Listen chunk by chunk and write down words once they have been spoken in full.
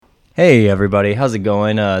Hey everybody, how's it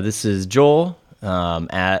going? This is Joel,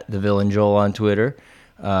 at the Villain Joel on Twitter,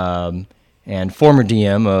 and former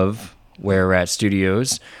DM of Where Rat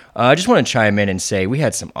Studios. I just want to chime in and say we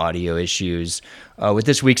had some audio issues with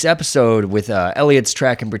this week's episode with Elliot's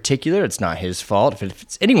track in particular. It's not his fault. If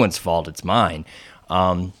it's anyone's fault, it's mine.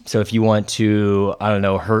 So if you want to, I don't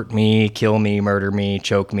know, hurt me, kill me, murder me,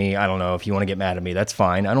 choke me, I don't know, if you want to get mad at me, that's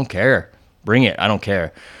fine. I don't care. Bring it. I don't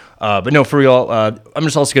care. But no, for real, I'm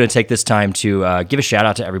just also going to take this time to give a shout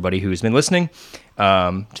out to everybody who's been listening,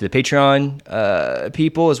 to the Patreon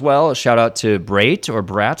people as well. A shout out to Brat,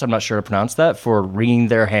 I'm not sure how to pronounce that, for wringing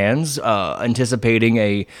their hands, anticipating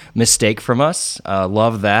a mistake from us.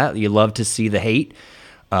 Love that. You love to see the hate.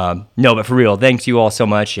 No, but for real, thanks you all so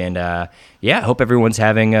much. And yeah, I hope everyone's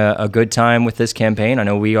having a good time with this campaign. I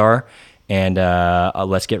know we are. And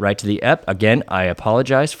let's get right to the ep. Again, I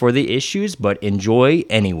apologize for the issues, but enjoy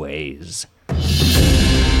anyways.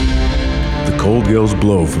 The cold gales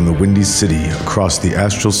blow from the windy city across the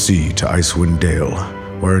astral sea to Icewind Dale,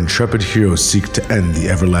 where intrepid heroes seek to end the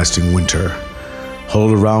everlasting winter.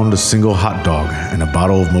 Huddled around a single hot dog and a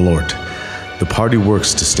bottle of Malort, the party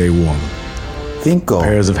works to stay warm.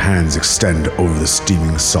 Pairs of hands extend over the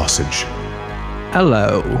steaming sausage.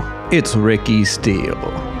 Hello, it's Ricky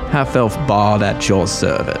Steele, half-elf bard at your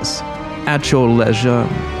service. At your leisure,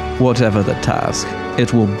 whatever the task,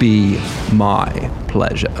 it will be my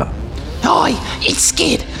pleasure. Hi, it's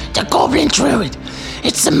Skid, the Goblin Druid.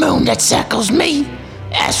 It's the moon that circles me.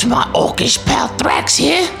 As for my orcish pal Thrax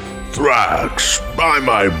here. Thrax, by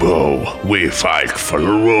my bow, we fight for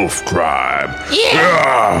the wolf tribe.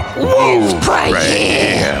 Yeah, wolf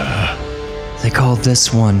prey here. They call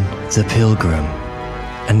this one the Pilgrim,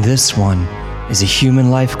 and this one is a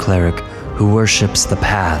human life cleric who worships the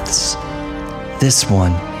paths. This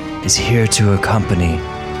one is here to accompany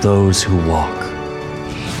those who walk.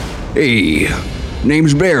 Hey,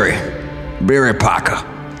 name's Barry Parker.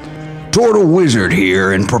 Turtle Wizard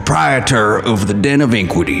here and proprietor of the Den of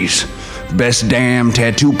Iniquities. Best damn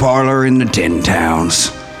tattoo parlor in the 10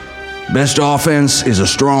 towns. Best offense is a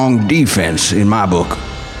strong defense in my book.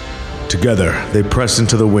 Together, they press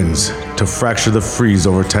into the winds to fracture the freeze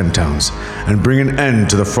over 10 towns and bring an end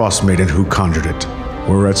to the Frost Maiden who conjured it.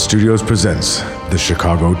 Where Rat Studios presents the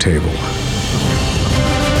Chicago Table.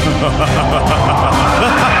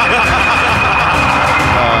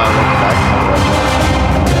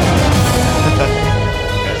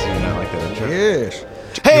 Yes.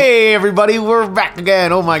 Hey everybody, we're back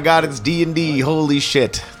again. Oh my god, it's D&D. Holy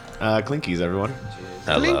shit. Clinkies, everyone.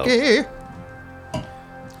 Hello. Clinky.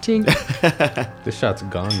 This shot's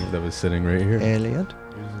gone that was sitting right here. Elliot.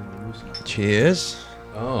 Cheers.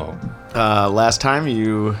 Oh. Last time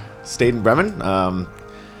you stayed in Bremen,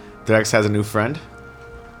 Thrax has a new friend.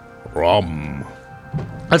 Rom.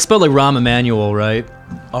 That's spelled like Rahm Emanuel, right?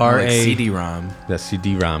 R-A... CD-ROM. That's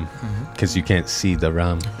CD-ROM. Because you can't see the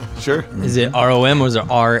ROM. Sure. Is it R-O-M or is it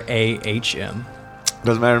R-A-H-M?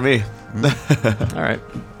 Doesn't matter to me. All right.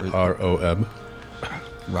 R-O-M.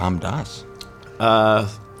 Ram Dass.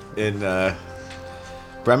 In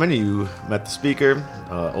Bremen, you met the speaker,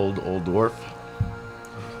 old dwarf,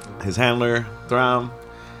 his handler, Thram,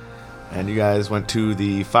 and you guys went to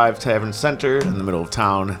the 5 Tavern Center in the middle of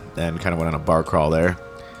town and kind of went on a bar crawl there.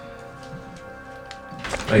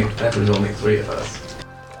 Wait, that was only 3 of us.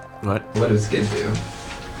 What? What did Skid do?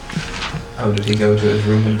 How did he go to his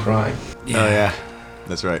room and cry? Yeah. Oh, yeah.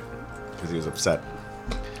 That's right. Because he was upset.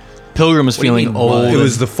 Pilgrim was feeling old. It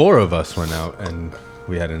was the 4 of us went out, and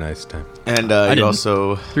we had a nice time. And I you didn't.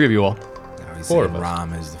 also... 3 of you all. No, he's 4 saying of us.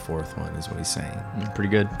 Ram is the 4th one, is what he's saying. Pretty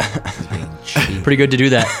good. He's being cheap. Pretty good to do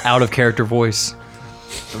that out of character voice.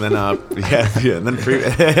 And then, and then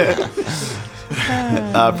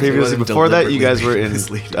previously before that, you guys were in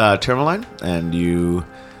Tourmaline, and you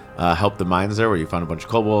helped the mines there, where you found a bunch of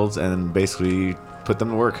kobolds and basically put them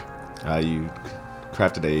to work. You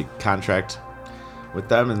crafted a contract with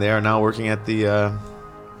them, and they are now working at the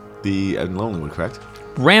Lonelywood, correct?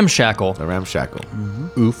 Ramshackle. The Ramshackle.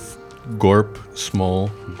 Mm-hmm. Oof, Gorp, Small,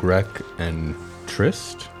 Grek, and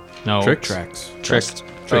Trist? No. Trix? Tricks. Tricks.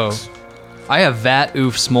 Oh. I have Vat,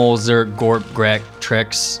 Oof, Smol, Zerk, Gorp, Grek,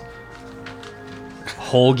 Trix,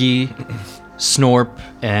 Holgi, Snorp,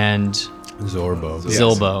 and Zorbo.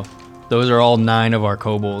 Zilbo. Those are all 9 of our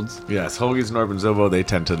kobolds. Yes, Holgies, Norb, and Zilbo, they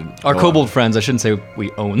tend to... Our kobold friends, I shouldn't say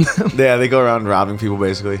we own them. Yeah, they go around robbing people,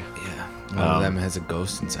 basically. Yeah. One of them has a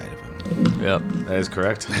ghost inside of him. Yep. That is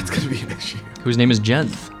correct. That's going to be an issue. Whose name is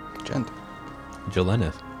Jenth.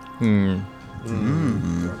 Jelenith.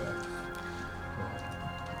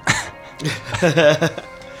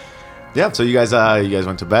 Yeah, so you guys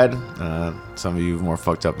went to bed. Some of you more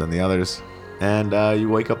fucked up than the others, and you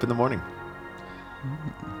wake up in the morning.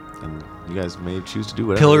 And you guys may choose to do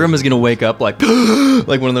whatever. Pilgrim is gonna wake up like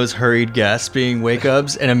like one of those hurried gasping wake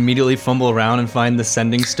ups and immediately fumble around and find the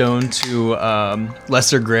sending stone to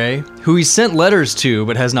Lesser Gray, who he sent letters to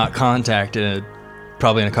but has not contacted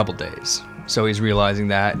probably in a couple days. So he's realizing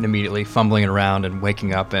that and immediately fumbling it around and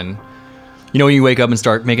waking up. And you know when you wake up and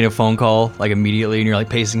start making a phone call like immediately and you're like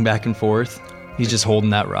pacing back and forth? He's just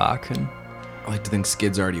holding that rock. And I like to think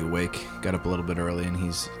Skid's already awake. Got up a little bit early and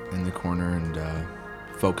he's in the corner and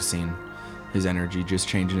focusing his energy, just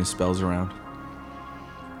changing his spells around.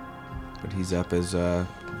 But he's up as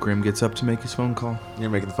Grim gets up to make his phone call. You're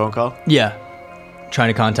making the phone call? yeah, trying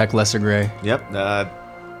to contact Lesser Gray. Yep.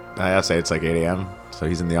 I say it's like 8 a.m., so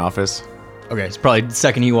he's in the office. Okay, it's probably the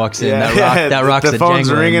second he walks in. That rock's the phone's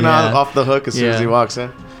jangling, ringing yeah. off the hook as soon as he walks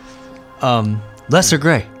in. Lesser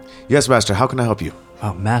Gray. Yes, Master. How can I help you?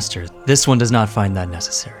 Oh, Master, this one does not find that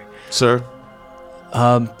necessary. Sir?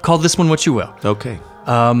 Call this one what you will. Okay.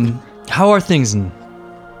 How are things in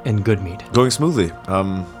Goodmead? Going smoothly.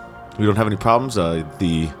 We don't have any problems.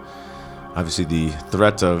 Obviously the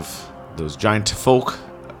threat of those giant folk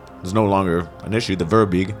is no longer an issue, the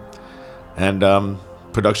Verbeeg. And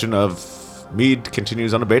production of mead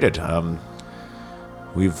continues unabated.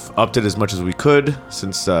 We've upped it as much as we could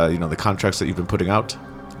since the contracts that you've been putting out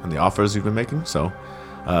and the offers you've been making. So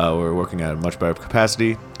we're working at a much better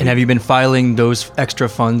capacity. And have you been filing those extra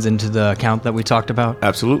funds into the account that we talked about?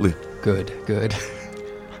 Absolutely. Good.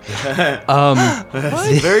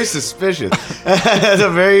 Very suspicious. That's a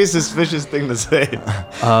very suspicious thing to say.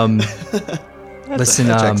 Listen,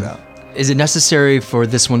 is it necessary for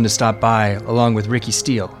this one to stop by along with Ricky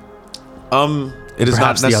Steele? It is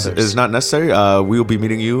not Perhaps the others. It is not necessary. We will be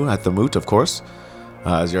meeting you at the moot, of course,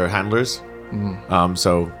 as your handlers.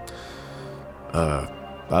 So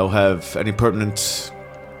I'll have any pertinent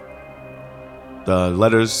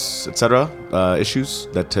letters, etc., issues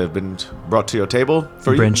that have been brought to your table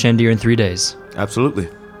for you. Brent Shandir in 3 days. Absolutely.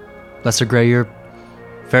 Lesser Gray, you're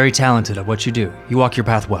very talented at what you do. You walk your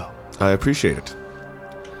path well. I appreciate it.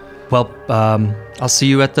 Well, I'll see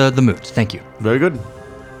you at the moot. Thank you. Very good.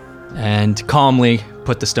 And calmly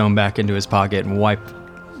put the stone back into his pocket and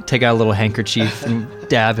take out a little handkerchief and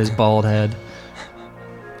dab his bald head.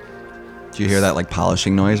 Do you hear that like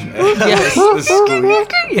polishing noise? The squeak.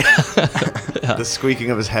 The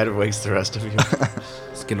squeaking of his head wakes the rest of you.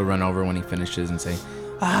 Skid will run over when he finishes and say,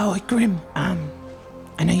 Oh, Grim, I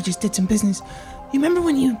know you just did some business. You remember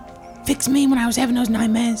when you fixed me when I was having those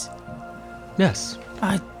nightmares? Yes.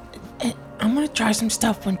 I'm gonna try some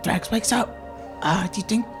stuff when Thrax wakes up. Do you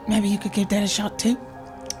think maybe you could give that a shot too?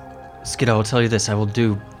 Skid, I will tell you this. I will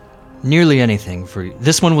do nearly anything for you.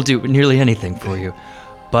 This one will do nearly anything for you.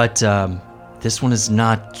 But this one is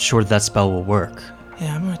not sure that spell will work.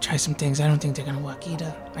 Yeah, I'm gonna try some things. I don't think they're gonna work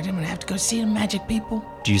either. I'm gonna have to go see the magic people.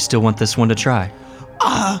 Do you still want this one to try?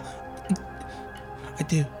 I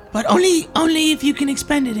do. But only if you can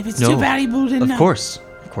expend it. If it's too valuable, then no. Of course.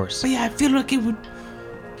 But yeah, I feel like to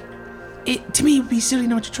me, it would be silly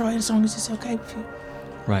not to try it as long as it's okay with you.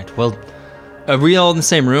 Right. Well, are we all in the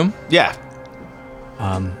same room? Yeah.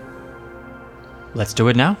 Let's do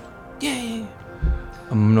it now. Yeah.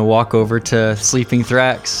 I'm gonna walk over to Sleeping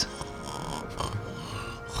Thrax.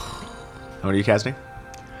 What are you casting?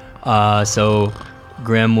 So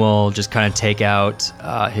Grim will just kind of take out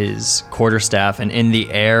his quarterstaff and in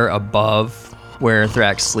the air above where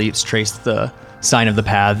Thrax sleeps, trace the sign of the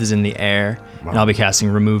paths in the air. Wow. And I'll be casting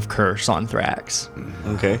Remove Curse on Thrax.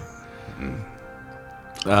 Okay.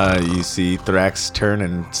 You see Thrax turn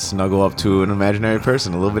and snuggle up to an imaginary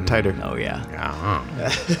person a little bit tighter. Oh, yeah.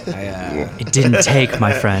 It didn't take,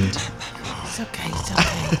 my friend. It's okay.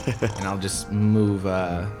 and I'll just move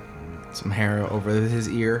some hair over his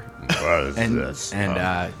ear and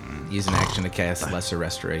use an action to cast Lesser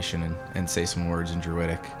Restoration and say some words in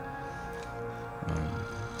Druidic. And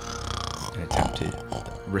attempt to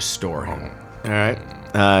restore him. All right.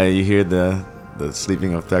 You hear the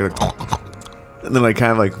sleeping of Thrax, and then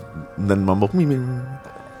then mumble.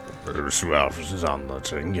 Bruce Ralph is on the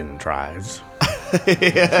singing tries.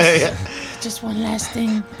 Yeah. Just one last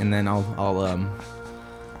thing. And then I'll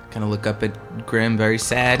kind of look up at Grim, very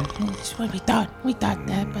sad. That's what we thought. We thought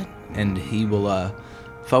that, but... And he will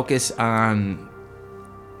focus on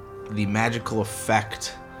the magical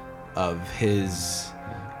effect of his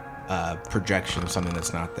projection of something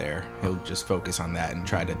that's not there. He'll just focus on that and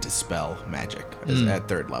try to dispel magic at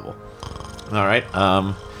third level. All right.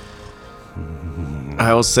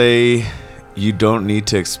 I will say you don't need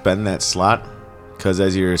to expend that slot, because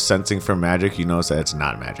as you're sensing for magic, you notice that it's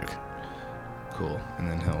not magic. Cool. And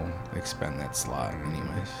then he'll expend that slot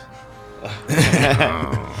anyways.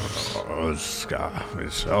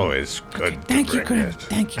 It's always good. Thank you, Grim.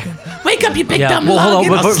 Thank you, Grim. Wake up, you big dumb well, log.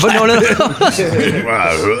 hold on. But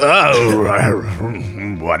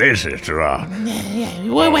no. What is it? Yeah,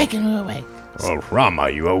 we're waking. We're awake. Oh, Ram, are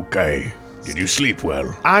you okay? Did you sleep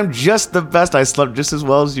well? I'm just the best. I slept just as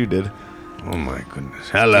well as you did. Oh my goodness.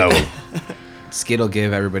 Hello. Skid will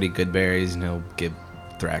give everybody good berries, and he'll give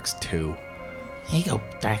Thrax 2. Here you go,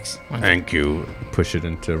 Drax. Thank you. Push it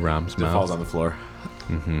into Ram's It mouth. falls on the floor.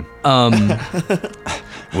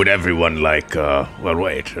 Would everyone like, well,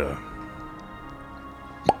 wait.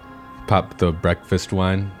 Pop the breakfast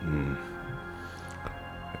wine.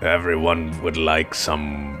 Everyone would like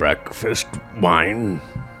some breakfast wine?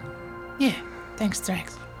 Yeah, thanks,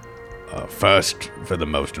 Drax. First, for the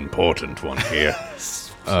most important one here.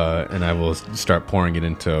 And I will start pouring it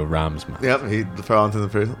into Ram's mouth. Yep, he fell into the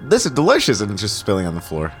first. This is delicious, and it's just spilling on the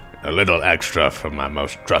floor. A little extra for my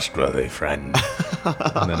most trustworthy friend.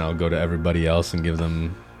 And then I'll go to everybody else and give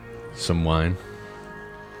them some wine.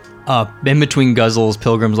 In between guzzles,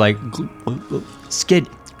 Pilgrim's like, Skid,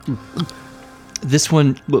 this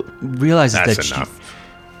one realizes That's enough.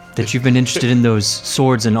 that you've been interested in those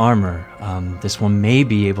swords and armor. This one may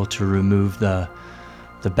be able to remove the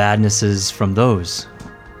badnesses from those.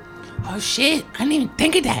 Oh shit! I didn't even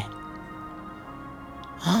think of that.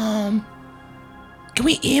 Can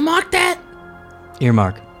we earmark that?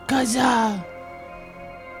 Earmark. Cause I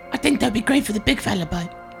think that'd be great for the big fella,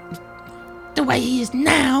 but the way he is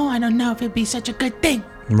now, I don't know if it'd be such a good thing.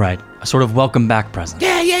 Right. A sort of welcome back present.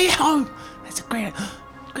 Yeah. Oh, that's a great.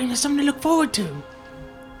 That's something to look forward to.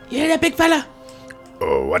 You hear that, big fella?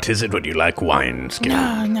 Oh, what is it? Would you like wine, Skid?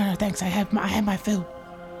 No, thanks. I have my fill.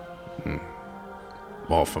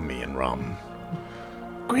 More for me and Ram.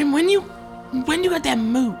 Grim, when you got that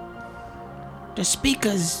moot, the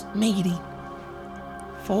speaker's meaty.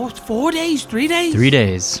 4 days, 3 days? 3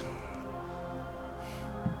 days.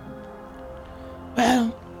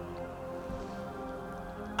 Well,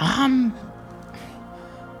 I'm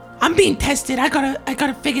being tested. I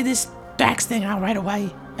gotta figure this Dax thing out right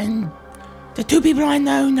away. And the two people I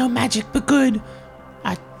know magic but good.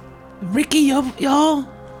 Ricky, y'all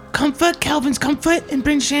comfort, Calvin's comfort, and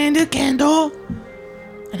Bryn Shander, Candor.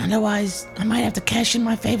 And otherwise, I might have to cash in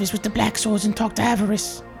my favors with the Black Swords and talk to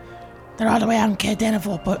Avarice. They're all the way out in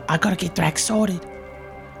Cadenivore, but I gotta get Drax sorted.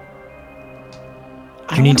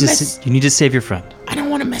 You need to save your friend. I don't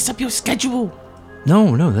want to mess up your schedule.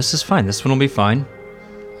 No, this is fine. This one will be fine.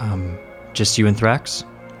 Just you and Thrax?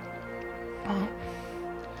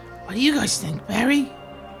 What do you guys think, Barry?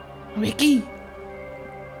 Ricky?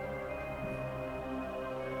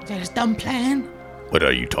 Is that a dumb plan? What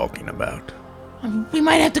are you talking about? We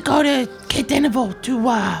might have to go to Cadenivore to,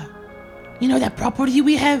 that property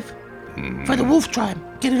we have for the wolf tribe.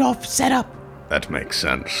 Get it all set up. That makes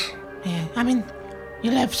sense. Yeah, I mean,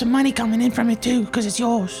 you'll have some money coming in from it too, because it's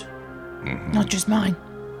yours. Not just mine.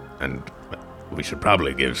 And we should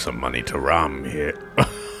probably give some money to Ram here.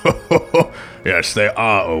 Yes, they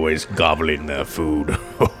are always gobbling their food.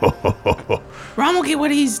 Ram will get what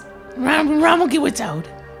he's... Ram will get what's owed.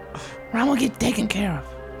 Ram will get taken care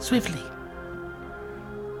of. Swiftly.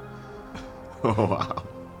 Oh, wow.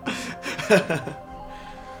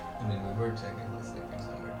 I mean, we were technically sleeping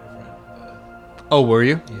somewhere different, but... Oh, were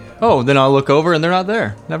you? Yeah. Oh, then I'll look over and they're not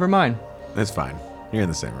there. Never mind. It's fine. You're in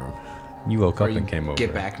the same room. You woke Or up you and came over.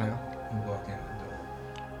 Get back now. We walked in the door.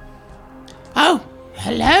 Oh,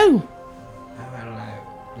 hello. I don't know.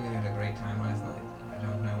 We had a great time last night. I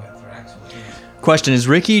don't know what Thrax was. Question, is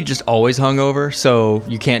Ricky just always hungover, so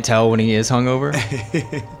you can't tell when he is hungover?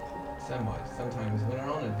 Somewhat. Sometimes when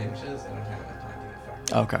we're on adventures, I don't have enough time to get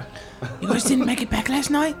fucked. Okay. You guys didn't make it back last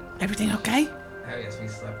night? Everything okay? Oh, yes, we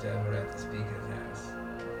slept over at the speaker's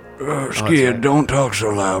house. Skid, don't talk so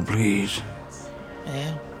loud, please.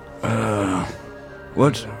 Yeah.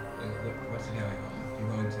 What's... What's going on? You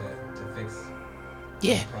going to fix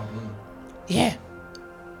Yeah. the problem? Yeah.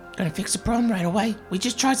 Gonna fix the problem right away. We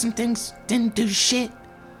just tried some things. Didn't do shit.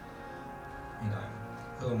 And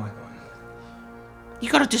who am I going with? You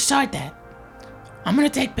gotta decide that. I'm gonna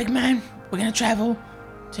take Big Man. We're gonna travel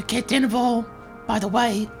to Cadenivore by the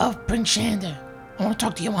way of Prince Shander. I wanna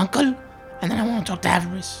talk to your uncle, and then I wanna talk to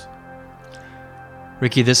Avarice.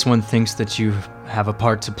 Ricky, this one thinks that you have a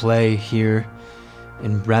part to play here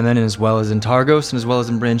in Bremen, as well as in Targos, and as well as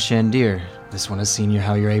in Bryn Shandir. This one has seen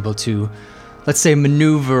how you're able to, let's say,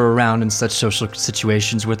 maneuver around in such social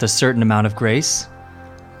situations with a certain amount of grace.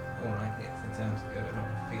 All right, yes, it sounds good. I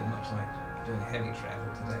don't feel much like doing heavy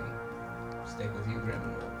travel today. Stick with you, Grim,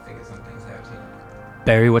 and we'll figure some things out here.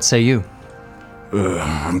 Barry, what say you?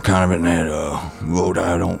 I'm kind of in that boat.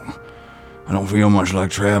 I don't feel much like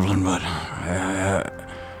traveling, but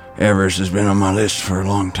Everest has been on my list for a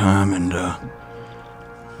long time, and I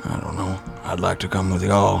don't know. I'd like to come with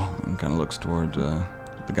y'all. And kind of looks towards the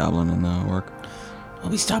goblin and the orc.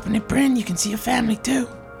 We'll be stopping at Bryn. You can see your family too.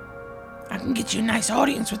 I can get you a nice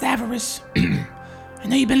audience with Avarice. I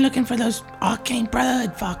know you've been looking for those Arcane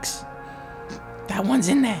Brotherhood fucks. That one's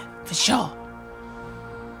in there, for sure.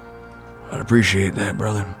 I'd appreciate that,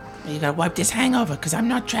 brother. You gotta wipe this hangover, because I'm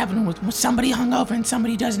not traveling with somebody hungover and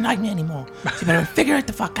somebody who doesn't like me anymore. So you better figure it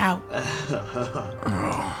the fuck out.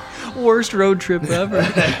 Worst road trip ever.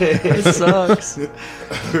 It sucks.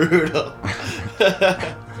 Brutal.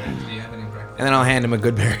 And then I'll hand him a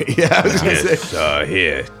good berry. Yeah, I was gonna say.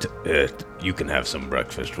 Yes, here, you can have some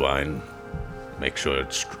breakfast wine. Make sure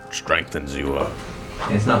it strengthens you up.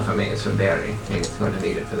 It's not for me, it's for Barry. He's going to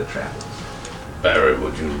need it for the travels. Barry,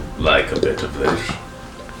 would you like a bit of this?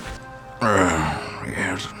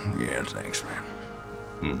 Yes, thanks,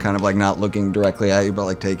 man. Kind of like not looking directly at you, but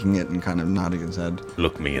like taking it and kind of nodding his head.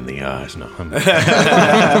 Look me in the eyes now.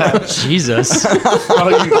 Jesus. Oh,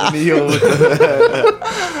 you kneel with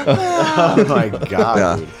Oh my god.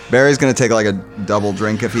 Yeah, Dude. Barry's gonna take like a double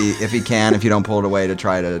drink if he can. If you don't pull it away, to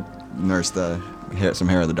try to nurse some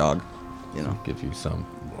hair of the dog. You know, Give you some.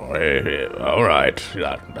 All right.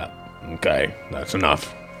 Okay, that's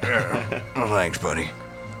enough. Well, thanks, buddy.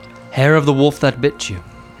 Hair of the wolf that bit you.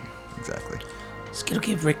 exactly. Skit'll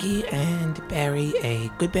give Ricky and Barry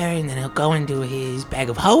a good berry, and then he'll go into his bag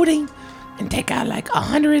of holding and take out like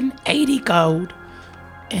 180 gold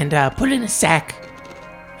and put it in a sack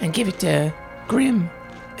and give it to Grim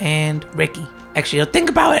and Ricky. Actually, he'll think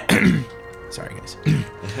about it. Sorry, guys.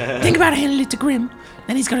 Think about it, handing it to Grim.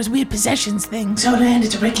 Then he's got his weird possessions thing, so he'll hand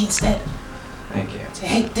it to Ricky instead. Thank you. Say,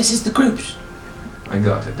 hey, this is the group's. I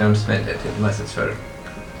got it. Don't spend it unless it's for...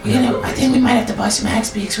 I think we might have to buy some axe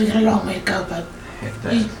beaks. We got a long way to go, but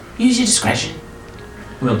use your discretion.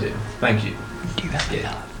 Will do. Thank you. Do you have it?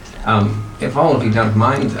 If all of you don't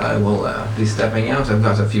mind, I will be stepping out. I've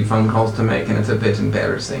got a few phone calls to make, and it's a bit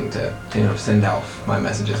embarrassing to, send off my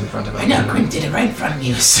messages in front of I know, Grim did it right in front of me.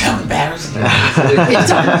 It was so embarrassing.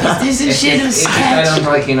 It's all business and shit. It was I don't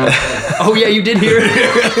like, Oh yeah, you did hear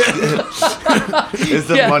it. Is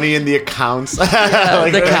the Yeah. money in the accounts? The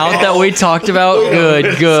count that we talked about.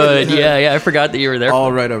 Good. Yeah. I forgot that you were there.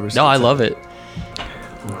 All right over. No, I love it.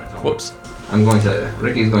 Whoops.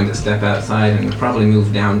 Ricky's going to step outside and probably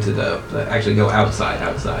move down to actually go outside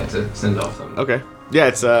to send off them. Okay. Yeah,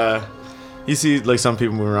 it's you see like some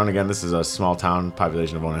people moving around again. This is a small town,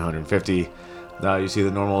 population of only 150. You see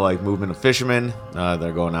the normal like movement of fishermen.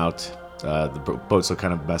 They're going out. The boats look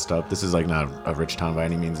kind of messed up. This is like not a rich town by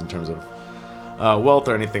any means in terms of wealth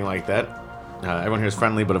or anything like that. Everyone here is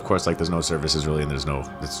friendly, but of course like there's no services really, and it's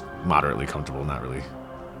moderately comfortable, not really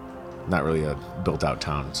a built-out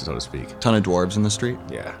town, so to speak. Ton of dwarves in the street.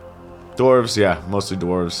 Yeah. Dwarves, yeah, mostly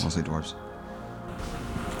dwarves. Mostly dwarves.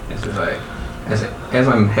 As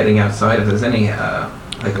I'm heading outside, if there's any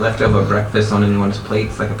like leftover breakfast on anyone's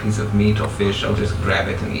plates, like a piece of meat or fish, I'll just grab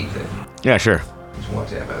it and eat it. Yeah, sure. Just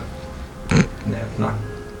whatever. No, not.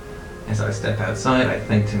 As I step outside, I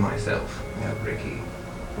think to myself, Ricky,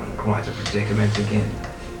 we're in quite a predicament again.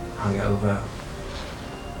 Hungover.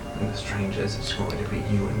 And the strangers, it's going to be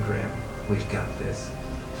you and Grim. We've got this.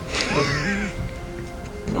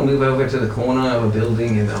 I'll move over to the corner of a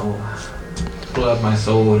building and I'll pull out my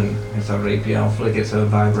sword, and as I rapier, I'll flick it so it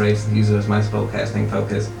vibrates and use it as my spellcasting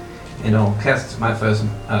focus. And I'll cast my first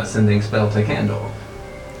sending spell to Candor.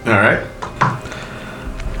 Alright.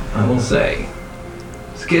 I will say,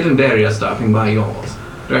 Skid and Barry are stopping by yours.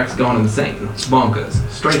 Drax gone insane, bonkers,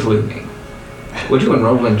 straight loony. Would you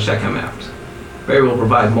enroll and check him out? Barry will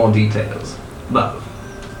provide more details. Love.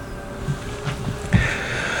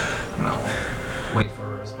 And I'll wait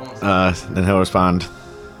for a response. Then he'll respond,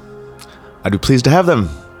 I'd be pleased to have them.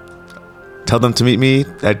 Tell them to meet me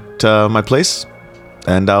at my place,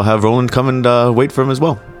 and I'll have Roland come and wait for him as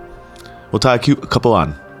well. We'll tie a couple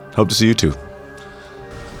on. Hope to see you too.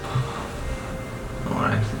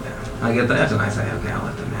 Alright. I get that, and I say, okay, I'll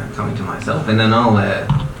let them have coming to myself, and then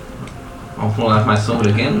I'll pull out my sword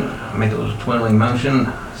again, make a little twirling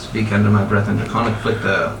motion, speak under my breath in Draconic, flick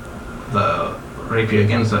the rapier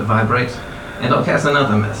again so it vibrates, and I'll cast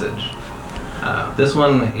another message. This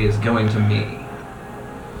one is going to me.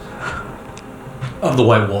 Of the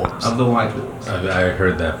White Wolves. Of the White Wolves. I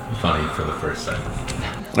heard that funny for the first time.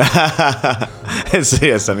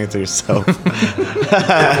 Yeah, sending it to yourself.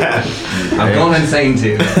 I'm going insane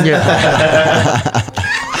too.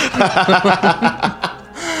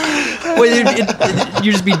 Well,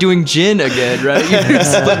 you'd just be doing gin again, right? You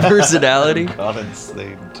split personality. God,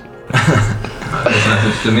 insane. This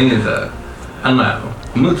message to me is, and now,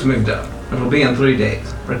 Moot's moved up. It'll be in 3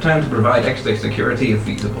 days. Return to provide extra security if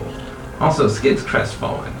feasible. Also, Skid's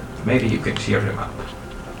crestfallen. Maybe you could cheer him up.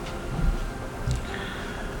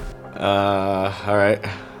 Alright.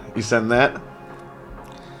 You send that?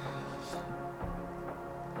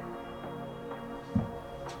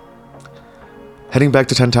 Heading back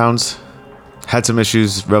to 10 Towns. Had some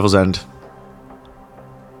issues, Revel's End.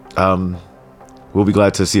 We'll be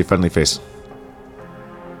glad to see a friendly face.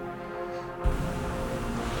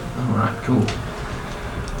 Alright, cool.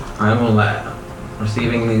 I will,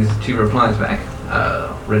 receiving these 2 replies back,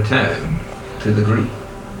 return to the group.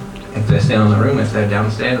 If they're still in the room, if they're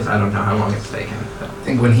downstairs, I don't know how long it's taken. I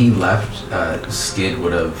think when he left, Skid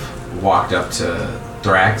would have walked up to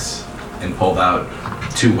Thrax and pulled out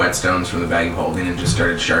 2 whetstones from the bag of holding and just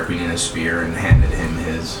started sharpening his spear and handed him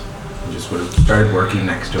his. He just would have started working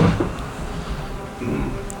next to him.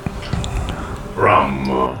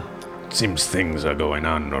 Rom, seems things are going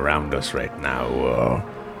on around us right now.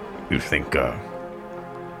 You think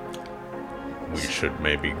we should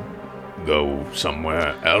maybe go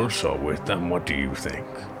somewhere else or with them? What do you think?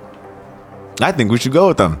 I think we should go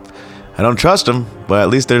with them. I don't trust them, but at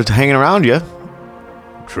least they're hanging around you.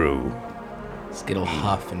 True. Skid'll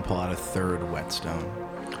huff and pull out a 3rd whetstone.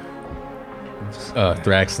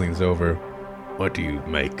 Thrax leans over. What do you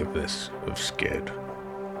make of this, of Skid?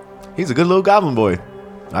 He's a good little goblin boy.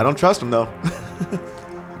 I don't trust him, though.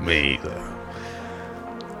 Me either.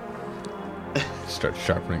 Start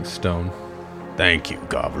sharpening stone. Thank you,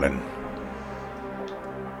 Goblin.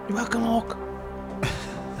 You're welcome, Orc.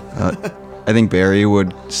 I think Barry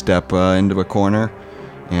would step into a corner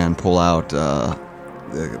and pull out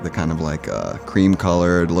the kind of like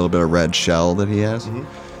cream-colored, little bit of red shell that he has.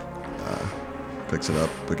 Picks it up,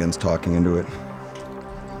 begins talking into it.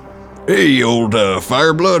 Hey, old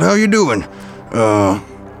Fireblood, how you doing?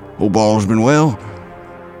 Hope all's been well.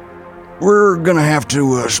 We're gonna have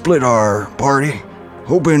to split our party.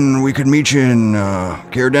 Hoping we could meet you in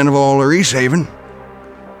Caerdenval or East Haven.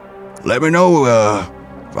 Let me know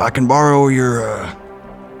if I can borrow your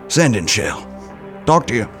sending shell. Talk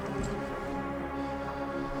to you.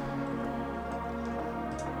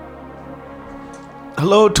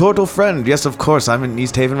 Hello, turtle friend. Yes, of course. I'm in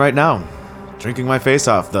East Haven right now. Drinking my face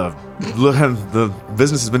off. The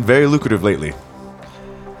business has been very lucrative lately.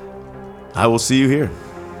 I will see you here.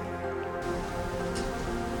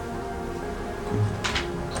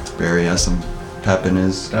 Barry has some pep in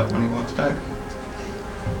his step when he walks back.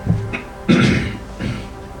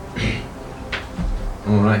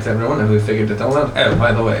 Alright, everyone, have we figured it all out? Oh,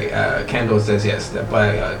 by the way, Candor says yes, that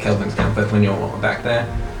by Kelvin's comfort when you're back there,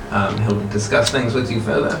 he'll discuss things with you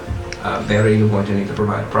further. Barry, you're going to need to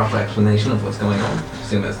provide a proper explanation of what's going on,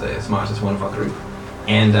 assume as the smartest one of our group.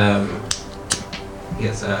 And,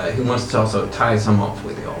 yes, he wants to also tie some off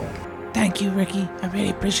with you all. Thank you, Ricky. I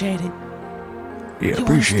really appreciate it. Yeah, You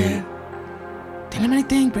appreciate wanna it. stay? Tell him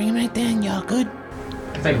anything, bring him anything, y'all good?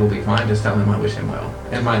 I think we'll be fine, just tell him I wish him well.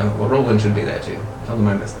 And my uncle, Roland should be there too. Tell him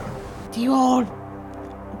I miss them. Do you all...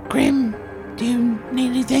 Grim, do you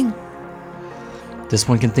need anything? This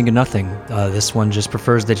one can think of nothing. This one just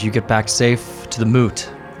prefers that you get back safe to the moot.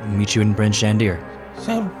 We'll meet you in Bryn Shandir.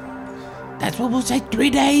 So, that's what we'll say,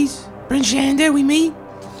 3 days? Bryn Shandir, we meet?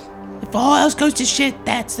 If all else goes to shit,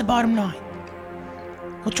 that's the bottom line.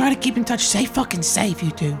 We'll try to keep in touch. Stay fucking safe,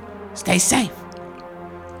 you two. Stay safe.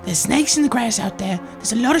 There's snakes in the grass out there.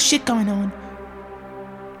 There's a lot of shit going on.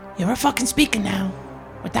 You're a fucking speaker now.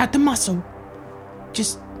 Without the muscle.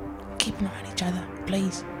 Just keep an eye on each other,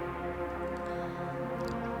 please.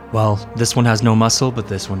 Well, this one has no muscle, but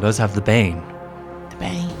this one does have the bane. The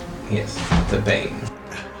Bane. Yes, the Bane.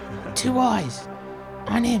 2 eyes.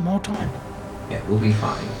 On him all time. Yeah, we'll be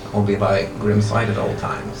fine. I'll be by Grim's side at all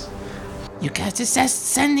times. You guys are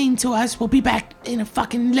sending to us. We'll be back in a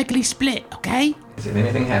fucking lickety split, okay? If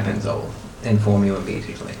anything happens, I'll inform you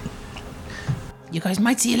immediately. You guys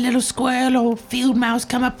might see a little squirrel or field mouse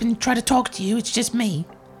come up and try to talk to you. It's just me.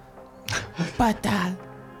 But,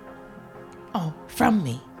 from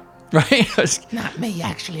me. Right? Not me,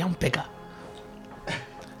 actually. I'm bigger.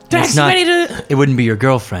 It's Drax, not- ready to... It wouldn't be your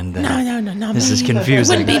girlfriend then. No, not This me. is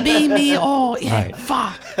confusing. It wouldn't be me or... Yeah, Right.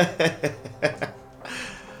 fuck.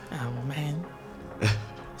 Oh, man.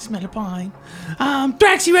 Smell of pine.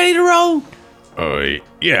 Drax, you ready to roll?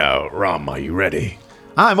 Yeah, Rom, are you ready?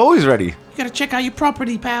 I'm always ready. You gotta check out your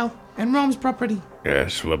property, pal. And Rome's property.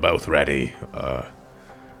 Yes, we're both ready.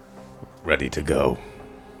 Ready to go.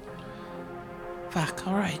 Fuck,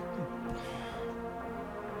 alright.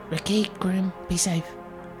 Ricky, Grim, be safe.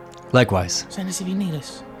 Likewise. Send us if you need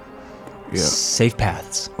us. Yeah. Safe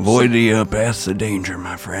paths. Avoid the paths of danger,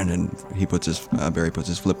 my friend. And he puts his Barry puts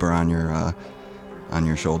his flipper on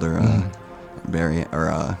your shoulder, Barry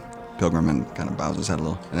or Pilgrim, and kind of bows his head a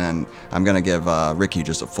little. And then I'm gonna give Ricky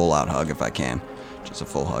just a full out hug if I can, just a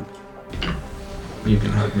full hug. You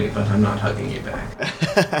can hug me, but I'm not hugging you back.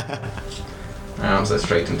 My arms are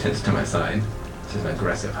straight and tense to my side. This is an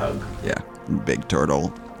aggressive hug. Yeah, big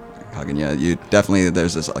turtle hugging you. You definitely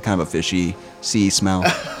there's this kind of a fishy sea smell.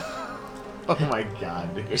 Oh my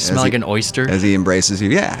god, dude. You smell like an oyster. As he embraces you.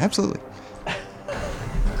 Yeah, absolutely.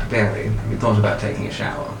 Barry, have you thought about taking a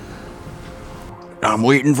shower? I'm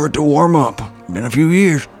waiting for it to warm up. Been a few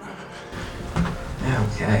years.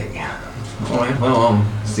 Okay. Alright, well,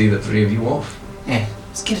 I'll see the three of you off. Yeah,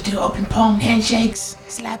 let's get to do open palm handshakes,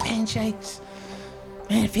 slap handshakes.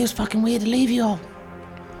 Man, it feels fucking weird to leave you all.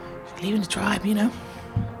 Leaving the tribe, you know?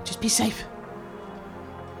 Just be safe.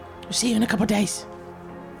 We'll see you in a couple days.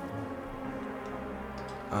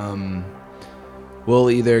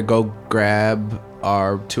 We'll either go grab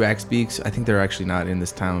our 2 axe beaks. I think they're actually not in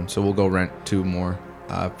this town, so we'll go rent 2 more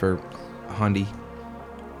for Hundi.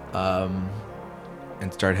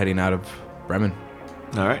 And start heading out of Bremen.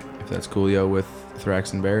 All right. If that's coolio with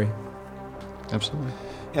Thrax and Barry. Absolutely.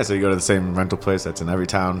 Yeah, so you go to the same rental place that's in every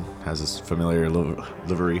town, has this familiar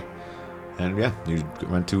livery. And yeah, you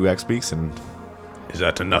rent 2 X-Beaks and... Is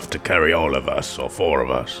that enough to carry all of us, or 4 of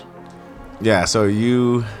us? Yeah, so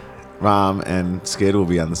you, Rom, and Skid will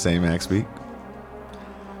be on the same X-Beak.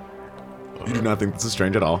 You do not think this is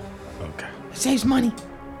strange at all. Okay. It saves money.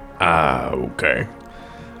 Okay.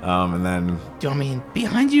 And then... Do you want me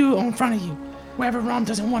behind you or in front of you? Wherever Rom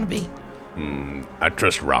doesn't want to be. I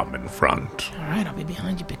trust Rom in front. All right, I'll be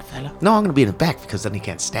behind you, big fella. No, I'm going to be in the back because then he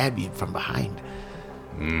can't stab you from behind.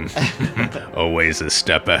 Always a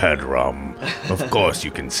step ahead, Rom. Of course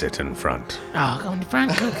you can sit in front. Oh, I'll go in the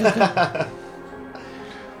front. Good.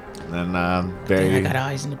 And then I Barry... got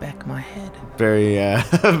eyes in the back of my head.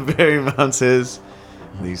 Barry mounts his.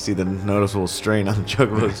 And you see the noticeable strain on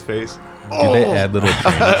Juggalo's face. Do they add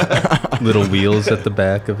little wheels at the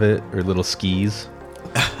back of it, or little skis?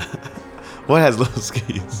 What has little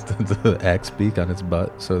skis? The axe beak on its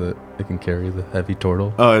butt so that it can carry the heavy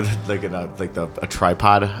turtle. Oh, it's like a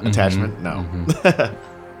tripod attachment? No.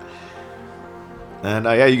 And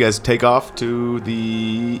yeah, you guys take off to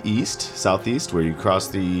the southeast, where you cross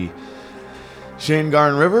the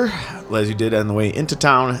Shangarn River, as you did on the way into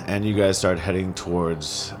town, and you guys start heading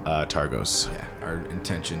towards Targos. Yeah, our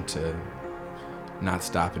intention to not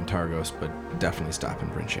stop in Targos, but definitely stop in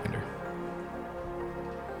Brinchander.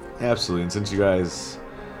 Absolutely, and since you guys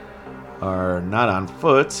are not on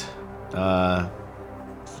foot,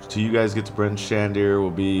 till you guys get to Brent Shandir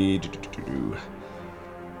will be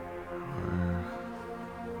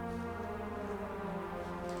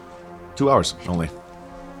 2 hours only.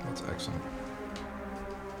 That's excellent.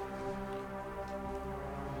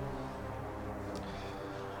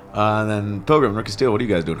 And then Pilgrim, Ricky Steele, what are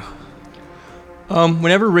you guys doing?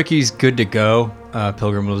 Whenever Ricky's good to go,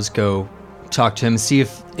 Pilgrim will just go talk to him and see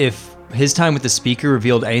if his time with the speaker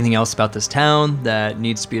revealed anything else about this town that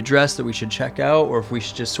needs to be addressed that we should check out, or if we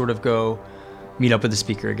should just sort of go meet up with the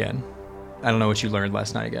speaker again. I don't know what you learned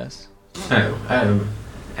last night, I guess.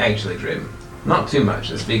 Actually, Grim, not too much.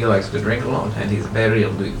 The speaker likes to drink a lot, and he's very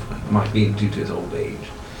aloof. Might be due to his old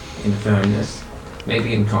age. Infirmness,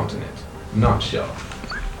 maybe incontinent. Not sure.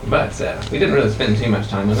 But we didn't really spend too much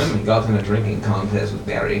time with him. He got in a drinking contest with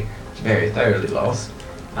Barry, very thoroughly lost,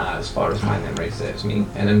 as far as my memory serves me.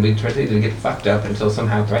 And then we tried to get fucked up until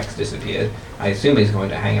somehow Thrax disappeared. I assume he's going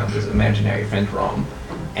to hang out with his imaginary friend Rom.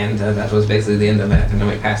 And that was basically the end of that. And then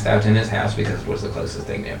we passed out in his house because it was the closest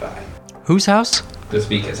thing nearby. Whose house? The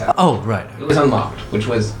speaker's house. Oh, right. It was unlocked, which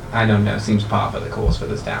was, I don't know, seems par for the course for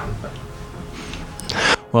this town. But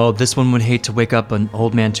Well, this one would hate to wake up an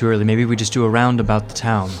old man too early. Maybe we just do a round about the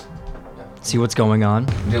town. See what's going on.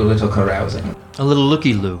 do a little carousing. A little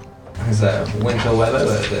looky-loo. As winter weather,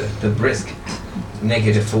 the brisk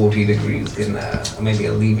 -40 degrees can maybe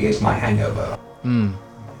alleviate my hangover.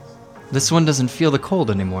 This one doesn't feel the cold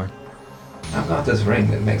anymore. I've got this ring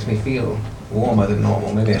that makes me feel warmer than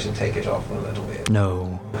normal. Maybe I should take it off for a little bit.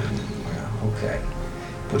 No. Okay.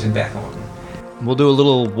 Put it back on. We'll do a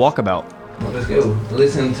little walkabout. Well, let's go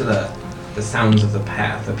listen to the sounds of the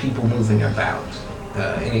path, the people moving about.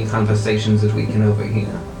 Any conversations that we can overhear.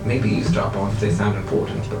 Maybe eavesdrop on if they sound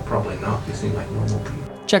important, but probably not. You seem like normal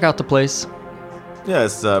people. Check out the place. Yeah,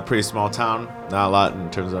 it's a pretty small town. Not a lot in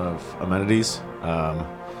terms of amenities.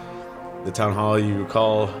 The town hall, you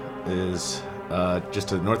recall, is just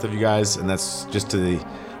to the north of you guys, and that's just to the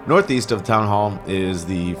Northeast of Town Hall is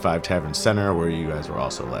the Five Tavern Center, where you guys were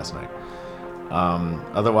also last night.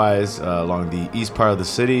 Otherwise, along the east part of the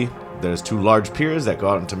city, there's 2 large piers that go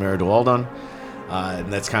out into Mare Dualdon,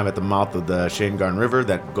 and that's kind of at the mouth of the Shanegarn River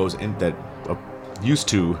that goes in that used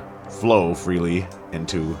to flow freely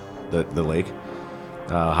into the lake.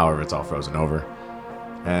 However, it's all frozen over.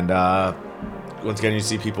 And once again, you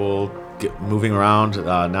see people moving around,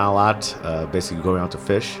 not a lot, basically going out to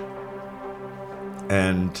fish.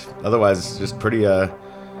 And otherwise, it's just a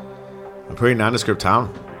pretty nondescript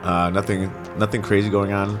town. Nothing crazy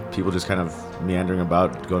going on. People just kind of meandering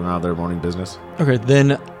about, going around their morning business. Okay,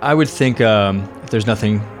 then I would think if there's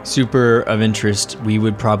nothing super of interest, we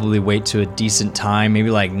would probably wait to a decent time, maybe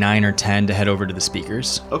like 9 or 10, to head over to the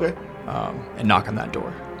speakers. Okay. And knock on that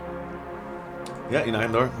door. Yeah, you knock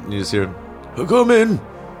on the door, and you just hear, "Come in."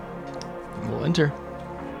 We'll enter.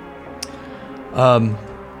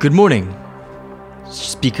 Good morning.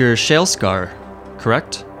 Speaker Shaleskar,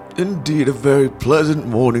 correct? Indeed, a very pleasant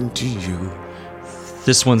morning to you.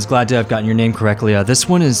 This one's glad to have gotten your name correctly. This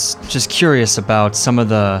one is just curious about some of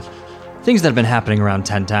the things that have been happening around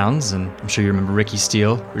 10 Towns, and I'm sure you remember Ricky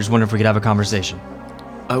Steele. We're just wondering if we could have a conversation.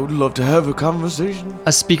 I would love to have a conversation.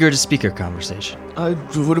 A speaker-to-speaker conversation. I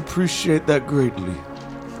would appreciate that greatly.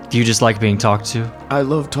 Do you just like being talked to? I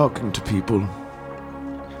love talking to people.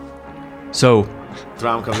 So...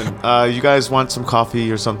 Throm comes in. You guys want some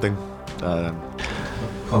coffee or something?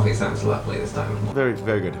 Coffee sounds lovely this time. Very,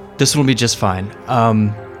 very good. This will be just fine.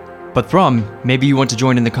 But Throm, maybe you want to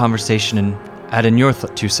join in the conversation and add in your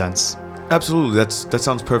 2 cents. Absolutely, that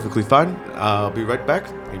sounds perfectly fine. I'll be right back.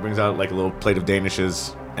 He brings out like a little plate of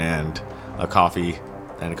Danishes and a coffee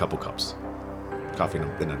and a couple cups. Coffee in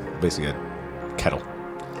basically a kettle.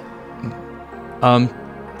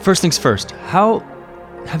 First things first.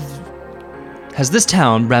 Has this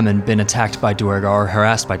town, Bremen, been attacked by Duergar or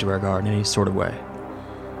harassed by Duergar in any sort of way?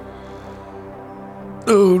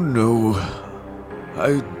 Oh no.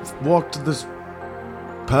 I walked this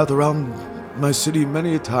path around my city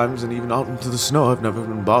many a times, and even out into the snow I've never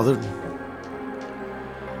been bothered.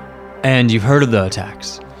 And you've heard of the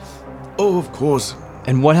attacks? Oh, of course.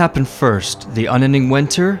 And what happened first, the unending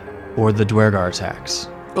winter or the Duergar attacks?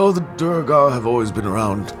 Oh, the Duergar have always been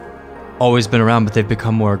around. Always been around, but they've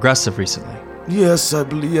become more aggressive recently. Yes, I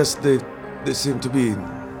believe, yes, they seem to be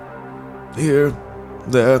here,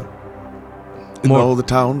 there, in all the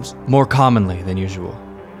towns. More commonly than usual,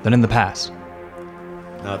 than in the past.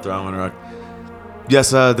 Not Throm interrupt.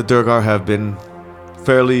 Yes, the Duergar have been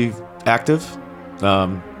fairly active.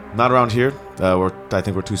 Not around here. I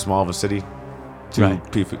think we're too small of a city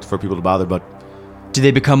for people to bother, but... Do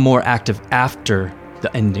they become more active after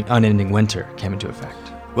the unending winter came into effect?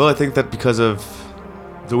 Well, I think that because of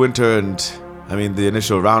the winter and, the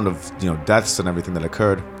initial round of, deaths and everything that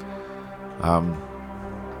occurred,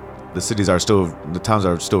 the towns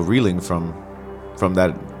are still reeling from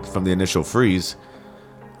the initial freeze,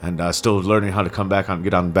 and still learning how to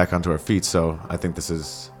get back onto our feet. So I think this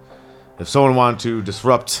is, if someone wanted to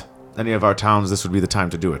disrupt any of our towns, this would be the time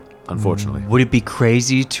to do it, unfortunately. Would it be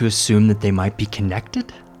crazy to assume that they might be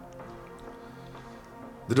connected?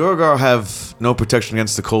 The Duergar have no protection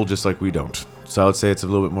against the cold, just like we don't. So I would say it's a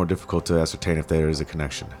little bit more difficult to ascertain if there is a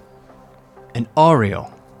connection. And Ariel,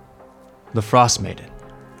 the Frost Maiden.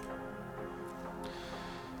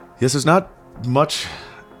 Yes, there's not much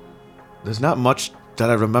that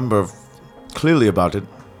I remember clearly about it,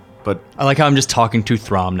 but... I like how I'm just talking to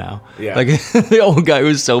Throm now. Yeah. Like, the old guy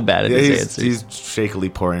was so bad at his answers. He's shakily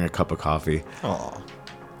pouring a cup of coffee. Aw.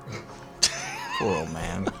 Poor old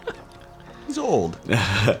man. He's old.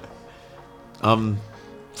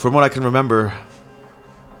 From what I can remember,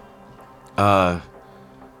 that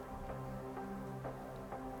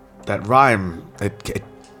rhyme, it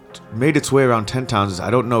made its way around 10 towns. I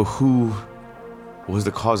don't know who was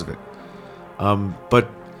the cause of it. But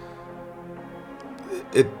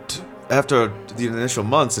after the initial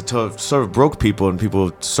months, it sort of broke people, and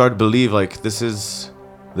people started to believe like this is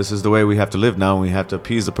the way we have to live now, and we have to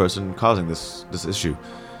appease the person causing this issue.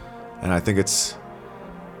 And I think it's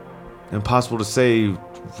impossible to say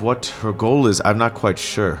what her goal is. I'm not quite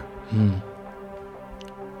sure.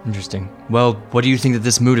 Interesting. Well, what do you think that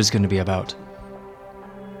this mood is going to be about?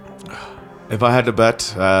 If I had to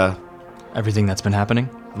bet, everything that's been happening?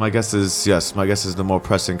 My guess is yes. My guess is the more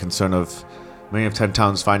pressing concern of many of 10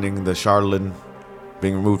 towns finding the Charlatan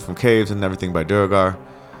being removed from caves and everything by Duergar.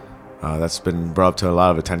 That's been brought up to a lot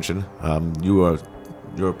of attention.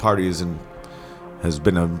 Your party has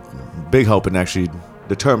been a big help in actually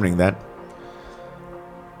determining that.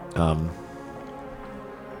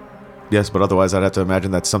 Yes, but otherwise I'd have to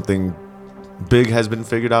imagine that something big has been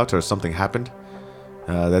figured out or something happened.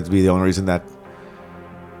 That'd be the only reason that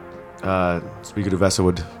Speaker Duvessa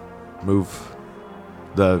would move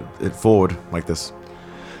it forward like this.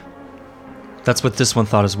 That's what this one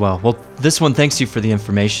thought as well. Well, this one thanks you for the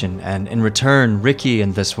information, and in return, Ricky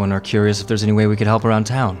and this one are curious if there's any way we could help around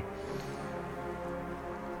town.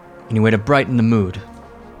 Any way to brighten the mood.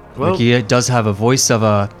 Well, Ricky does have a voice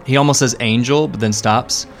of he almost says angel, but then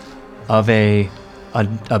stops, of a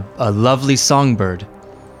lovely songbird.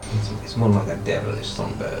 It's more like a devilish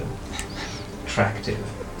songbird. Attractive.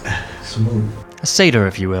 Smooth. A satyr,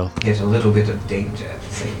 if you will. Yet a little bit of danger at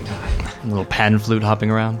the same time. A little pan flute hopping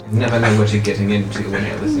around. You never know what you're getting into when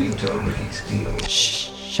you're listening to a Ricky Steele.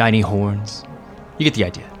 Shiny horns. You get the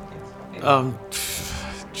idea.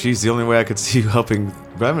 Geez, the only way I could see you helping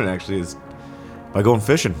Bremen actually is by going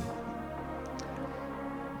fishing.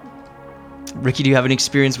 Ricky, do you have any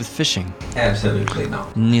experience with fishing? Absolutely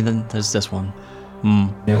not. Neither does this one.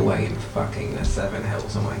 No way in fucking the seven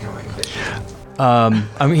hells am I going fishing. I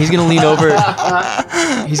mean, he's gonna lean over.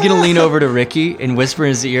 He's gonna lean over to Ricky and whisper in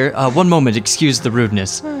his ear, "One moment, excuse the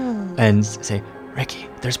rudeness," and say, "Ricky,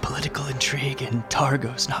 there's political intrigue in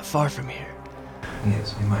Targos, not far from here.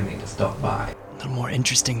 Yes, we might need to stop by. A little more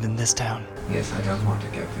interesting than this town." Yes, I don't want to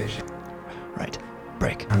go fishing. Right.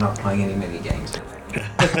 Break. I'm not playing any mini games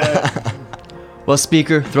today. Well,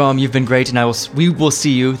 Speaker, Throm, you've been great, and we will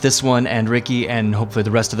see you, this one and Ricky, and hopefully the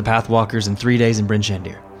rest of the Pathwalkers in 3 days in Bryn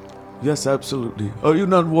Shandir. Yes, absolutely. Are you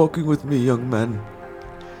not walking with me, young man?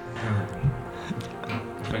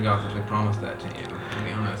 I forgot that we promised that to you, to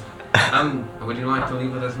be honest. Would you like to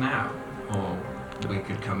leave with us now? Or we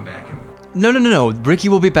could come back and... No. Ricky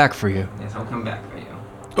will be back for you. Yes, I'll come back for you.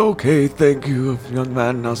 Okay, thank you, young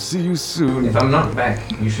man. I'll see you soon. If I'm not back,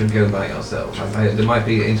 you should go by yourself. There might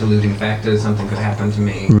be interluding factors, something could happen to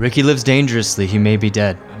me. Ricky lives dangerously, he may be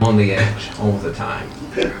dead. I'm on the edge all the time.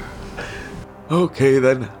 Okay,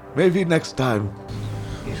 then. Maybe next time.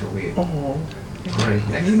 It will be great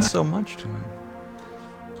next time. So much to him.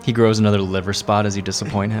 He grows another liver spot as you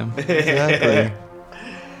disappoint him. Exactly.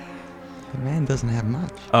 The man doesn't have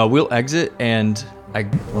much. We'll exit, and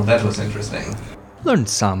Well, that was interesting. learned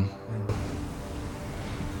some.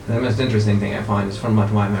 The most interesting thing I find is from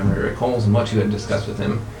what my memory recalls and what you had discussed with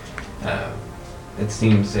him. It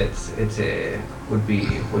seems would be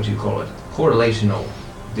what you call it, correlational.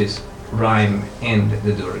 This rhyme and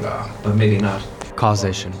the Durga, but maybe not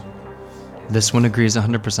Causation. This one agrees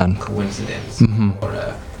 100%. coincidence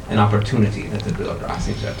or an opportunity that the Durga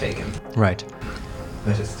seems to have taken. Right.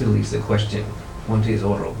 But it still leaves the question: what is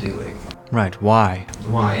Oral doing? Right. Why?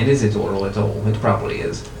 Why? And is it Oral at all? It probably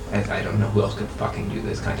is. I don't know who else could fucking do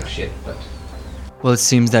this kind of shit, but... Well, it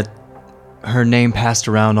seems that her name passed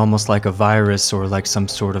around almost like a virus or like some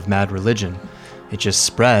sort of mad religion. It just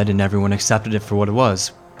spread and everyone accepted it for what it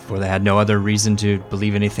was, for they had no other reason to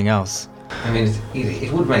believe anything else. I mean,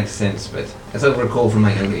 it would make sense, but as I recall from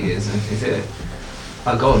my younger years, it's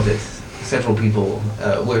a god that several people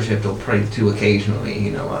worshipped or prayed to occasionally,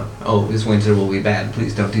 you know, oh, this winter will be bad,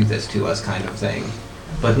 please don't do this to us kind of thing.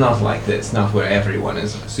 But not like this, not where everyone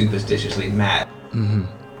is superstitiously mad. Mm-hmm.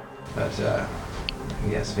 But,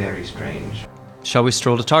 yes, very strange. Shall we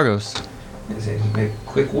stroll to Targos? Is it a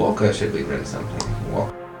quick walk or should we rent something?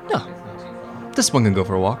 Walk? No. This one can go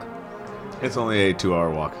for a walk. It's only a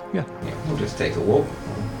 2-hour walk. Yeah. We'll just take a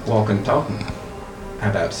walk and talk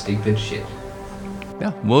about stupid shit.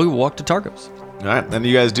 Yeah, we'll walk to Targos. All right, and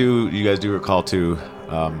you guys do recall too,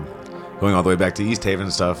 going all the way back to East Haven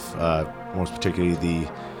and stuff. Most particularly the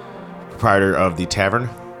proprietor of the tavern,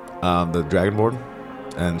 the Dragonborn,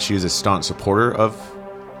 and she's a staunch supporter of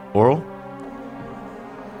Oral.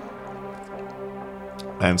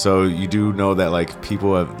 And so you do know that like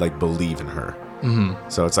people have like believe in her. Mm-hmm.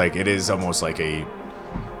 So it's like it is almost like a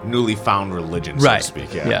newly found religion, so to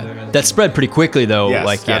speak. Yeah. That spread pretty quickly though. Yes,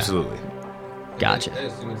 like yeah. absolutely. Gotcha. I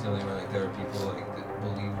assume it's something like there are people like that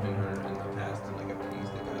believed in her in the past and like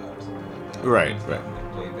appeased the god or something like that. Right, It's right.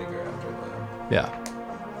 like way bigger after the... Yeah.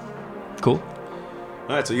 Cool.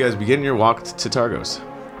 All right, so you guys begin your walk to Targos.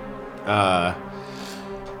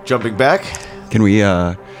 Jumping back. Can we,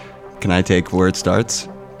 can I take where it starts?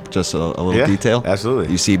 Just a little Yeah, detail?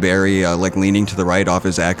 absolutely. You see Barry, like, leaning to the right off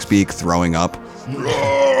his axe beak, throwing up.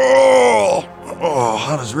 Oh,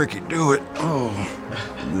 how does Ricky do it? Oh.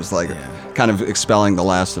 Just like kind of expelling the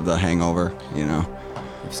last of the hangover, you know?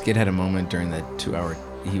 If Skid had a moment during that 2 hour,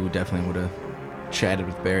 he would have chatted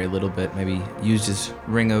with Barry a little bit, maybe used his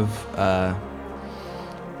ring of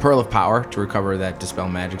Pearl of Power to recover that Dispel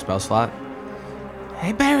Magic spell slot.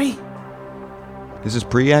 Hey, Barry. Is this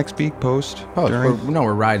pre-axe beak, post? Oh, during?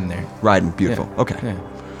 we're riding there. Riding, beautiful. Yeah. Okay. Yeah.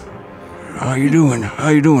 How you doing? How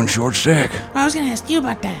you doing, Short Stack? I was gonna ask you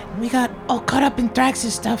about that. We got all caught up in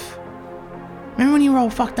Thrax's stuff. Remember when you were all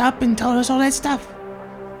fucked up and told us all that stuff?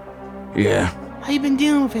 Yeah. How you been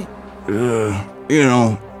dealing with it? You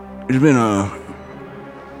know, it's been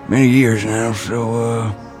many years now,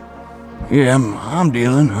 so yeah, I'm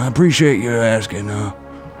dealing. I appreciate you asking.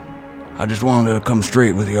 I just wanted to come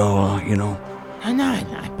straight with y'all, you know. No,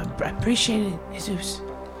 I appreciate it, Jesus.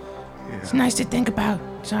 Yeah. It's nice to think about,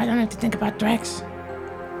 so I don't have to think about Thrax.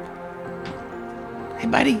 Hey,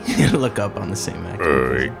 buddy. Look up on the same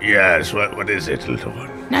accent. Yes, what is it, little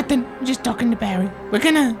one? Nothing. I'm just talking to Barry. We're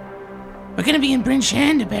gonna be in Bryn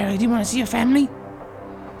Shanda, Barry. Do you want to see your family?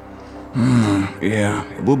 Yeah.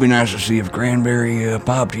 It would be nice to see if Cranberry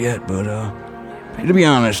popped yet, but to be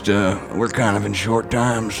honest, we're kind of in short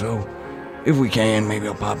time, so if we can, maybe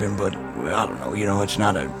I'll pop in, but I don't know, you know, it's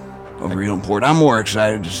not a real important. I'm more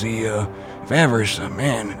excited to see if Avarice,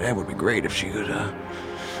 man, that would be great if she could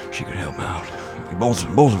help out.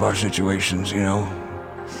 Both of our situations, you know.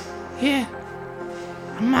 Yeah.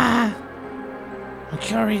 I'm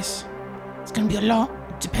curious. It's gonna be a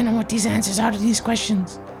lot, depending on what these answers are to these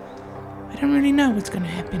questions. I don't really know what's gonna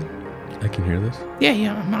happen. I can hear this? Yeah,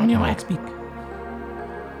 I'm on your wax speak.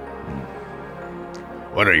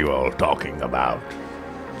 What are you all talking about?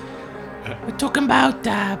 We're talking about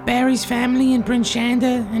Barry's family in Bryn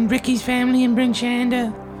Shanda and Ricky's family in Bryn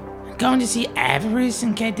Shanda. Going to see Avarice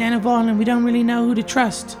and Kate Danaval, and we don't really know who to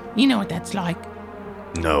trust. You know what that's like.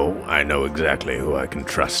 No, I know exactly who I can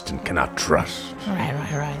trust and cannot trust.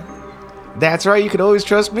 Right. That's right, you can always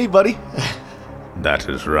trust me, buddy. That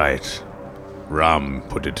is right. Ram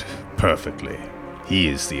put it perfectly. He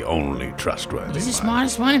is the only trustworthy He's the one.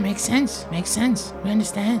 smartest one. It makes sense. We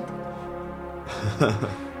understand.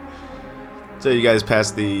 So you guys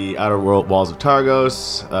pass the outer world walls of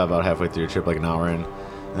Targos, about halfway through your trip, like an hour in.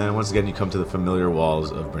 And once again, you come to the familiar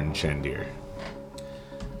walls of Bryn Shandir.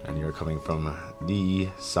 And you're coming from the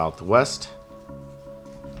southwest.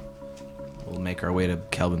 We'll make our way to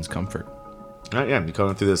Kelvin's Comfort. Alright, yeah, you're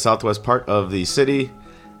coming through the southwest part of the city,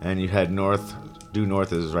 and you head north. Due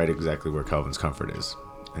north is right exactly where Calvin's Comfort is.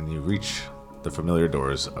 And you reach the familiar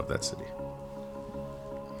doors of that city.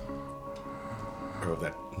 Or of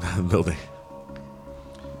that building.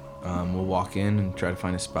 We'll walk in and try to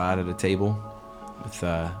find a spot at a table with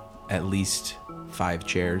at least 5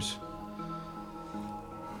 chairs.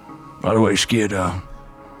 By the way, Skid, what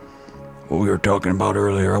we were talking about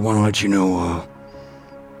earlier, I want to let you know,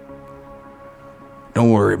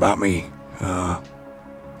 don't worry about me. I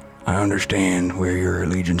understand where your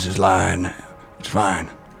allegiances lie, and it's fine.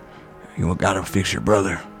 You gotta fix your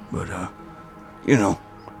brother, but, you know,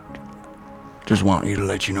 just want you to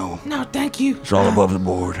let you know. No, thank you. It's all above the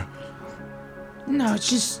board. No, it's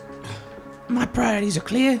just my priorities are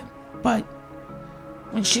clear, but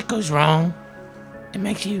when shit goes wrong, it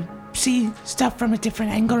makes you see stuff from a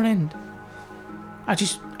different angle, and I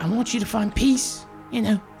want you to find peace, you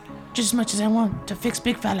know, just as much as I want to fix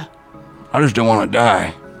Big Fella. I just don't want to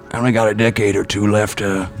die. I only got a decade or two left.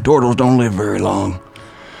 Turtles don't live very long.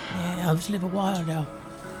 Yeah, elves live a while, though.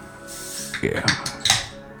 Yeah.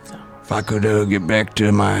 If I could get back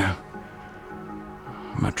to my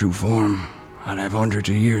true form, I'd have hundreds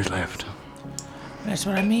of years left. That's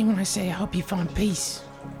what I mean when I say I hope you find peace.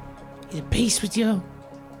 Either peace with your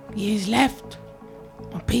years left,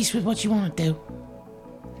 or peace with what you want to do.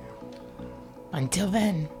 Until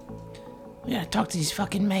then, we gotta talk to these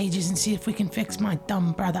fucking mages and see if we can fix my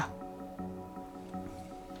dumb brother.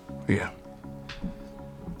 Yeah.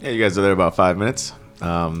 Yeah, you guys are there about 5 minutes.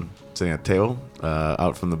 Sitting at the table.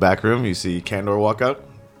 Out from the back room, you see Kandor walk out,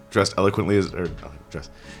 dressed eloquently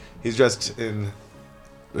he's dressed in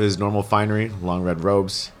his normal finery, long red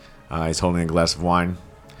robes. He's holding a glass of wine.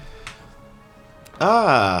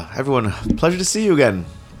 Everyone, pleasure to see you again.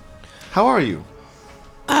 How are you?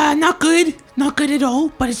 Not good at all,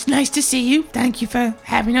 but it's nice to see you. Thank you for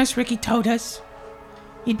having us. Ricky told us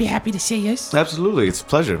he'd be happy to see us. Absolutely, it's a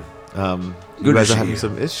pleasure. You guys are having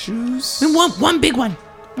some issues? One big one.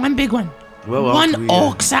 Well, one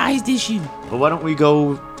orc-sized issue. Well, why don't we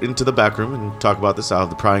go into the back room and talk about this out of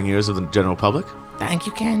the prying ears of the general public? Thank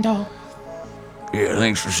you, Kandor. Yeah,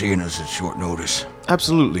 thanks for seeing us at short notice.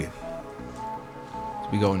 Absolutely.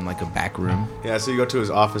 We go in like a back room. Yeah, so you go to his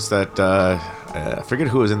office that, I forget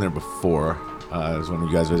who was in there before. It was when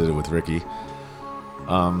you guys visited with Ricky.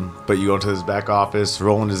 But you go into his back office.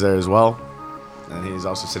 Roland is there as well. And he's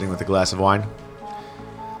also sitting with a glass of wine.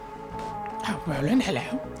 Oh, Roland, hello.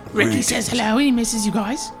 Ricky says hello. He misses you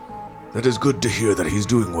guys. That is good to hear that he's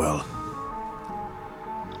doing well.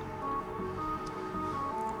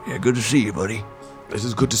 Yeah, good to see you, buddy. It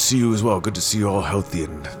is good to see you as well. Good to see you all healthy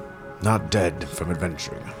and not dead from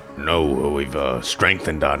adventuring. No, we've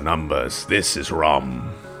strengthened our numbers. This is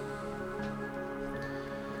Rom.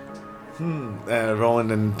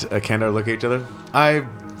 Roland and Kandar look at each other. I'm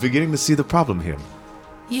beginning to see the problem here.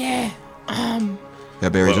 Yeah, Yeah,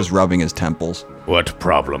 Barry's just rubbing his temples. What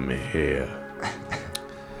problem here?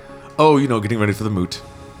 Oh, getting ready for the moot.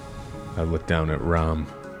 I look down at Rom.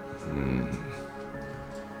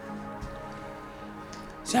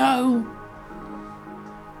 so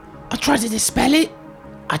I tried to dispel it.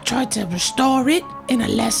 I tried to restore it in a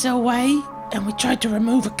lesser way, and we tried to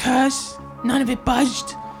remove a curse. None of it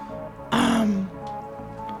budged.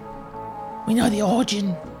 We know the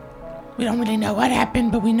origin. We don't really know what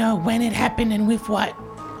happened, but we know when it happened and with what.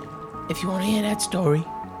 If you want to hear that story.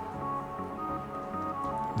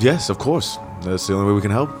 Yes, of course. That's the only way we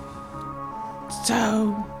can help.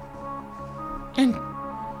 So, and,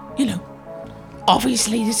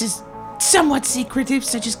 obviously this is somewhat secretive,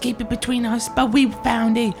 so just keep it between us, but we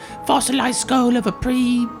found a fossilized skull of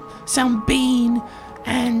some being,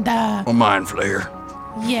 and, A mind flayer.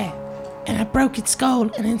 yeah, and I broke its skull,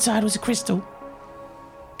 and inside was a crystal.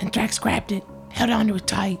 And Drax grabbed it, held onto it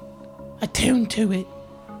tight, attuned to it.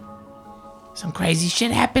 Some crazy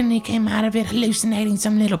shit happened, and he came out of it hallucinating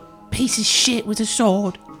some little piece of shit with a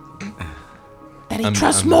sword. That he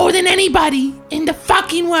trusts more than anybody in the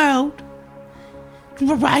fucking world.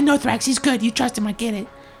 I know Thrax, he's good. You trust him, I get it.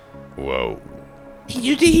 Whoa.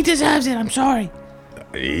 He deserves it, I'm sorry.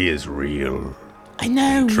 He is real. I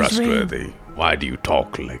know, he's real. Trustworthy. Why do you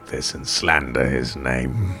talk like this and slander his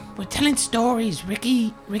name? We're telling stories.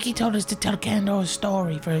 Ricky told us to tell Kandor a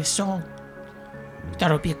story for his song.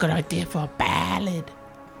 Thought it would be a good idea for a ballad.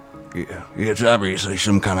 Yeah, it's obviously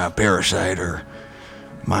some kind of parasite or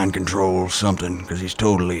mind control something, because he's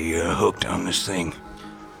totally hooked on this thing.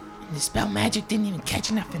 And the spell magic didn't even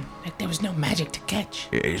catch nothing. Like there was no magic to catch.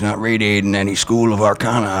 Yeah, he's not radiating any school of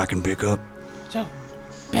arcana I can pick up. So,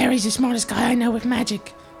 Barry's the smartest guy I know with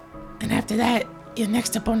magic. And after that, you're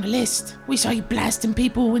next up on the list. We saw you blasting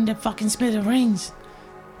people into fucking smithereens.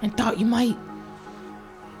 And thought you might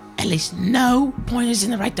at least know point us in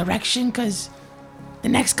the right direction, because the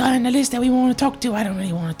next guy on the list that we want to talk to, I don't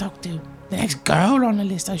really want to talk to. The next girl on the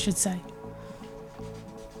list, I should say.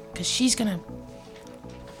 Because she's gonna...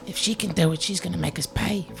 If she can do it, she's gonna make us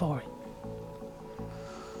pay for it.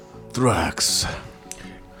 Thrax,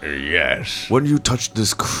 Yes. when you touched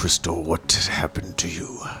this crystal, what happened to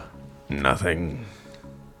you? Nothing.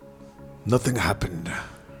 Nothing happened.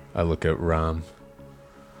 I look at Rom.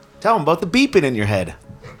 Tell him about the beeping in your head.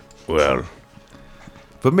 Well,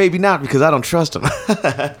 But maybe not, because I don't trust him.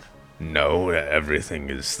 no, everything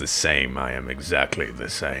is the same. I am exactly the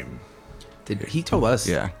same. He told us,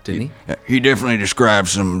 didn't he? Yeah, he definitely described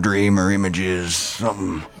some dream or images,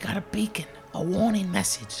 something. You got a beacon, a warning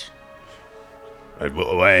message.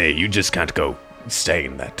 Hey, you just can't go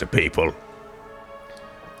saying that to people.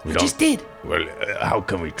 We just did. Well, how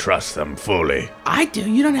can we trust them fully? I do,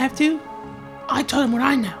 you don't have to. I told him what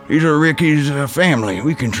I know. These are Ricky's family.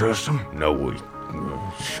 We can trust them. No,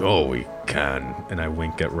 sure we can. And I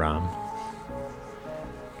wink at Rom.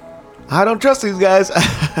 I don't trust these guys.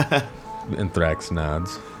 And Thrax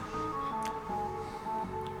nods.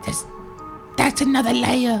 That's another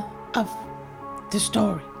layer of the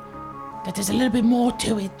story. That there's a little bit more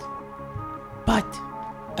to it. But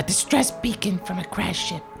a distress beacon from a crash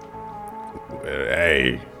ship.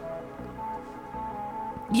 Hey,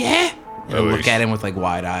 Yeah? He'll look at him with like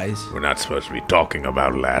wide eyes. we're not supposed to be talking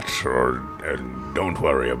about that, or don't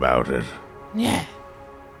worry about it. Yeah.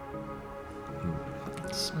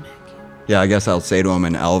 Smack you. Yeah, I guess I'll say to him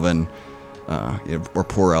in Elven, or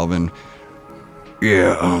poor Elven.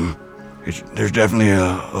 Yeah, there's definitely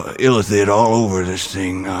a illithid all over this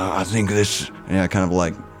thing. I think this... Yeah, kind of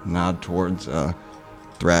like nod towards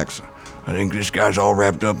Thrax. I think this guy's all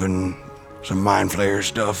wrapped up in some mind flayer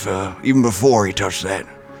stuff, even before he touched that.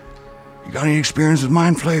 You got any experience with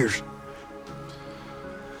mind flayers?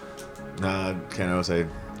 Can I say,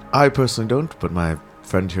 I personally don't, but my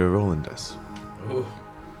friend here, Roland, does.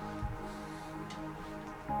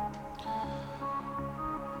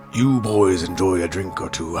 You boys enjoy a drink or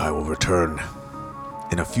two. I will return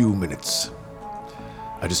in a few minutes.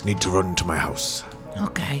 I just need to run to my house.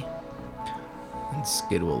 Okay. And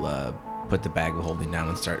Skid will put the bag of holding down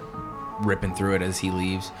and start ripping through it as he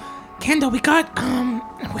leaves. Kendall, we got,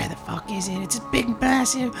 where the fuck is it? It's a big,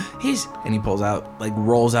 massive, And he pulls out,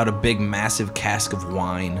 rolls out a big, massive cask of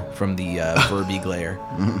wine from the Furby Glare.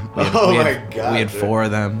 My God, We had dude. 4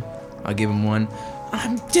 of them. I'll give him one.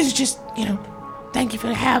 this is just, Thank you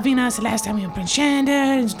for having us the last time we were in Prince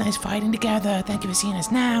Shander. It was nice fighting together. Thank you for seeing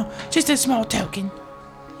us now. Just a small token.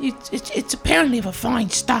 It's apparently of a fine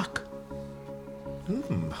stock.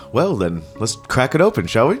 Well, then, let's crack it open,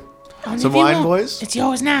 shall we? Only Some if you wine, want. boys? It's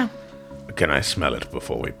yours now. Can I smell it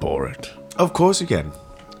before we pour it? Of course you can.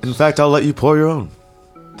 In fact, I'll let you pour your own.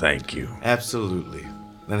 Thank you. Absolutely.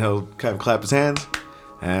 Then he'll kind of clap his hands,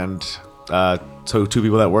 and so 2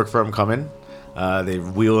 people that work for him come in. They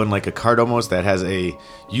wheel in like a cart almost that has a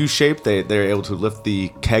U shape they're able to lift the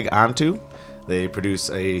keg onto. They produce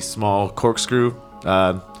a small corkscrew,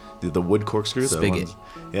 the wood corkscrew. Spigot.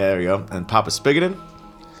 Yeah, there we go. And pop a spigot in.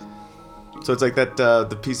 So it's like that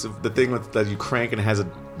the piece of the thing that you crank and it has a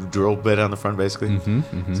drill bit on the front, basically.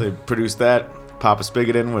 So they produce that, pop a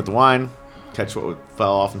spigot in with wine, catch what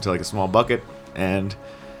fell off into like a small bucket, and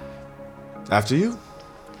after you.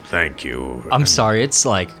 Thank you. I'm sorry, it's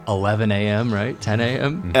like 11 a.m., right? 10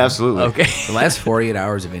 a.m.? Absolutely. Okay. The last 48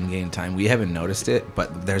 hours of in-game time, we haven't noticed it,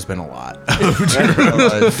 but there's been a lot.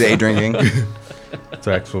 Day drinking.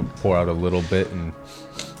 So X will pour out a little bit and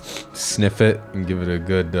sniff it and give it a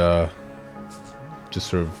good, just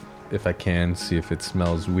sort of, if I can, see if it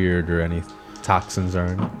smells weird or any toxins are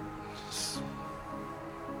in it.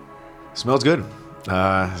 Smells good.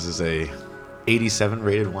 This is a 87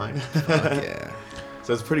 rated wine. Yeah.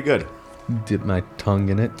 So it's pretty good. Dip my tongue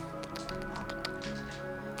in it.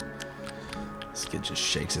 This kid just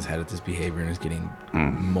shakes his head at this behavior and is getting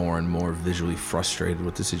more and more visually frustrated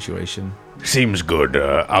with the situation. Seems good.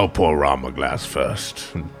 I'll pour Ram a glass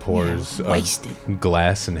first. And pours Waste a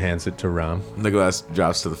glass and hands it to Ram. And the glass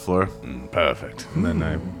drops to the floor. Perfect. And then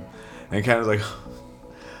I And kind of like,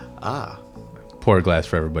 pour a glass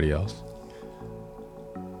for everybody else.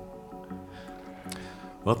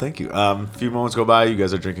 well, thank you. A few moments go by. You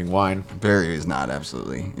guys are drinking wine. Barry is not,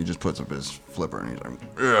 absolutely. He just puts up his flipper and he's like,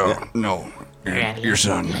 yeah, no, your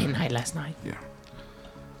son. Late night last night. Yeah.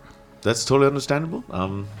 That's totally understandable.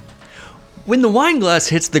 When the wine glass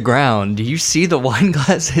hits the ground, do you see the wine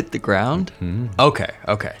glass hit the ground? Okay.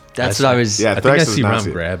 That's what I was. Yeah, I think I Thrax does see not Ram see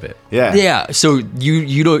it. grab it. Yeah. Yeah. So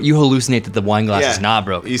you hallucinate that the wine glass is not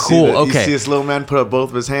broken. You Cool. See You Okay. see this little man put up both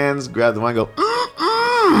of his hands, grab the wine, go.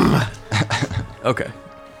 Okay.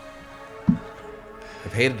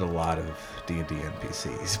 I've hated a lot of D&D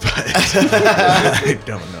NPCs, but I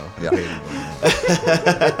don't know. Yeah.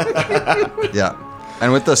 Yeah.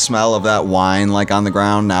 And with the smell of that wine like on the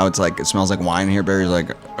ground, now it's like it smells like wine here. Barry's like,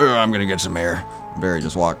 I'm gonna get some air. Barry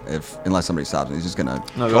just unless somebody stops him, he's just gonna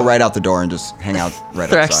go right out the door and just hang out right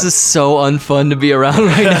Thrax outside. is so unfun to be around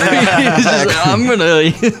right now. He's just like, I'm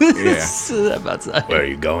gonna step outside. Where are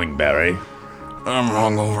you going, Barry? I'm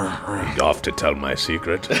hungover. You off to tell my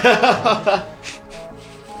secret?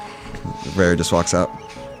 Barry just walks out.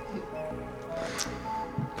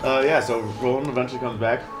 Yeah, so Roland eventually comes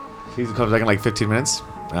back. He comes back in like 15 minutes.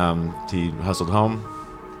 He hustled home.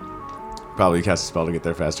 Probably cast a spell to get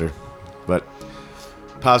there faster. But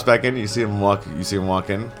pops back in, you see him walk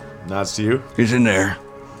in, nods to you. He's in there.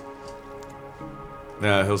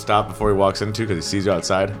 He'll stop before he walks in too because he sees you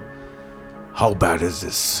outside. How bad is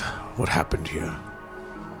this? What happened here?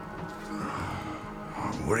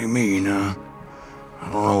 What do you mean? I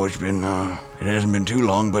don't know. It's been, it hasn't been too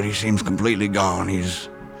long, but he seems completely gone. He's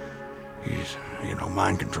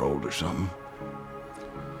mind controlled or something.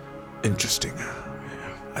 Interesting.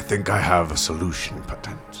 I think I have a solution,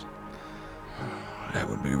 Patent. That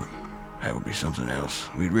would be something else.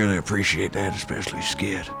 We'd really appreciate that, especially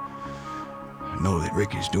Skid. I know that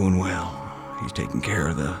Ricky's doing well. He's taking care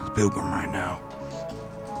of the pilgrim right now.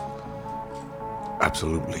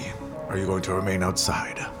 Absolutely. Are you going to remain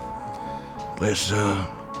outside? Unless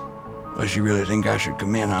you really think I should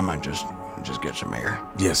come in, I might just get some air.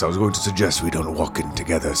 Yes, I was going to suggest we don't walk in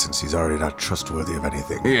together since he's already not trustworthy of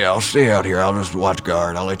anything. Yeah, I'll stay out here. I'll just watch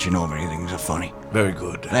guard. I'll let you know if anything's funny. Very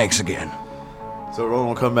good. Thanks again. So Roland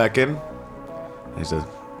will come back in. And he says,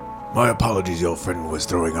 My apologies, your friend was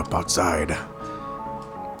throwing up outside.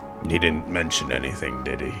 He didn't mention anything,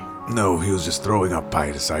 did he? No, he was just throwing up.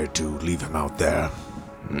 I decided to leave him out there.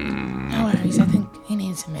 No worries. I think he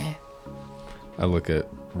needs some air. I look at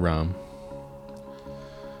Ram.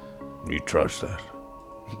 You trust that?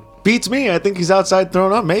 beats me. I think he's outside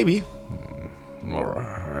throwing up, maybe.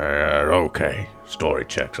 Okay. Story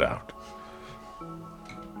checks out.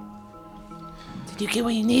 Did you get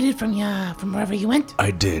what you needed from wherever you went?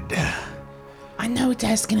 I did. I know it's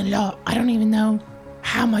asking a lot. I don't even know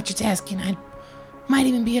how much it's asking. I might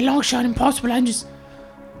even be a long shot impossible. I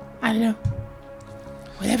don't know.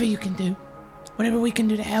 Whatever you can do. Whatever we can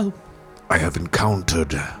do to help. I have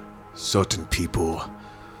encountered certain people,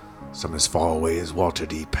 some as far away as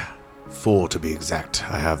Waterdeep, 4 to be exact.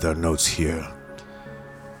 I have their notes here.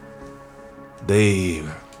 They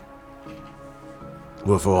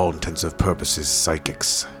were, for all intensive purposes,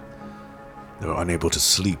 psychics. They were unable to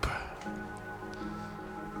sleep.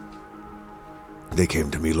 They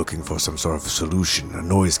came to me looking for some sort of solution, a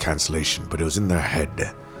noise cancellation, but it was in their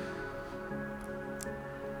head.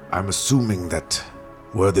 I'm assuming that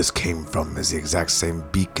where this came from is the exact same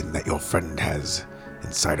beacon that your friend has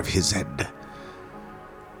inside of his head.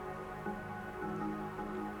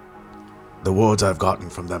 The words I've gotten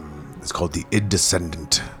from them is called the Id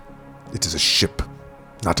Descendant. It is a ship,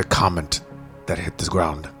 not a comet that hit the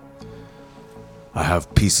ground. I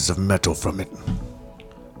have pieces of metal from it.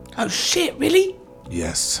 Oh shit, really?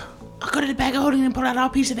 Yes, I go to the bag of holding and pull out our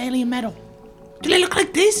piece of alien metal. Do they look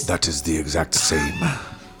like this? that is the exact same.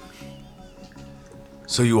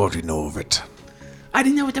 So you already know of it. I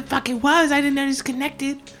didn't know what the fuck it was. I didn't know it was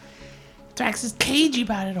connected. Drax is cagey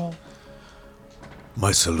about it all.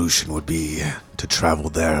 My solution would be to travel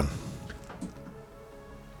there.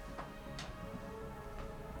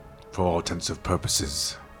 For all intensive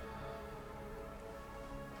purposes,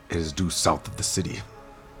 it is due south of the city.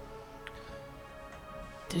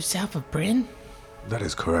 Due south of Bryn? That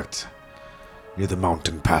is correct. Near the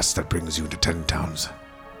mountain pass that brings you into 10 towns.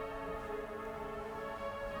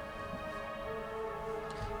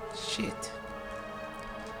 Shit.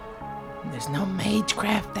 There's no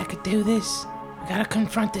magecraft that could do this. We gotta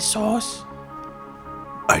confront the source.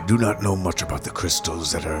 I do not know much about the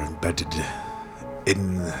crystals that are embedded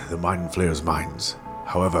in the Mind Flayer's minds.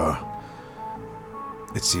 However,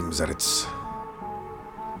 it seems that it's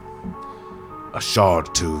a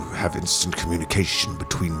shard to have instant communication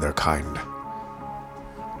between their kind.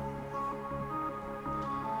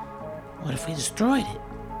 What if we destroyed it?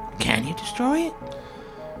 Can you destroy it?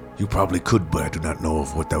 You probably could, but I do not know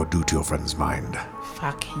of what that would do to your friend's mind.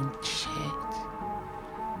 Fucking shit.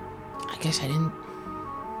 I guess I didn't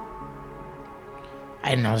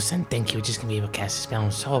all of a sudden think you were just gonna be able to cast a spell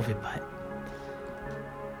and solve it, but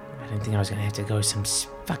I didn't think I was gonna have to go to some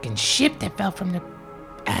fucking ship that fell from the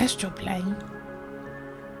astral plane.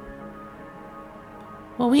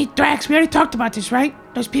 Well, Drax, we already talked about this, right?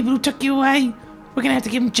 Those people who took you away, we're gonna have to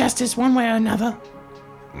give them justice one way or another.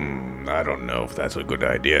 I don't know if that's a good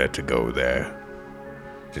idea to go there.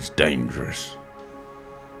 It's dangerous.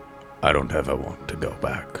 I don't ever want to go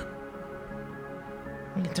back.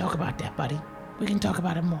 We can talk about that, buddy. We can talk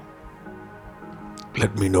about it more.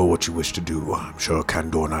 Let me know what you wish to do. I'm sure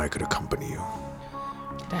Kandor and I could accompany you.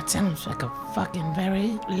 That sounds like a fucking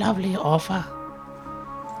very lovely offer.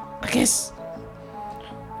 I guess,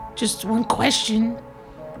 just one question.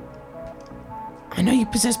 I know you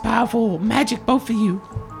possess powerful magic, both of you.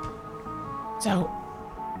 So,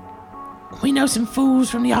 we know some fools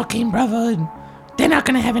from the Arcane Brotherhood. They're not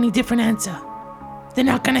gonna have any different answer. They're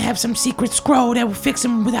not gonna have some secret scroll that will fix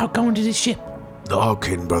them without going to the ship. The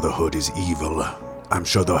Arcane Brotherhood is evil. I'm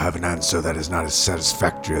sure they'll have an answer that is not as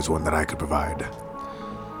satisfactory as one that I could provide.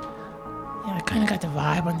 Yeah, I kinda got the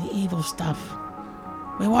vibe on the evil stuff.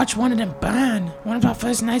 We watched one of them burn. One of our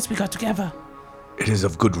first nights we got together. It is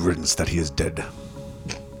of good riddance that he is dead.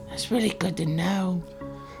 That's really good to know.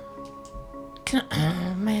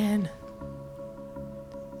 Oh, man.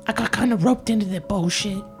 I got kind of roped into their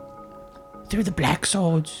bullshit. Through the Black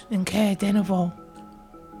Swords and Caer Denival.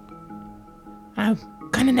 I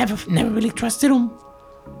kind of never really trusted them.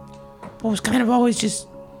 But was kind of always just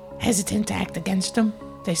hesitant to act against them.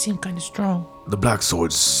 They seem kind of strong. The Black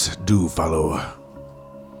Swords do follow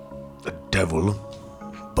the devil,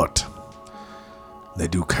 but they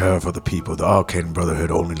do care for the people. The Arcane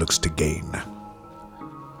Brotherhood only looks to gain.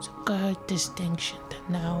 It's a good distinction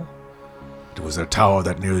to know. It was their tower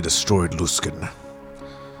that nearly destroyed Luskan.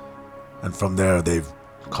 And from there, they've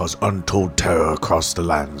caused untold terror across the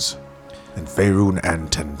lands. In Faerun and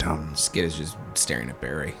 10 towns. Skid is just staring at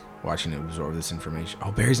Barry, watching him absorb this information.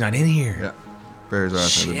 Oh, Barry's not in here. Yeah. Barry's right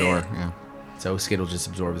outside the door. Yeah. So Skid will just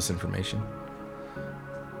absorb this information.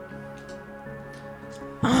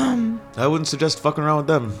 I wouldn't suggest fucking around with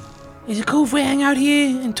them. Is it cool if we hang out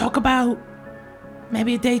here and talk about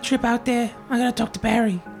maybe a day trip out there? I gotta talk to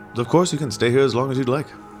Barry. Of course, you can stay here as long as you'd like.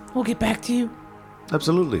 We'll get back to you.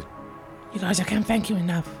 Absolutely. You guys, I can't thank you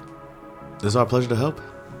enough. It's our pleasure to help.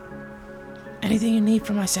 Anything you need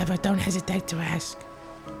from us ever, don't hesitate to ask.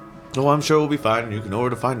 Oh, I'm sure we'll be fine. You can know where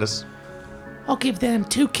to find us. I'll give them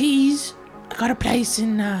 2 keys. I got a place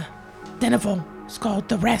in Denival. It's called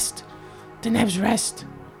The Rest. Denev's Rest.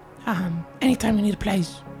 Anytime you need a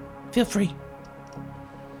place, feel free.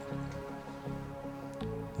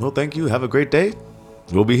 Well, thank you. Have a great day.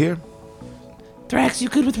 We'll be here. Thrax, you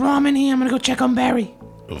good with ramen here? I'm gonna go check on Barry.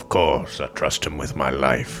 Of course, I trust him with my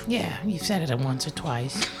life. Yeah, you've said it once or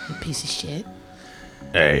twice, you piece of shit.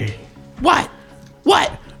 Hey, What?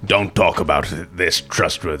 What? don't talk about this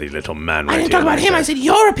trustworthy little man right I didn't here talk about like him, that. I said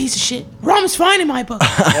you're a piece of shit. Rom's fine in my book.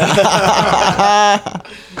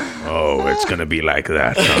 Oh, it's gonna be like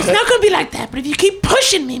that, huh? It's not gonna be like that, but if you keep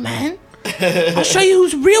pushing me, man, I'll show you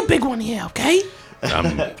who's a real big one here, okay?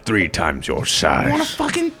 I'm 3 times your You wanna size.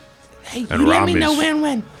 fucking... Hey, And you let me Ram know is- where and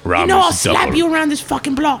when. Ram You know is I'll slap double. you around this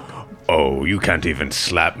fucking block. Oh, you can't even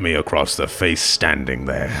slap me across the face standing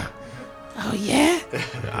there. Oh, yeah?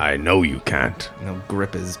 I know you can't. He'll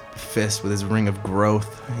grip his fist with his ring of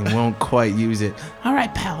growth. He won't quite use it. All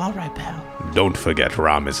right, pal. Don't forget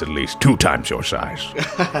Ram is at least 2 times your size.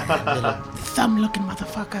 Thumb-looking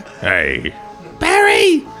motherfucker. Hey,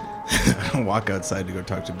 Barry! Walk outside to go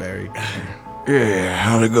talk to Barry. Yeah,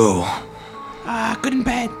 how'd it go? Good and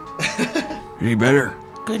bad. Any better?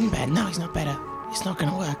 Good and bad. No, he's not better. It's not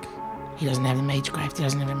gonna work. He doesn't have the magecraft. He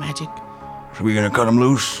doesn't have the magic. So we gonna cut him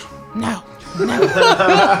loose? No. Never.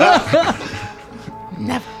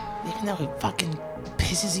 Never. Even though it fucking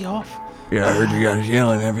pisses you off. Yeah, I heard you guys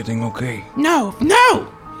yelling. Everything okay? No.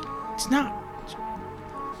 It's not.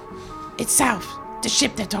 It's south. The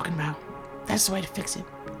ship they're talking about. That's the way to fix it.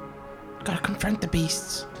 Gotta confront the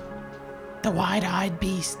beasts. The wide-eyed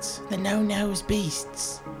beasts. The no-nose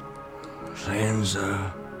beasts. Sans,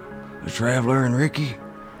 the Traveler and Ricky?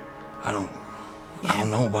 I don't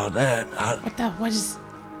know about that. What is...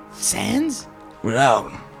 Sands?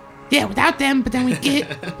 Without. Yeah, without them, but then we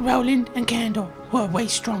get Roland and Candle, who are way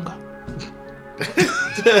stronger.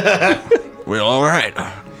 Well, all right.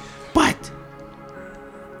 But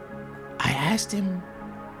I asked him,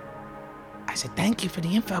 I said, thank you for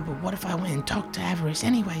the info, but what if I went and talked to Avarice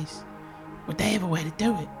anyways? Would they have a way to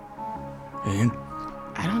do it? And?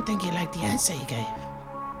 I don't think he liked the answer he gave.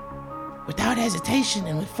 Without hesitation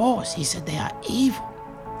and with force, he said they are evil.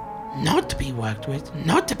 Not to be worked with,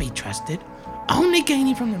 not to be trusted, only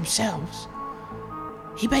gaining from themselves.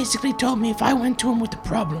 He basically told me if I went to him with the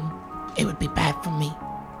problem, it would be bad for me,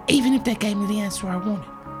 even if they gave me the answer I wanted.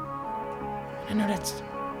 I know that's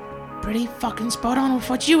pretty fucking spot on with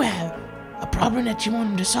what you have, a problem that you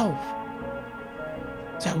want him to solve.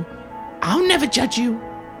 So, I'll never judge you,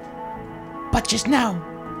 but just know,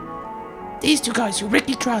 these 2 guys who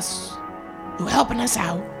Ricky trusts, who are helping us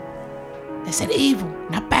out, they said evil,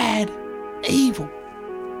 not bad, evil.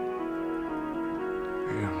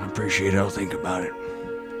 Yeah, I appreciate it. I'll think about it.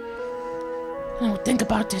 You know, think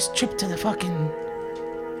about this trip to the fucking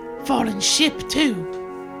fallen ship, too.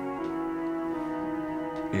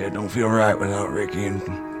 Yeah, it don't feel right without Ricky and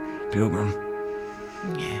Pilgrim.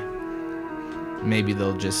 Yeah. Maybe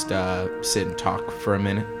they'll just sit and talk for a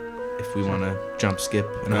minute if we want to jump, skip,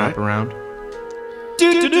 and hop around.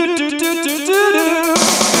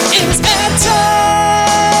 It's ad time.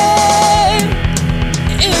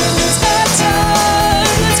 It's ad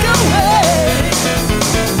time. Let's go away.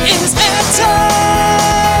 It's ad time.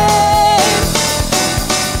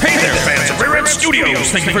 Hey there, fans of Rare Red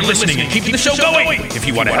Studios! Thank you for listening and keeping the show going! If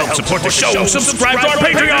you want to help support the show, subscribe to our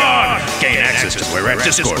Patreon! Gain access to the Rare Red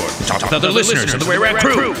Discord, talk with other listeners of the Rare Red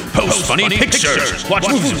crew, post funny pictures, watch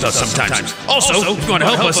movies with us sometimes. Also, if you want to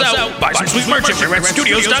help us out, buy some sweet merch at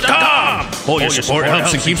RareRedStudios.com! All your support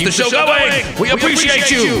helps and keeps the show going! We appreciate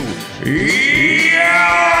you! Yeah!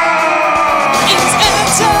 It's ad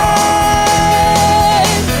time.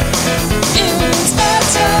 It's ad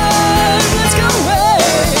time. Let's go away.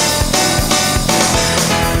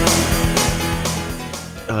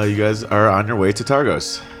 You guys are on your way to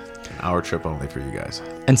Targos. An hour trip only for you guys.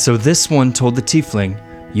 And so this one told the tiefling,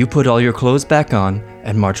 you put all your clothes back on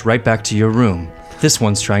and march right back to your room. This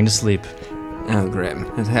one's trying to sleep. Oh, Grim,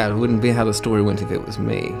 it wouldn't be how the story went if it was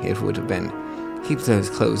me. It would have been, keep those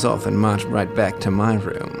clothes off and march right back to my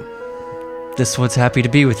room. This one's happy to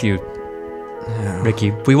be with you,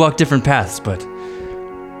 Ricky. We walk different paths, but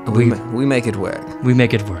we make it work. We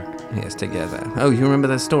make it work. Yes, together. Oh, you remember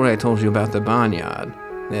that story I told you about the barnyard?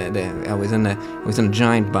 I was in a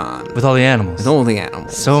giant barn. With all the animals. With all the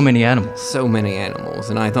animals. So many animals. So many animals.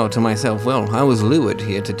 And I thought to myself, well, I was lured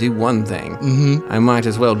here to do one thing. Mm-hmm. I might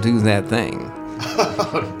as well do that thing.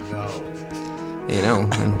 Oh, no. You know,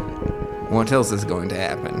 and what else is going to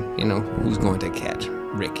happen? You know, who's going to catch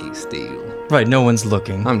Ricky Steele? Right, no one's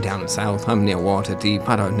looking. I'm down south. I'm near Waterdeep.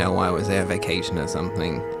 I don't know. I was there vacation or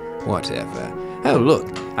something. Whatever. Oh, look.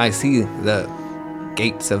 I see the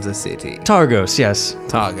gates of the city. Targos, yes.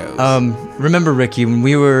 Targos. Remember, Ricky, when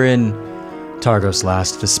we were in Targos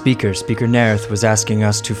last, the Speaker Nerith, was asking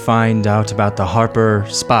us to find out about the Harper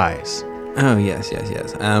spies. Oh, yes.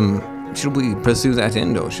 Should we pursue that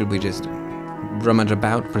end, or should we just rummage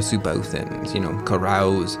about, pursue both ends,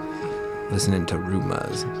 carouse, listening to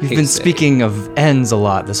rumors. You've been speaking of ends a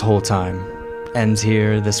lot this whole time. Ends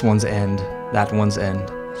here, this one's end, that one's end.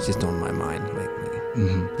 It's just on my mind lately.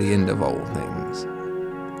 Mm-hmm. The end of all things.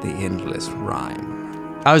 The endless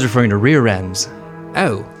rhyme. I was referring to rear ends.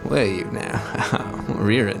 Oh, were you now?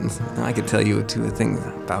 Rear ends. I could tell you two things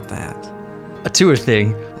about that. A two-er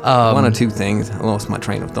thing. One or two things. I lost my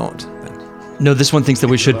train of thought. No, this one thinks that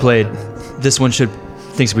we should play it. This one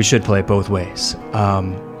thinks we should play it both ways.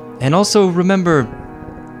 And also remember,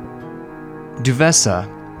 Duvessa,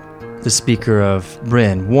 the speaker of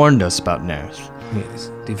Bryn, warned us about Nerth.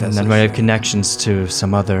 Yes, Duvessa. And that might have connections to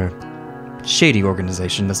some other shady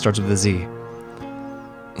organization that starts with a Z.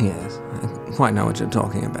 Yes, I quite know what you're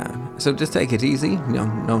talking about. So just take it easy.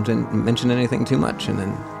 Don't mention anything too much, and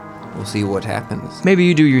then we'll see what happens. Maybe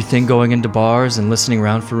you do your thing going into bars and listening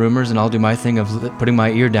around for rumors, and I'll do my thing of putting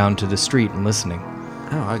my ear down to the street and listening.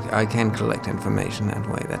 Oh, I can collect information that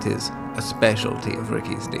way. That is a specialty of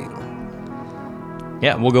Ricky Steele.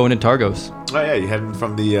 Yeah, we'll go into Targos. Oh yeah, you heading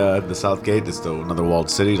from the south gate. It's still another walled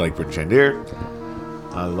city like Bryn Chandir.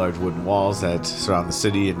 Large wooden walls that surround the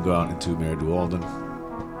city and go out into Mare Dualden,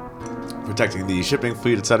 protecting the shipping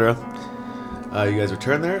fleet, etc. You guys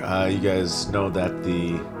return there. You guys know that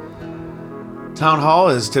the town hall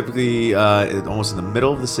is typically almost in the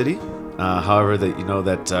middle of the city. However, that you know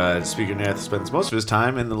that Speaker Nerth spends most of his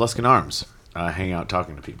time in the Luskan Arms, hanging out,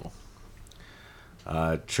 talking to people.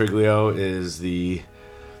 Triglio is the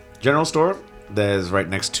general store that is right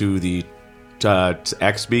next to the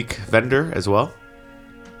Axbeak vendor as well.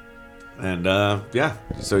 And yeah,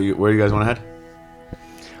 so where do you guys want to head?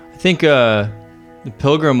 I think the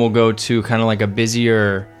pilgrim will go to kind of like a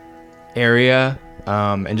busier area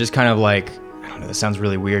and just kind of like, I don't know, this sounds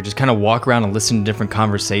really weird, just kind of walk around and listen to different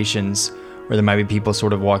conversations where there might be people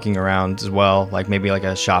sort of walking around as well, like maybe like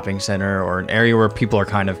a shopping center or an area where people are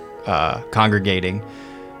kind of congregating.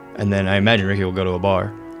 And then I imagine Ricky will go to a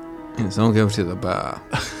bar. Yes, I'll go to the bar.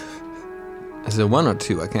 Is there one or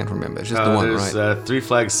two? I can't remember. It's just the one, right? There's Three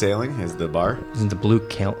Flags Sailing is the bar. Isn't the Blue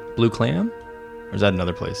Clam? Or is that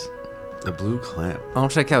another place? The Blue Clam. I'll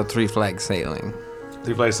check out Three Flags Sailing.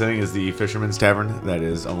 Three Flags Sailing is the fisherman's tavern that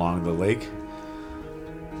is along the lake.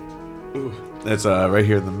 Ooh. It's right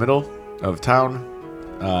here in the middle of town.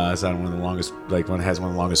 It's on one of the longest, like one has one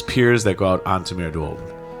of the longest piers that go out onto Mare Dualden.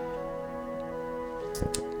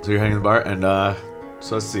 So you're heading to the bar, and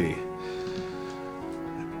so let's see.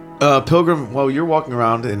 Pilgrim, while you're walking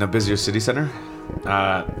around in a busier city center,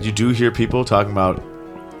 you do hear people talking about,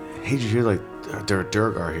 hey, did you hear, like, there are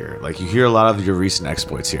Durgar here? Like, you hear a lot of your recent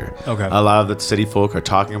exploits here. Okay. A lot of the city folk are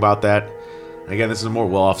talking about that. And again, this is a more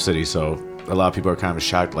well-off city, so a lot of people are kind of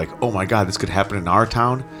shocked, like, oh my god, this could happen in our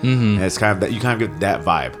town? Mm-hmm. And it's kind of that, you kind of get that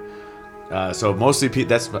vibe. So mostly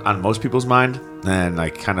that's on most people's mind, and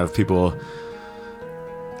like kind of people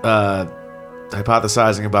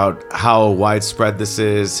hypothesizing about how widespread this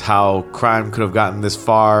is, how crime could have gotten this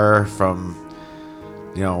far from,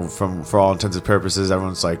 you know, for all intents and purposes.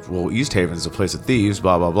 Everyone's like, well, East Haven is a place of thieves,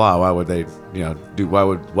 blah blah blah. Why would they, you know,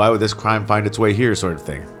 why would this crime find its way here, sort of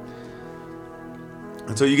thing.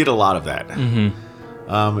 And so you get a lot of that.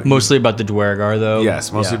 Mm-hmm. Mostly about the Dwergar, though.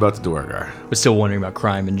 Yes, mostly about the Dwergar. But still wondering about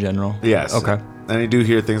crime in general. Yes. Okay. And you do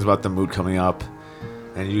hear things about the mood coming up,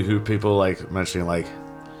 and you hear people like mentioning like,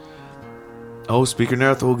 oh, Speaker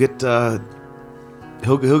Nerth will get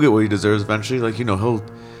he'll get what he deserves eventually. Like, you know,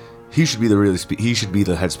 he should be he should be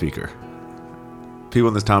the head speaker. People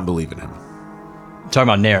in this town believe in him. Talking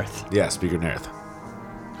about Nerth. Yeah, Speaker Nerth.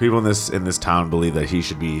 People in this town believe that he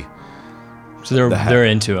should be. So they're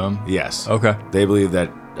into him. Yes. Okay. They believe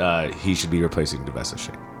that he should be replacing Duvessa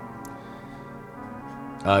Shane.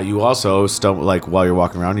 You also stumble, like, while you're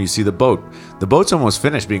walking around, you see the boat. The boat's almost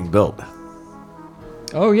finished being built.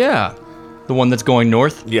 Oh yeah. The one that's going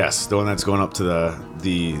north? Yes, the one that's going up to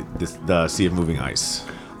the Sea of Moving Ice.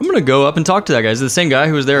 I'm gonna go up and talk to that guy. Is it the same guy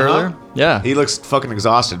who was there earlier? Yeah. He looks fucking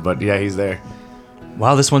exhausted, but yeah, he's there.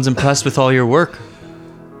 Wow, this one's impressed with all your work.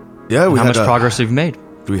 Yeah, how much progress we've made.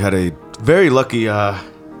 We had a very lucky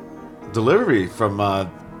delivery from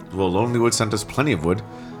Lonely Wood sent us plenty of wood.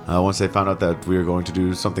 Once they found out that we were going to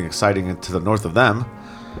do something exciting to the north of them,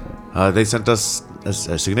 they sent us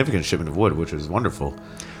a significant shipment of wood, which is wonderful.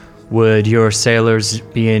 Would your sailors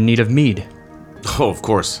be in need of mead? Oh, of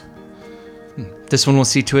course. This one will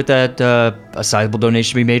see to it that a sizable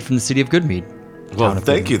donation be made from the city of Goodmead. Well,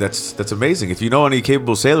 thank you. That's amazing. If you know any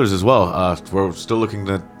capable sailors as well, we're still looking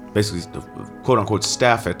to basically, quote unquote,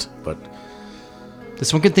 staff it. But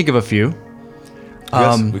this one can think of a few.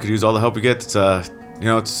 Yes, we could use all the help we get. It's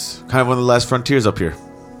it's kind of one of the last frontiers up here.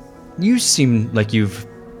 You seem like you've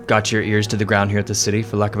got your ears to the ground here at the city,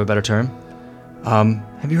 for lack of a better term.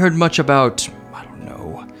 Have you heard much about, I don't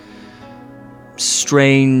know,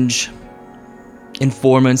 strange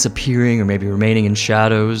informants appearing or maybe remaining in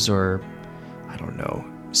shadows, or, I don't know,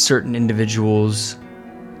 certain individuals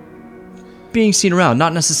being seen around,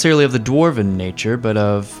 not necessarily of the dwarven nature, but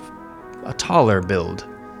of a taller build?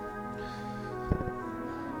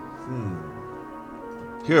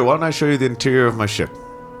 Here, why don't I show you the interior of my ship?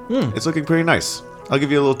 It's looking pretty nice. I'll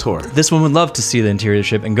give you a little tour. This one would love to see the interior of the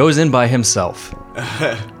ship and goes in by himself.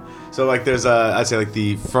 So, like, there's I'd say, like,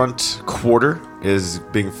 the front quarter is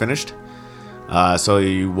being finished. So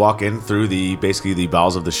you walk in through basically the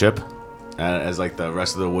bowels of the ship, as, like, the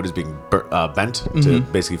rest of the wood is being bent to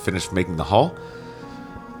basically finish making the hull.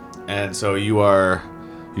 And so you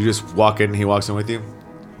just walk in, he walks in with you.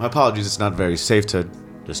 My apologies, it's not very safe to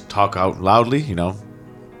just talk out loudly, you know.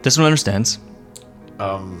 This one understands.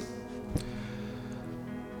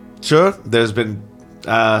 Sure, there's been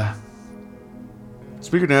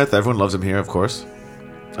Speaker Nerth, everyone loves him here, of course.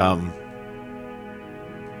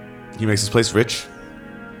 He makes this place rich.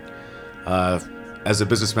 As a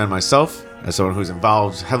businessman myself, as someone who's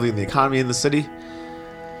involved heavily in the economy in the city,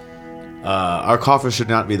 our coffers should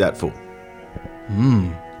not be that full.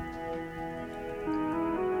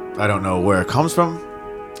 I don't know where it comes from.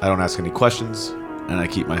 I don't ask any questions, and I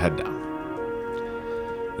keep my head down.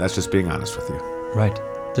 That's just being honest with you. Right.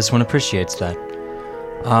 This one appreciates that.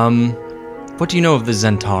 What do you know of the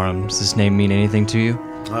Zentarum? Does this name mean anything to you?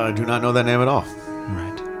 I do not know that name at all.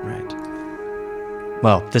 Right.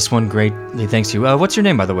 Well, this one greatly thanks you. What's your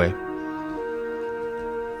name, by the way?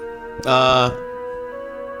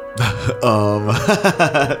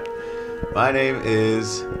 My name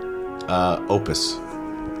is Opus.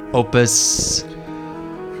 Opus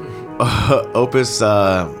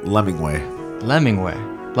Lemmingway. Lemmingway.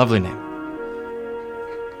 Lovely name.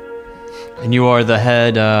 And you are the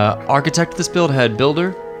head architect of this build, head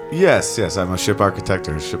builder? Yes, I'm a ship architect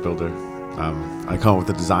or shipbuilder. I come up with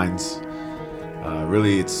the designs.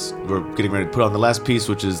 Really, we're getting ready to put on the last piece,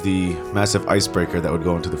 which is the massive icebreaker that would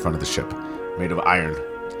go into the front of the ship, made of iron.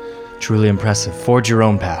 Truly impressive. Forge your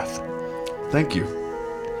own path. Thank you.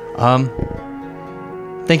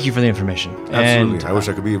 Thank you for the information. Absolutely. And I wish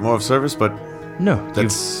I could be more of service, but no,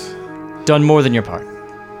 that's done more than your part.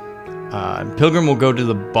 Pilgrim will go to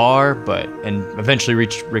the bar, and eventually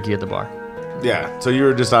reach Ricky at the bar. Yeah. So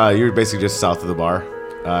you're basically just south of the bar,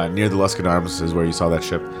 near the Luskan Arms is where you saw that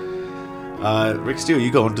ship. Rick Steele,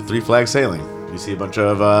 you go into Three Flags Sailing. You see a bunch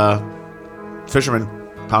of fishermen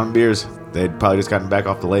pounding beers. They'd probably just gotten back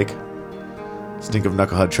off the lake. Stink of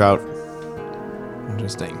knucklehead trout.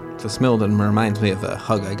 Interesting. The smell that reminds me of a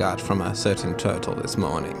hug I got from a certain turtle this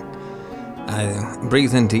morning. I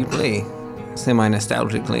breathe in deeply,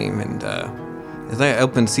 semi-nostalgically, and is there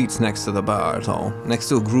open seats next to the bar at all? Next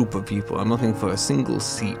to a group of people. I'm looking for a single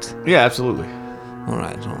seat. Yeah, absolutely. All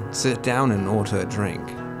right, I'll sit down and order a drink.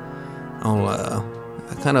 I'll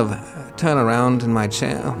kind of turn around in my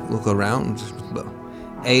chair, look around,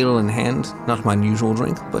 ale in hand. Not my usual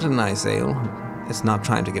drink, but a nice ale. It's not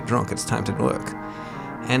time to get drunk, it's time to work.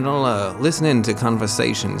 And I'll listen in to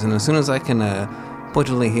conversations, and as soon as I can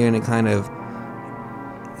pointedly hear any kind of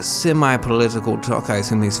semi-political talk, I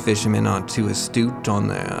assume these fishermen aren't too astute on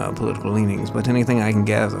their political leanings, but anything I can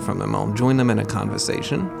gather from them, I'll join them in a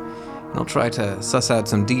conversation. And I'll try to suss out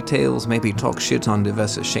some details, maybe talk shit on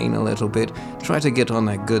Divessa Shane a little bit, try to get on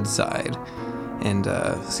their good side, and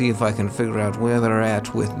see if I can figure out where they're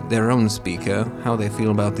at with their own speaker, how they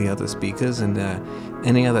feel about the other speakers, and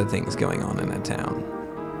any other things going on in the town.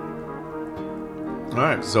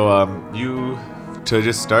 Alright, so to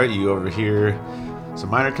just start, you overhear some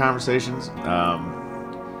minor conversations.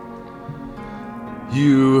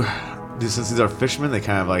 Since these are fishermen, they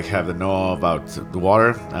kind of like have the know about the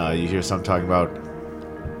water. You hear some talking about,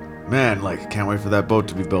 man, like, can't wait for that boat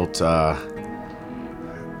to be built. I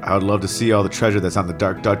would love to see all the treasure that's on the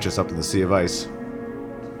Dark Duchess up in the Sea of Ice.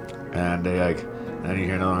 And then you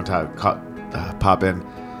hear another one pop in.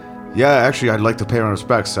 Yeah, actually, I'd like to pay my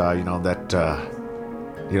respects.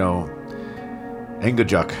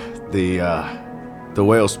 Engajuk, the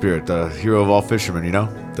whale spirit, the hero of all fishermen,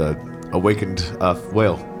 the awakened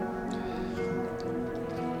whale.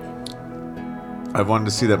 I've wanted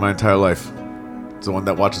to see that my entire life. It's the one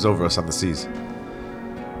that watches over us on the seas.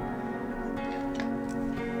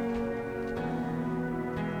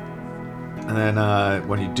 And then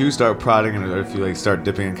when you do start prodding, and if you start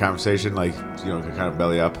dipping in conversation, kind of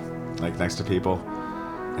belly up, next to people,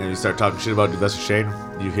 and you start talking shit about Divessa Shane,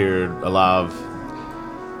 you hear a lot of,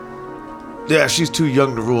 Yeah, she's too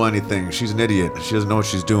young to rule anything. She's an idiot. She doesn't know what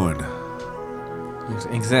she's doing.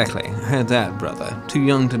 Exactly. I heard that, brother. Too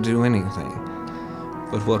young to do anything.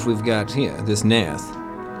 But what we've got here, this Nath,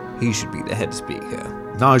 he should be the head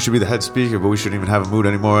speaker. No, he should be the head speaker, but we shouldn't even have a mood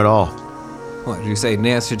anymore at all. What, you say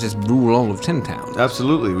Nath should just rule all of Tin Town?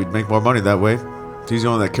 Absolutely, we'd make more money that way. He's the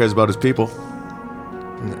only that cares about his people.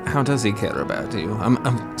 How does he care about you?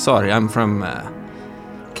 I'm sorry, I'm from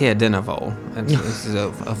Caer Dineval. This is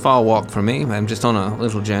a far walk from me. I'm just on a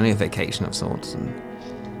little journey, a vacation of sorts. And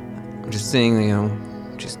I'm just seeing,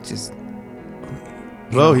 just.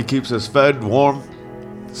 Well, he keeps us fed, warm,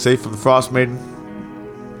 safe from the Frost Maiden.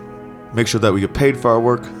 Make sure that we get paid for our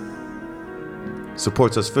work.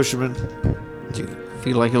 Supports us fishermen. Do you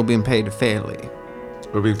feel like you're being paid fairly?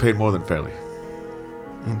 We're being paid more than fairly.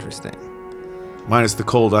 Interesting. Minus the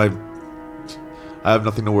cold, I have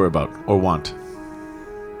nothing to worry about or want.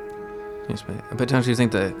 Yes, but don't you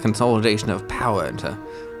think the consolidation of power into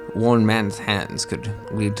one man's hands could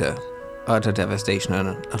lead to utter devastation and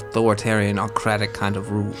an authoritarian, autocratic kind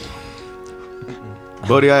of rule?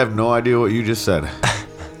 Buddy, I have no idea what you just said.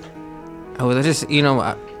 Oh, that just,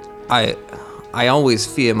 I always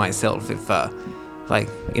fear myself if,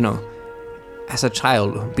 as a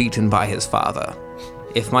child beaten by his father.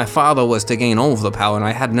 If my father was to gain all of the power and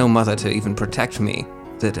I had no mother to even protect me,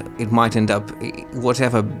 that it might end up,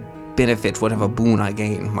 whatever benefit, whatever boon I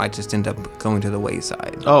gain, might just end up going to the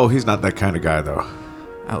wayside. Oh, he's not that kind of guy, though.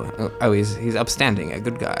 Oh, he's upstanding, a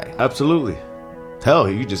good guy. Absolutely. Hell,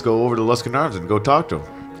 you just go over to Luskin Arms and go talk to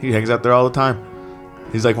him. He hangs out there all the time.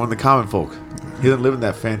 He's like one of the common folk. He doesn't live in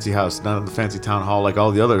that fancy house, not in the fancy town hall like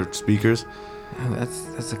all the other speakers. Oh,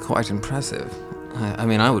 that's quite impressive. I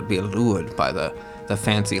mean, I would be allured by the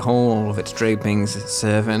fancy hall of its drapings, its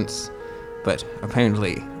servants, but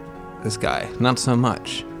apparently this guy, not so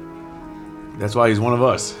much. That's why he's one of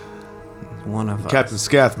us. One of us. Captain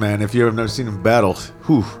Scath, man, if you ever never seen him battle,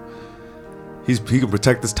 whew, he can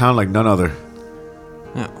protect this town like none other.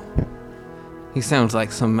 Oh. He sounds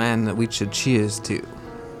like some man that we should cheers to.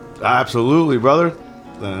 Absolutely, brother.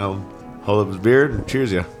 Then I'll hold up his beard and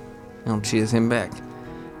cheers you. I'll cheers him back.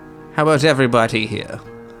 How about everybody here?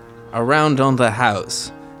 A round on the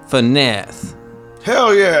house for Nath.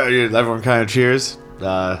 Hell yeah! Everyone kind of cheers.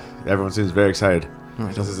 Everyone seems very excited.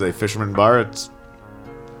 Right. This is a fisherman bar.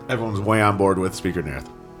 Everyone's way on board with Speaker Nath.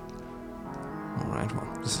 Alright, well,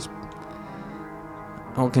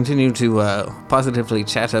 I'll continue to positively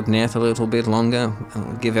chat up Nath a little bit longer.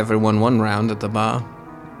 I'll give everyone one round at the bar.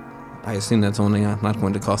 I assume that's only not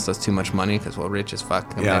going to cost us too much money because we're rich as fuck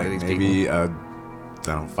compared to these maybe,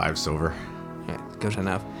 people. 5 silver. Yeah, good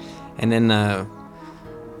enough. And then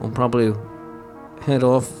we'll probably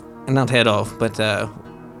not head off, but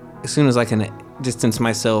as soon as I can distance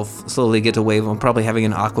myself, slowly get away, I'm probably having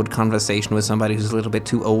an awkward conversation with somebody who's a little bit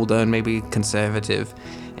too older and maybe conservative,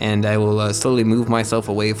 and I will slowly move myself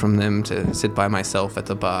away from them to sit by myself at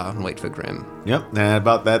the bar and wait for Grim. Yep, and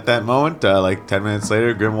about that moment, like 10 minutes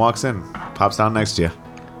later, Grim walks in, pops down next to you.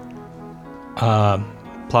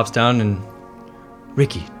 Plops down and...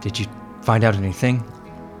 Ricky, did you find out anything?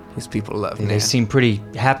 These people love me. They seem pretty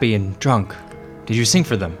happy and drunk. Did you sing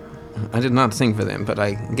for them? I did not sing for them, but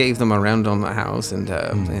I gave them a round on the house, and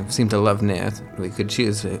they seemed to love Nath. We could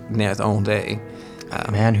cheers Nath all day.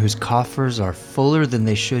 A man whose coffers are fuller than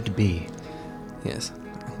they should be. Yes,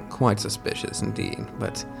 quite suspicious indeed,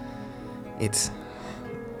 but it's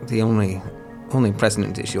the only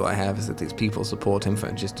precedent issue I have is that these people support him for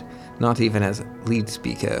just not even as lead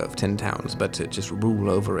speaker of 10 towns, but to just rule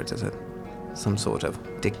over it as some sort of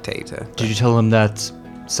dictator. Did you tell him that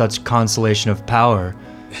such constellation of power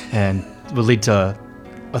and would lead to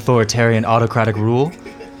authoritarian autocratic rule?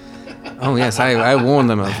 Oh yes, I warned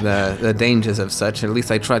them of the dangers of such. At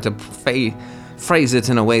least I tried to phrase it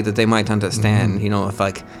in a way that they might understand. Mm-hmm. You know, if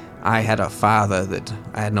like I had a father that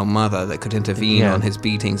I had no mother that could intervene on his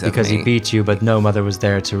beatings of me. Because he beat you, but no mother was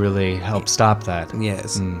there to really help stop that.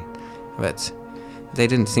 Yes, but they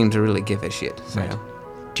didn't seem to really give a shit. So. Right.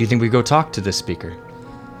 Do you think we go talk to this speaker?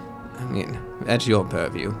 I mean, that's your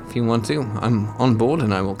purview. If you want to, I'm on board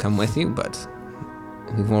and I will come with you, but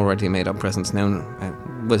we've already made our presence known.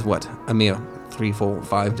 Was what, a mere 3, 4,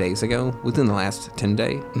 5 days ago? Within the last 10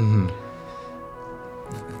 days? Mm-hmm.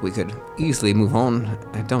 We could easily move on.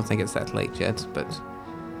 I don't think it's that late yet, but...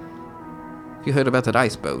 You heard about that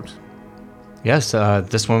ice boat? Yes,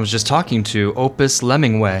 this one was just talking to Opus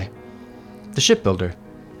Lemmingway, the shipbuilder.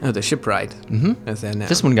 Oh, the shipwright. Mm-hmm. As they're now.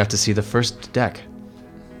 This one got to see the first deck.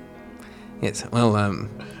 Yes, well,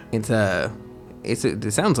 it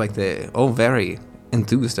sounds like they're all very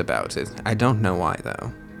enthused about it. I don't know why,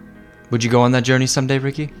 though. Would you go on that journey someday,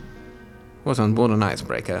 Ricky? was on board an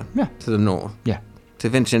icebreaker. Yeah. To the north. Yeah. To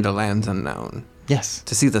venture into lands unknown. Yes.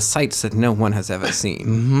 To see the sights that no one has ever seen.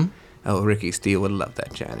 Mm-hmm. Oh, Ricky Steele would love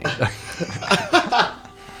that journey.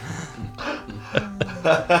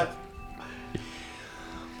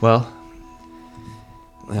 Well,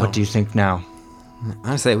 what do you think now?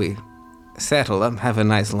 I say we settle up, have a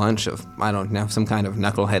nice lunch of, I don't know, some kind of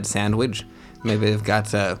knucklehead sandwich. Maybe they've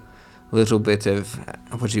got a little bit of,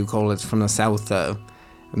 what do you call it, from the south,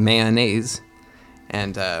 mayonnaise.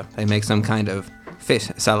 And they make some kind of fish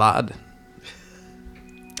salad.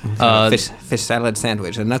 Fish salad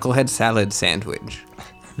sandwich, a knucklehead salad sandwich.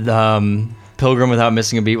 The Pilgrim, without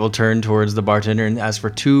missing a beat, will turn towards the bartender and ask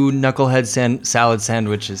for 2 knucklehead salad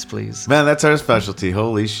sandwiches, please. Man, that's our specialty.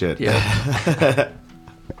 Holy shit. Yeah.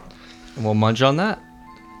 And we'll munch on that.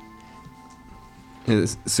 I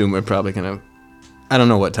assume we're probably gonna. I don't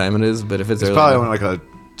know what time it is, but if it's early probably enough- only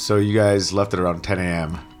so you guys left at around 10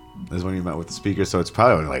 a.m. is when you met with the speaker, so it's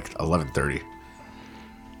probably only like 11:30.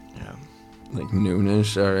 Yeah. Like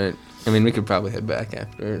noonish, alright. I mean, we could probably head back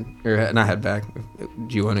after, or not head back.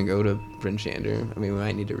 Do you want to go to Prince Shander? I mean, we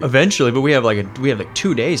might need to. Eventually, but we have like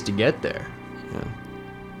 2 days to get there. Yeah.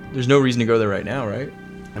 There's no reason to go there right now, right?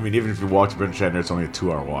 I mean, even if you walk to Prince Shander, it's only a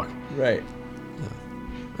 2-hour walk. Right.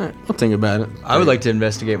 Alright, I'll think about it. I would like to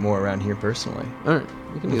investigate more around here personally. Alright,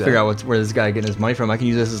 we can do that. Figure out where this guy getting his money from. I can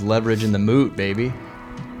use this as leverage in the moot, baby.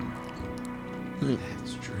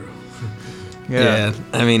 That's true. Yeah,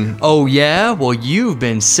 I mean. Oh yeah? Well, you've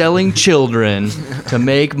been selling children to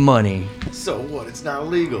make money. So what? It's not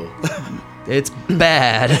illegal. It's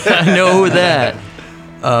bad. I know that.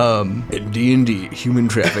 In D&D, human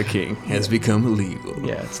trafficking has become illegal.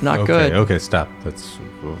 Yeah, it's not good. Okay, stop. That's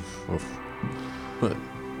What?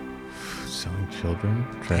 selling children.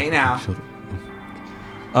 Hey, now. Children.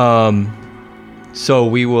 So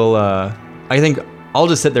we will. I think I'll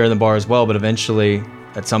just sit there in the bar as well, but eventually,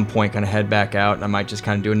 at some point, kind of head back out, and I might just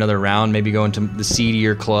kind of do another round. Maybe go into the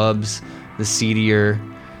seedier clubs, the seedier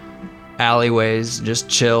alleyways, just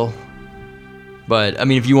chill. But I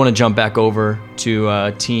mean, if you want to jump back over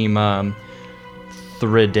to Team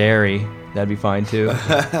Thrideri, that'd be fine too.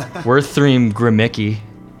 We're Team Grimmicky.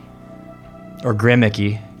 Or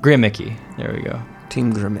Grimmicky. Grimmicky. There we go.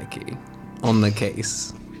 Team Grimmicky. On the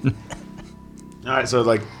case. All right, so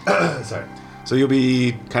like, sorry. So you'll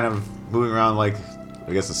be kind of moving around, like,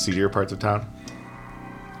 I guess the seedier parts of town.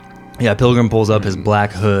 Yeah, Pilgrim pulls up his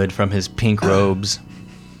black hood from his pink robes.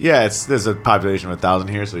 Yeah, there's a population of 1,000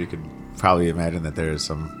 here, so you could probably imagine that there's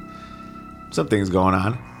some things going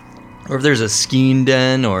on. Or if there's a skiing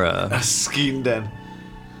den or a skiing den.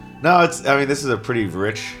 No, I mean, this is a pretty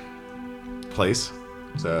rich place.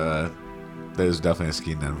 So there's definitely a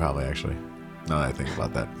skiing den, probably, actually. Now that I think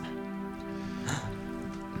about that.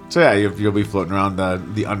 So yeah, you'll be floating around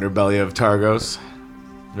the underbelly of Targos.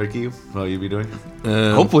 Ricky, what will you be doing?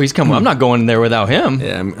 Hopefully he's coming. I'm not going there without him.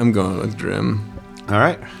 Yeah, I'm going with Drim. All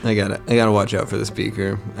right. I gotta watch out for the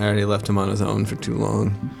speaker. I already left him on his own for too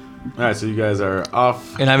long. All right, so you guys are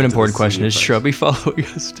off. And I have an into important the question. Is seedy Shrubby following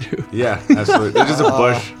us too? Yeah, absolutely. There's just a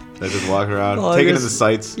bush that just walk around, Oh, I taking in guess- the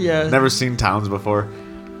sights. yeah. Never seen towns before.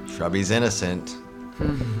 Shrubby's innocent.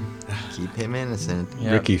 Keep him innocent.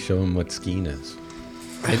 Yeah. Ricky, show him what skiing is.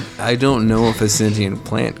 I don't know if a sentient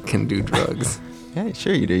plant can do drugs. Yeah,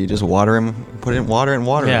 sure you do. You just water him, put it in water and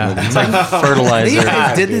water him. Yeah, it's like fertilizer. You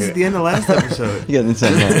guys did this at the end of last episode. You got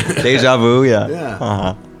insane. Yeah. Deja vu, yeah. Yeah.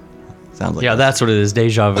 Uh-huh. Sounds like Yeah, that's what it is.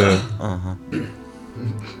 Deja vu. Uh-huh.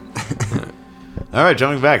 All right,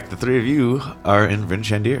 jumping back, the three of you are in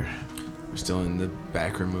Vinchendier. We're still in the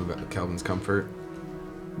back room of Kelvin's Comfort.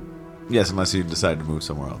 Yes, unless you decide to move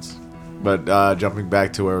somewhere else. But jumping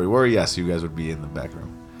back to where we were, yes, you guys would be in the back room.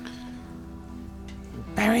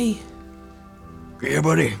 Barry, Yeah,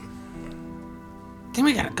 buddy. think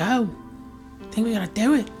we gotta go. Think we gotta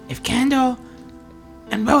do it. If Kandor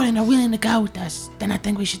and Roland are willing to go with us, then I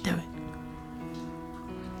think we should do it.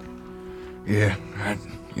 Yeah, I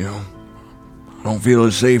don't feel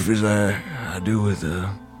as safe as I do with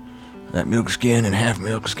that milk skin and half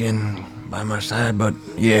milk skin by my side. But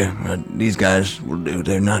yeah, these guys will do.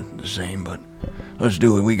 They're not the same, but let's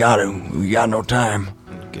do it. We got no time.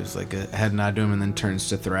 Gives like a head nod to him and then turns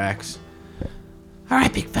to Thrax. All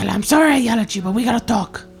right, big fella, I'm sorry I yelled at you, but we gotta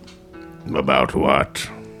talk. About what?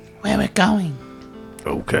 Where we're going.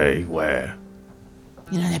 Okay, where?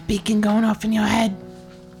 You know that beacon going off in your head?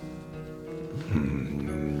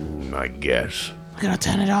 I guess. We gotta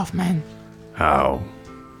turn it off, man. How?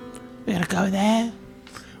 We gotta go there.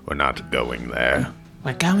 We're not going there.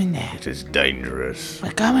 We're going there. It is dangerous.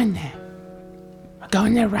 We're going there. We're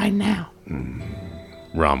going there right now.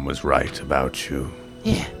 Rom was right about you.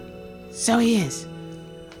 Yeah. So he is.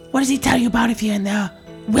 What does he tell you about if you're in the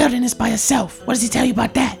wilderness by yourself? What does he tell you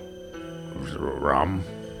about that? Rum?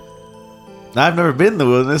 I've never been in the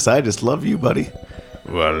wilderness. I just love you, buddy.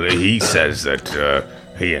 Well, he says that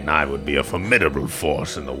he and I would be a formidable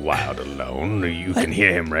force in the wild alone. You can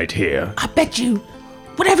hear him right here. I bet you,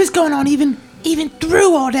 whatever's going on, even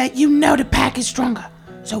through all that, you know the pack is stronger.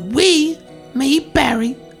 So we, me,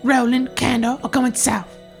 Barry, Roland, Candor, are going south.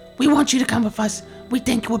 We want you to come with us. We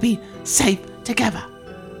think we'll be safe together.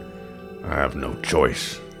 I have no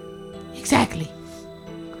choice. Exactly.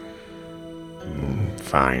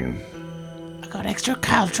 Fine. I got extra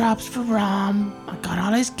caltrops for Rom. I got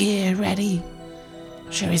all his gear ready.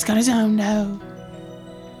 Sure, he's got his own though.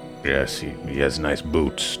 Yes, he has nice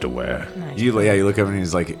boots to wear. You look at him and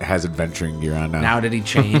he's like has adventuring gear on now. Now did he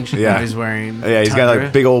change? Yeah. Now he's wearing Yeah, he's got Tundra?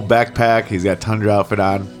 like big old backpack. He's got Tundra outfit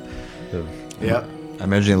on. Yep. I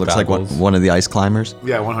imagine it looks like one of the ice climbers.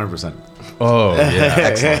 Yeah, 100%. Oh, yeah.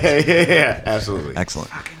 Excellent. Yeah, absolutely. Excellent.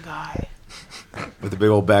 With a big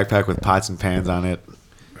old backpack with pots and pans on it.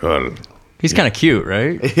 Well, He's kind of cute,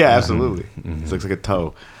 right? Yeah, absolutely. He looks like a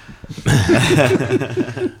toe.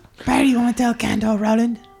 Barry, you want to tell Candor,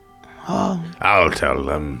 Roland? Oh, I'll tell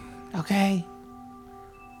them. okay.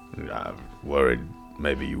 I'm worried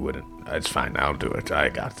maybe you wouldn't. It's fine, I'll do it. I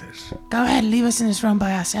got this. Go ahead, leave us in this room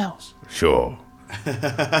by ourselves. Sure.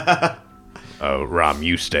 Ram,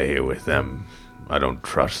 you stay here with them. I don't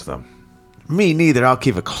trust them. Me neither. I'll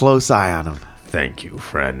keep a close eye on him. Thank you,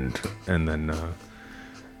 friend. And then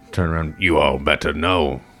turn around. You all better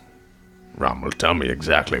know. Ram will tell me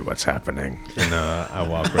exactly what's happening. And I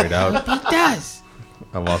walk right out. He does.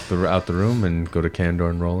 I walk out the room and go to Candor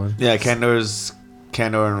and Roland. Yeah, Candor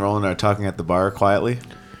and Roland are talking at the bar quietly.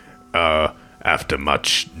 After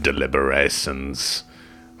much deliberations,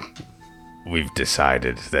 we've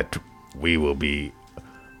decided that we will be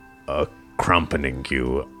accompanying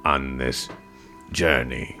you on this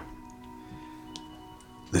journey.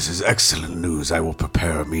 This is excellent news. I will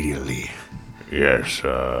prepare immediately. Yes,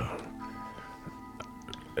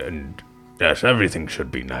 and yes, everything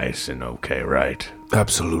should be nice and okay, right?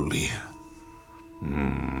 Absolutely.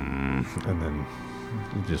 And then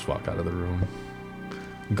you just walk out of the room.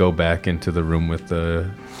 Go back into the room with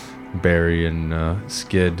Barry and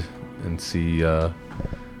Skid and see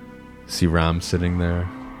Ram sitting there.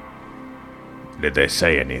 Did they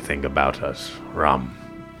say anything about us, Ram?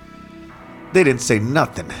 They didn't say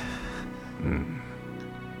nothing.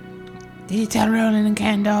 Did you tell Roland and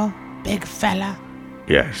Candor? Big fella.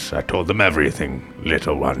 Yes, I told them everything,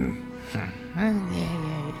 little one.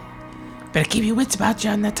 Yeah. Better keep your wits about you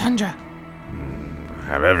on the tundra. I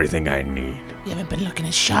have everything I need. You haven't been looking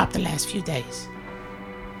as sharp the last few days.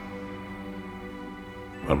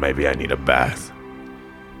 Well, maybe I need a bath.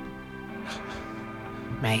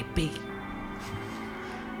 Maybe.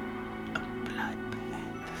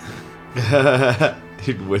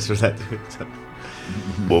 He'd whisper that to himself.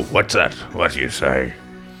 Well, what's that? What do you say?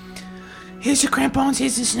 Here's your crampons,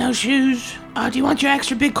 here's the snowshoes. Do you want your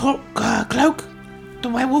extra big cloak? The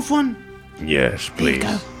werewolf one? Yes, There you please.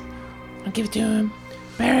 go. I'll give it to him.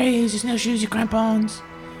 Barry, here's your snowshoes, your crampons.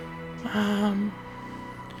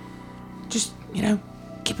 Just,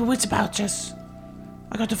 keep your wits about us.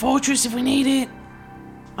 I got the fortress if we need it.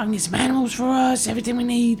 I can get some animals for us, everything we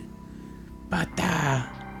need. But, I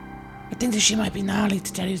think this shit might be gnarly,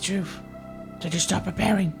 to tell you the truth. So just start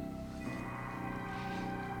preparing.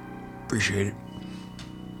 Appreciate it.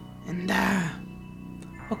 And,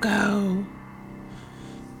 we'll go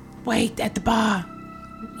wait at the bar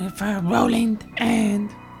for Roland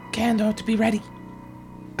and Candor to be ready.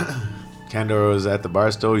 Candor is at the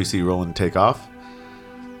bar still. You see Roland take off.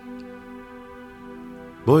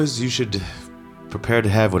 Boys, you should prepare to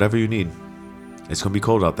have whatever you need. It's gonna be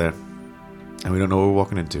cold out there, and we don't know what we're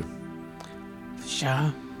walking into.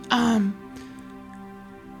 Sure.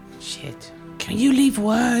 Shit. Can you leave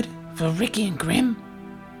word for Ricky and Grim?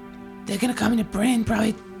 They're gonna come into Bryn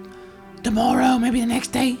probably tomorrow, maybe the next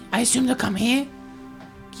day. I assume they'll come here.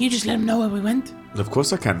 Can you just let them know where we went? Of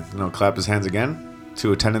course I can. Clap his hands again.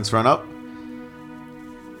 2 attendants run up.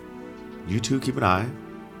 You two keep an eye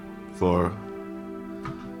for...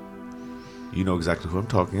 You know exactly who I'm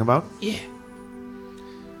talking about. Yeah.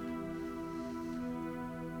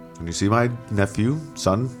 And you see my nephew,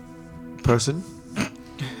 son, person?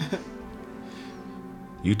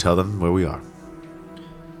 You tell them where we are.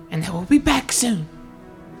 And then we'll be back soon.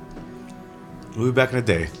 We'll be back in a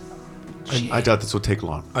day. I doubt this will take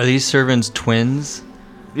long. Are these servants twins?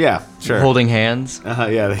 Yeah, sure. Holding hands?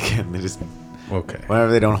 Yeah, they can. They just... Okay.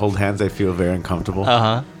 Whenever they don't hold hands, they feel very uncomfortable.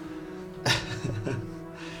 Uh-huh.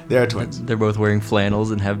 They are twins. They're both wearing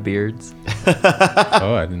flannels and have beards.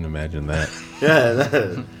 Oh, I didn't imagine that.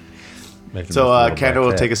 Yeah. So Kanda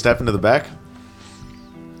will take a step into the back.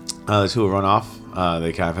 The two will run off.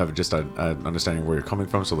 They kind of have just an understanding where you're coming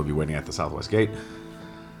from, so they'll be waiting at the southwest gate.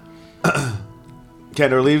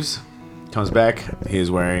 Kanda leaves, comes back. He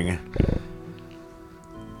is wearing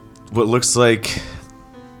what looks like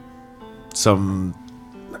some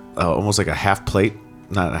almost like a half plate.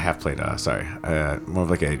 Not a half plate, sorry. More of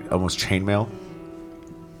like a almost chainmail.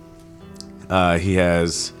 He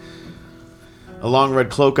has a long red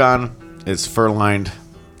cloak on. It's fur-lined.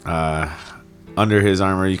 Under his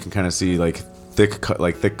armor, you can kind of see like thick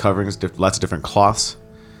coverings, lots of different cloths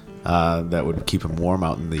that would keep him warm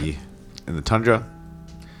out in the tundra.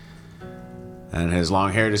 And his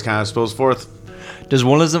long hair just kind of spills forth. Does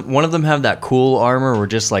one of them have that cool armor where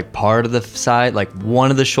just like part of the side, like one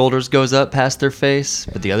of the shoulders goes up past their face,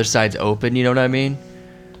 but the other side's open? You know what I mean?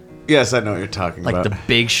 Yes, I know what you're talking about. Like the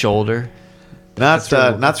big shoulder. Not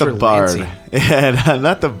the bard. Yeah,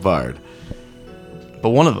 not the bard.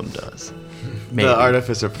 But one of them does. Maybe. The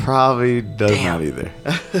artificer probably does not either.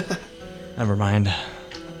 Never mind.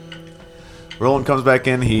 Roland comes back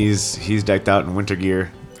in. He's decked out in winter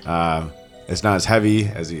gear. It's not as heavy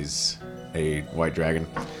as he's a white dragon.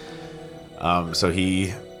 So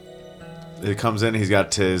he comes in. He's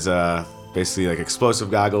got his basically like explosive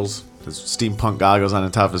goggles, his steampunk goggles on the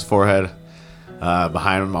top of his forehead.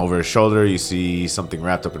 Behind him, over his shoulder, you see something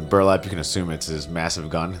wrapped up in burlap. You can assume it's his massive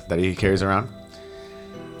gun that he carries around.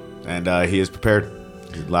 And he is prepared.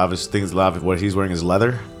 What he's wearing is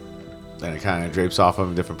leather, and it kind of drapes off him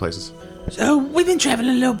in different places. So we've been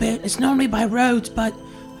traveling a little bit. It's normally by roads, but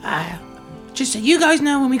just so you guys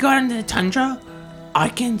know, when we got into the tundra, I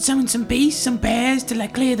can summon some beasts, some bears to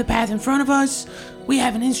like clear the path in front of us. We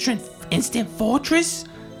have an instant fortress.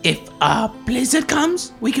 If a blizzard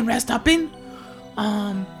comes, we can rest up in.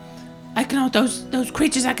 I can those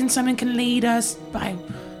creatures I can summon can lead us by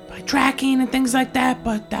tracking and things like that,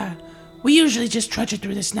 but we usually just trudge it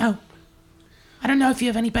through the snow. I don't know if you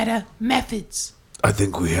have any better methods. I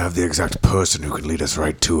think we have the exact person who can lead us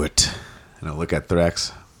right to it. And I'll look at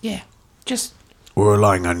Thrax. Yeah, just... We're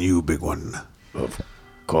relying on you, big one. Of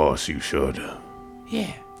course you should.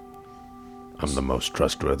 Yeah. I'm the most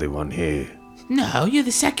trustworthy one here. No, you're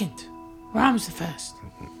the second. Ram's the first.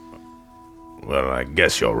 Well, I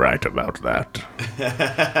guess you're right about that.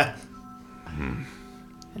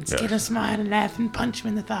 Let's get a smile and laugh and punch him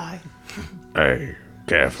in the thigh. Hey,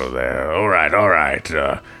 careful there. All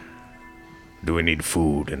right. Do we need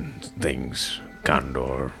food and things,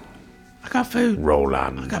 Condor? I got food.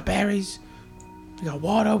 Roland. I got berries. We got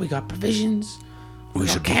water. We got provisions. We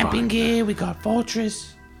got should camping gear. We got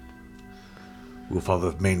fortress. We'll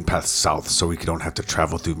follow the main path south so we don't have to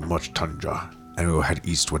travel through much tundra. And we will head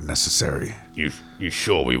east when necessary. You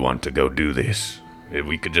sure we want to go do this? If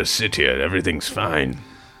we could just sit here, everything's fine.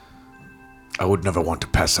 I would never want to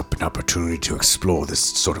pass up an opportunity to explore this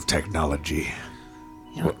sort of technology.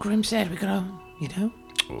 You know what Grim said? We gotta,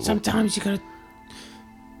 sometimes you gonna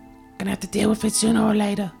have to deal with it sooner or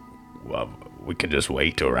later. Well, we can just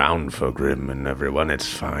wait around for Grim and everyone. It's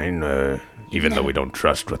fine, even though we don't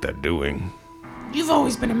trust what they're doing. You've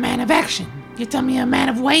always been a man of action. You tell me you're a man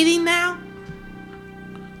of waiting now?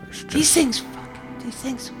 These things,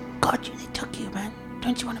 got you. They took you, man.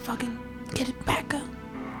 Don't you want to fucking get it back up?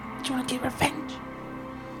 Don't you want to get revenge?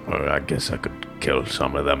 Well, I guess I could kill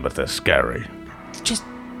some of them, but they're scary. It's just,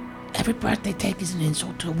 every breath they take is an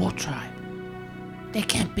insult to a war tribe. They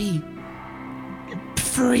can't be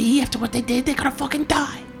free after what they did. They gotta fucking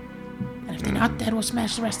die. And if they're not dead, we'll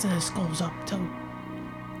smash the rest of their skulls up till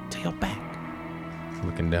you're back.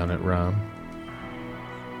 Looking down at Ram.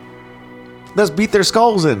 Let's beat their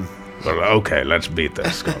skulls in. Well, okay, let's beat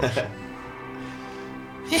their skulls.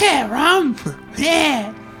 Yeah, Ram.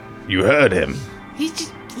 Yeah. You heard him. Yeah.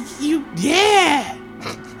 Yeah.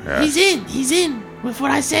 He's in. With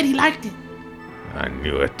what I said, he liked it. I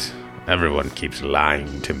knew it. Everyone keeps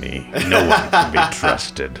lying to me. No one can be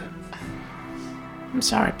trusted. I'm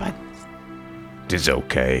sorry, bud. It is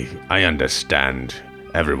okay. I understand.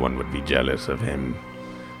 Everyone would be jealous of him.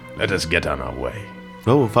 Let us get on our way.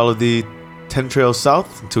 Well, we'll follow the 10 trails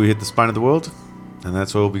south until we hit the spine of the world, and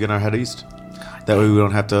that's where we'll begin our head east. That way we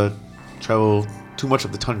don't have to travel too much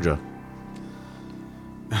of the tundra.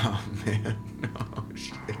 Oh, man. Oh,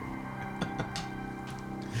 shit.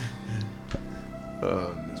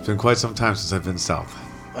 It's been quite some time since I've been south.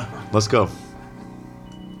 Let's go.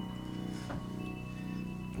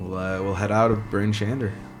 We'll head out of Bryn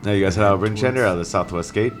Shander. Now you guys head out of Bryn Shander, out of the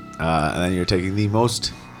southwest gate, and then you're taking the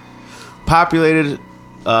most populated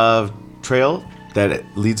trail that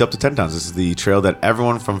leads up to 10 Towns. This is the trail that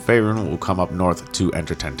everyone from Faerun will come up north to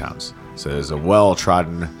enter 10 Towns. So there's a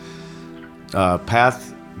well-trodden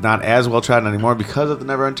path, not as well-trodden anymore because of the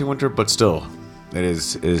never-ending winter, but still, it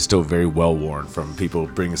is still very well-worn from people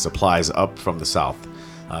bringing supplies up from the south.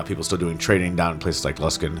 People still doing trading down in places like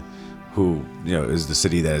Luskan, who is the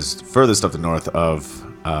city that is furthest up the north of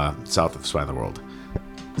south of Spine of the World.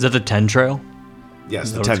 Is that the 10 Trail?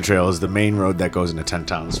 Yes, the 10 Trail is the main road that goes into 10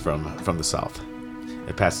 Towns from the south.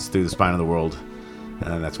 It passes through the Spine of the World,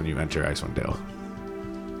 and then that's when you enter Icewind Dale.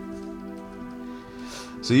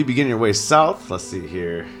 So you begin your way south. Let's see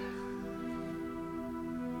here.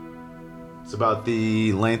 It's about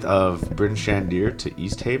the length of Bryn Shandir to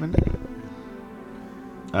East Haven.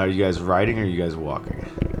 Are you guys riding or are you guys walking?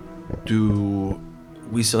 Do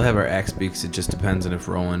we still have our axe beaks? It just depends on if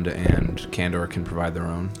Roland and Kandor can provide their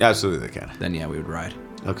own. Absolutely they can. Then yeah, we would ride.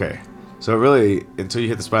 Okay. So really, until you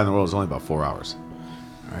hit the Spine of the World, it's only about 4 hours.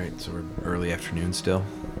 All right, so we're early afternoon still.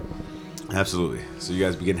 Absolutely. So you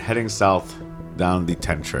guys begin heading south down the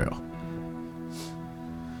 10 Trail.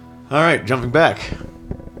 All right, jumping back.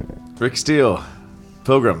 Rick Steele,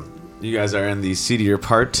 Pilgrim, you guys are in the seedier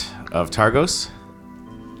part of Targos.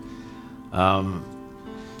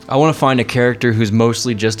 I want to find a character who's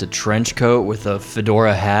mostly just a trench coat with a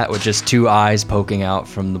fedora hat with just 2 eyes poking out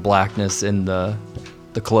from the blackness in the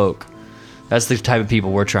cloak. That's the type of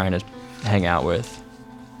people we're trying to hang out with.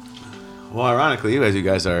 Well, ironically, as you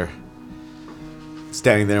guys are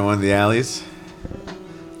standing there in one of the alleys,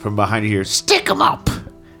 from behind you hear, "Stick 'em up!"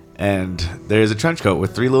 And there's a trench coat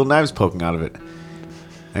with 3 little knives poking out of it.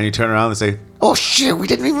 And you turn around and say, Oh shit, we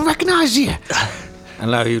didn't even recognize you.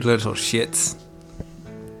 Hello, you little shits.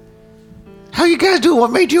 How you guys doing?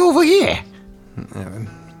 What made you over here?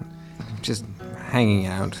 Just hanging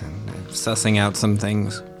out and sussing out some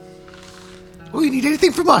things. Oh, you need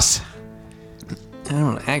anything from us? I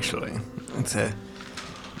don't actually. It's a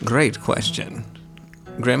great question.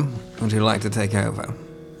 Grim, would you like to take over?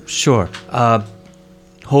 Sure.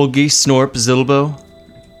 Holgi, Snorp, Zilbo,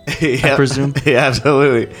 I presume? Yeah,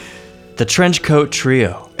 absolutely. The trench coat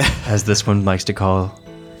trio, as this one likes to call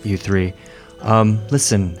you three.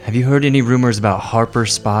 Listen, have you heard any rumors about Harper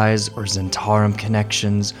spies or Zentarum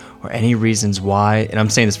connections or any reasons why, and I'm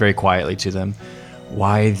saying this very quietly to them,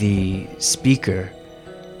 why the speaker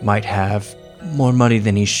might have more money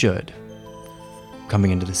than he should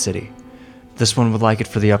coming into the city? This one would like it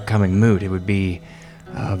for the upcoming moot. It would be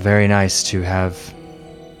very nice to have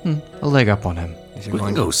a leg up on him. We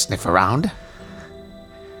can go sniff around.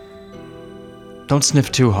 Don't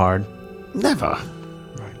sniff too hard. Never.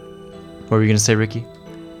 What were you going to say, Ricky?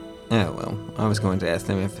 Oh, well, I was going to ask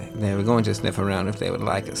them if they were going to sniff around if they would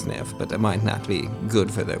like a sniff, but that might not be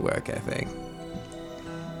good for their work ethic.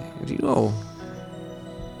 Do you all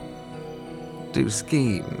do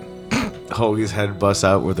skiing? Hoagie's head busts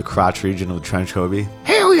out where the crotch region of the trench coat be.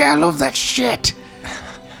 Hell yeah, I love that shit.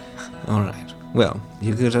 All right. Well,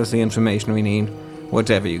 you give us the information we need.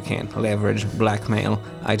 Whatever you can. Leverage, blackmail.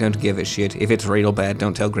 I don't give a shit. If it's real bad,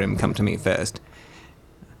 don't tell Grim. Come to me first.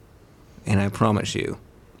 And I promise you,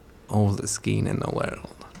 all the skiing in the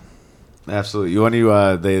world. Absolutely. When you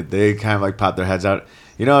they kind of like pop their heads out.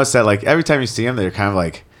 You notice that like every time you see them, they're kind of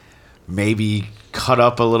like maybe cut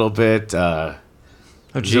up a little bit.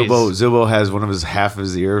 Zilbo has one of his half of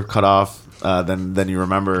his ear cut off. Then you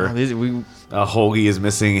remember Holgi is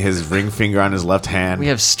missing his ring finger on his left hand. We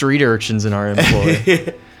have street urchins in our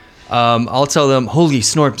employ. I'll tell them, Holgi,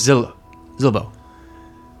 Snorp, Zilbo.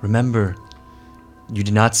 Remember, you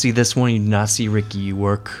did not see this one. You did not see Ricky. You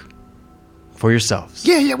work for yourselves.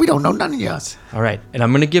 Yeah, we don't know none of yours. All right, and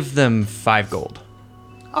I'm going to give them 5 gold.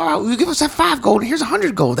 All right, you give us that 5 gold, and here's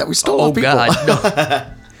 100 gold that we stole off people. God,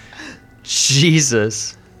 no.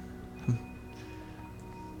 Jesus.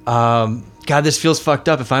 God, this feels fucked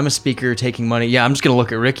up. If I'm a speaker taking money, yeah, I'm just going to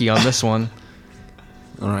look at Ricky on this one.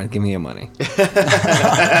 All right, give me your money.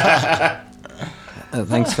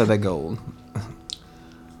 Thanks for the gold.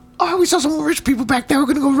 Oh, we saw some rich people back there. We're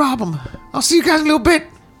going to go rob them. I'll see you guys in a little bit.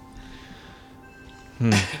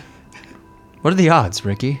 What are the odds,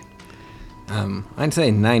 Ricky? I'd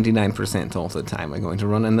say 99% all the time we're going to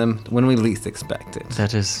run in them when we least expect it.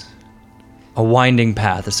 That is a winding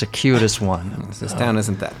path, a circuitous one. This town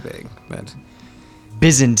isn't that big, but...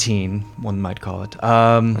 Byzantine, one might call it.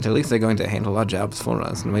 But at least they're going to handle our jobs for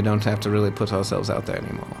us, and we don't have to really put ourselves out there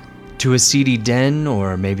anymore. To a seedy den,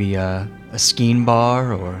 or maybe a skiing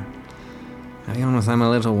bar, or... To be honest, I'm a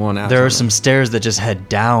little worn out. There are some stairs that just head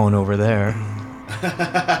down over there.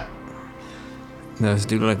 Those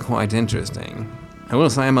do look quite interesting. I will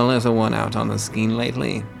say I'm a little worn out on the skiing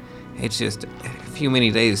lately. It's just a few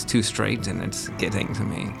many days too straight, and it's getting to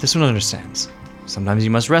me. This one understands. Sometimes you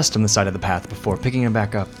must rest on the side of the path before picking it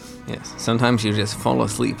back up. Yes, sometimes you just fall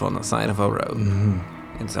asleep on the side of a road.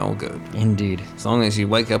 Mm-hmm. It's all good. Indeed. As long as you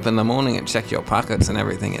wake up in the morning and check your pockets and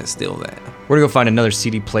everything is still there. We're gonna go find another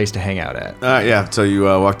seedy place to hang out at. Yeah, so you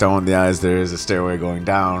walk down one of the alleys. There is a stairway going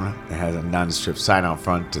down. It has a nondescript sign out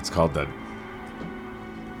front. It's called the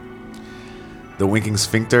Winking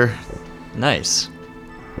Sphincter. Nice.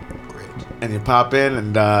 And you pop in,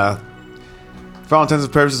 and for all intents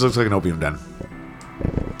and purposes, it looks like an opium den.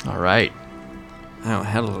 All right. Oh,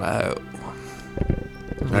 hello.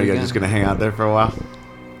 Are you guys just gonna hang out there for a while?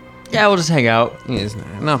 Yeah, we'll just hang out. Yes,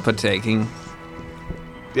 not partaking.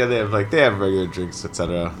 Yeah, they have regular drinks,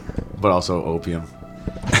 etc., but also opium.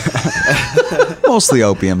 Mostly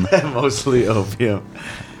opium. Mostly opium.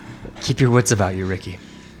 Keep your wits about you, Ricky.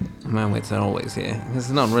 My wits are always here. This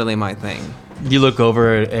is not really my thing. You look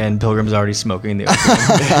over, and Pilgrim's already smoking the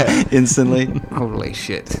opium. Instantly. Holy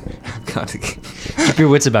shit. Gotta keep your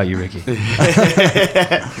wits about you, Ricky.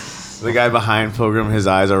 The guy behind Pilgrim, his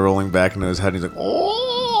eyes are rolling back into his head, and he's like,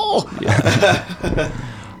 oh! Yeah.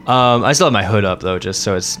 I still have my hood up, though, just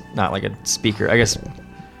so it's not like a speaker. I guess...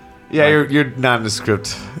 Yeah, you're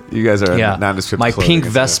nondescript. You guys are nondescript. My pink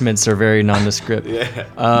vestments are very nondescript. Yeah.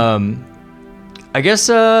 I guess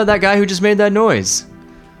that guy who just made that noise.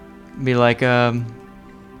 Be like,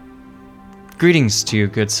 greetings to you,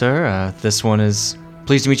 good sir. This one is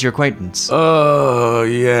pleased to meet your acquaintance. Oh,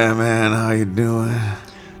 yeah, man. How you doing?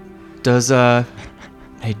 Does,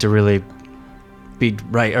 hate to really be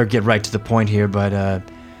right or get right to the point here, but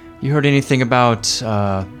you heard anything about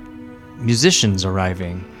musicians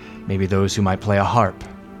arriving? Maybe those who might play a harp.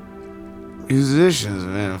 Musicians,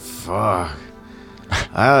 man. Fuck.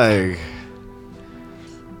 I like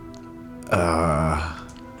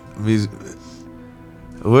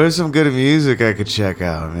where's some good music I could check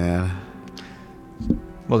out, man?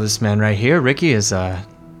 Well, this man right here, Ricky, is the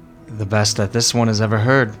best that this one has ever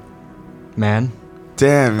heard, man.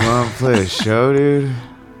 Damn, you want to play a show, dude?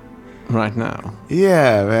 Right now?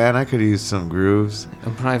 Yeah, man, I could use some grooves. A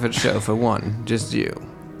private show for one, just you.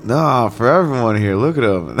 No, for everyone here. Look at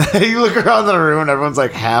them. You look around the room, and everyone's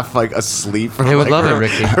like half like asleep. They would love it,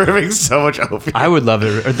 Ricky. Ripping so much opium. I would love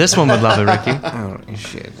it, or this one would love it, Ricky. Oh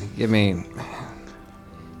shit! Give me.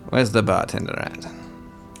 Where's the bartender at?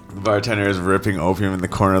 The bartender is ripping opium in the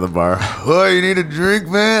corner of the bar. Oh, you need a drink,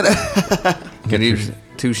 man? Get you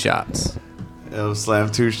 2 shots. He'll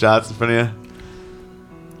slam 2 shots in front of you.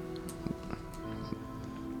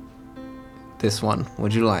 This one.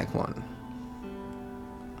 Would you like one?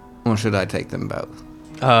 Or should I take them both?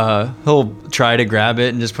 He'll try to grab it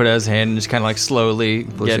and just put it in his hand and just kind of like slowly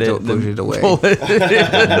push get push it away.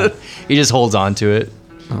 He just holds on to it.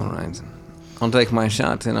 All right. I'll take my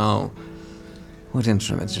shot and I'll... What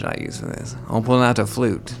instrument should I use for this? I'll pull out a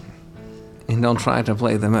flute. And I'll try to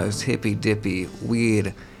play the most hippy-dippy,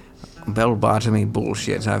 weird, bell-bottomy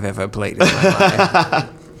bullshit I've ever played in my life.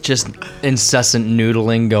 Just incessant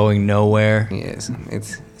noodling going nowhere. Yes,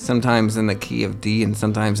 it's sometimes in the key of D and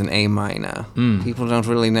sometimes in A minor. People don't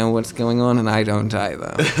really know what's going on, and I don't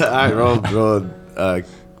either. I roll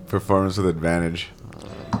performance with advantage.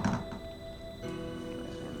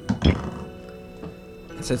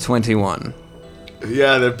 It's a 21.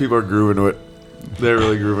 Yeah, the people are grooving to it. They're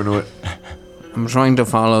really grooving to it. I'm trying to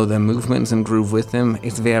follow their movements and groove with them.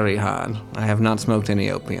 It's very hard. I have not smoked any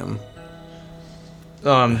opium.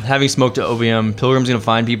 Having smoked opium, Pilgrim's gonna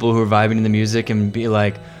find people who are vibing to the music and be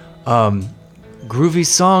like, groovy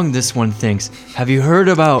song this one thinks. Have you heard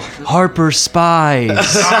about Harper Spies?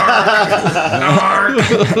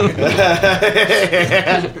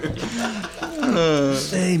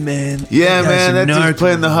 Hey, man. Yeah, man, that dude's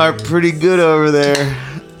playing the harp pretty good over there.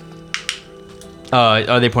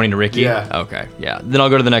 Are they pointing to Ricky? Yeah. Okay, yeah. Then I'll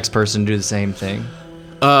go to the next person and do the same thing.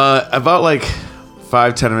 About like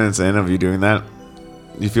 5-10 minutes in of you doing that,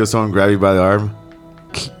 you feel someone grab you by the arm.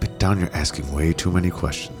 Keep it down, you're asking way too many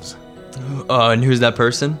questions. And who's that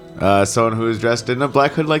person? Someone who is dressed in a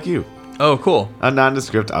black hood like you. Oh, cool. A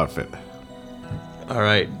nondescript outfit. All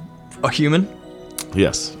right. A human?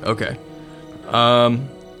 Yes. Okay.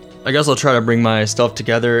 I guess I'll try to bring my stuff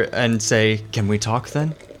together and say, can we talk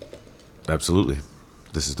then? Absolutely.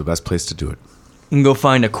 This is the best place to do it. You can go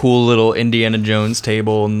find a cool little Indiana Jones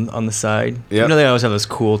table on the side. Yep. You know they always have those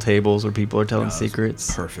cool tables where people are telling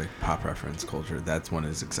secrets. Perfect pop reference culture. That's one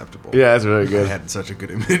is acceptable. Yeah, that's really good. I had such a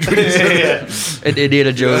good image when you said that. An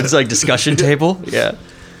Indiana Jones like discussion table. Yeah.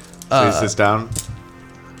 So he sits down.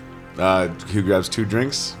 He grabs 2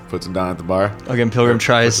 drinks, puts them down at the bar. Again, Pilgrim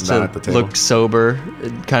tries puts them down to at the table. look sober,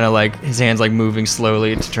 kind of like his hands like moving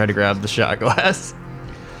slowly to try to grab the shot glass.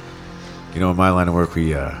 You know, in my line of work, when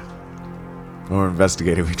we're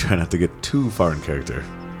investigating, we try not to get too far in character.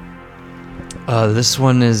 This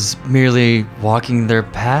one is merely walking their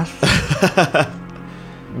path.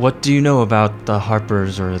 What do you know about the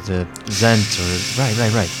Harpers or the Zent or...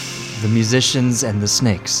 Right. The musicians and the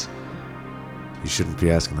snakes. You shouldn't be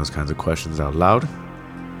asking those kinds of questions out loud.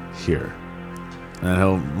 Here. And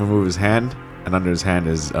he'll remove his hand, and under his hand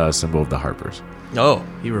is a symbol of the Harpers. Oh.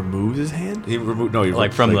 He removes his hand? He removed... No, he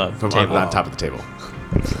Like from the table. on top of the table.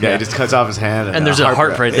 Yeah, he just cuts off his hand. And there's a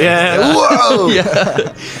heart right there. Yeah. Whoa!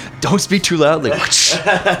 Yeah. Don't speak too loudly.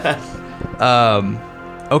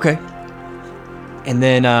 Okay. And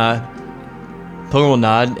then Pilgrim will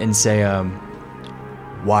nod and say,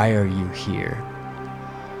 why are you here?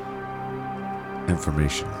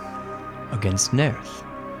 Information. Against Nerth.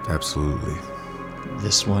 Absolutely.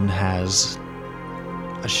 This one has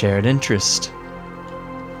a shared interest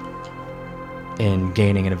in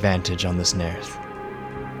gaining an advantage on this Nerth.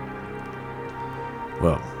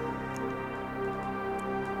 Well,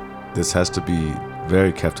 this has to be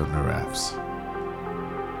very kept under wraps.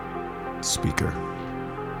 Speaker.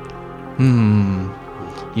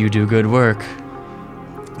 You do good work.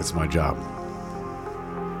 It's my job.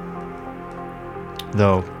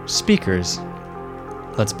 Though, speakers,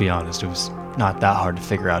 let's be honest, it was not that hard to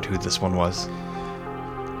figure out who this one was.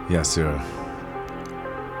 Yes, sir.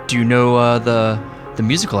 Do you know the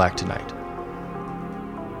musical act tonight?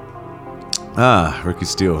 Ah, Ricky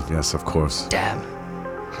Steele. Yes, of course. Damn.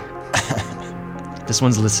 This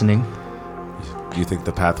one's listening. Do you think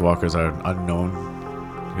the Pathwalkers are unknown?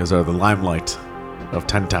 Because they're the limelight of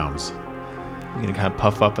 10 towns. You gonna kind of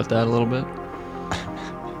puff up at that a little bit?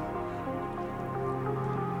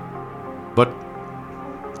 But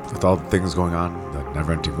with all the things going on, the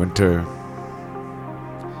never-ending winter,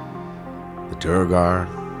 the Durgar,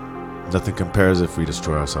 nothing compares if we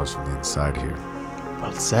destroy ourselves from the inside here.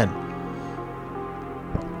 Well said.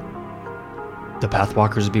 The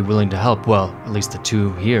Pathwalkers would be willing to help. Well, at least the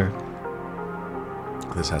 2 here.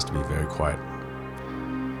 This has to be very quiet.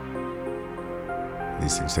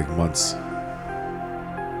 These things take months.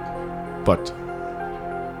 But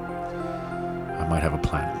I might have a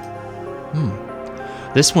plan.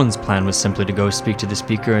 This one's plan was simply to go speak to the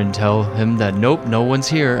speaker and tell him that nope, no one's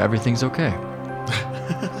here, everything's okay.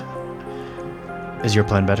 Is your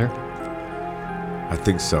plan better? I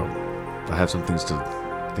think so. I have some things to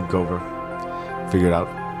think over, figure it out.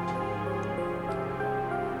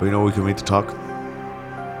 But you know, we can meet to talk.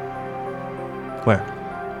 Where?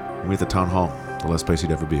 We meet at the town hall, the last place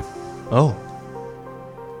he'd ever be. Oh.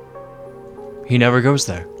 He never goes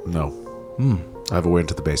there. No. I have a way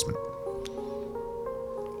into the basement.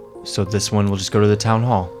 So this one will just go to the town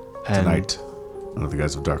hall. And Tonight, under the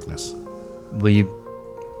guise of darkness. will you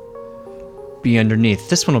be underneath?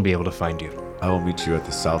 This one will be able to find you. I will meet you at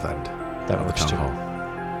the south end That of the works town too. hall.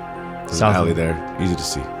 There's South an alley end. there, easy to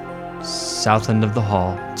see. South end of the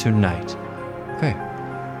hall tonight. Okay.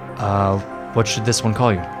 What should this one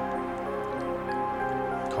call you?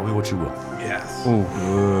 Call me what you will. Yes.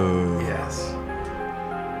 Ooh. Yes.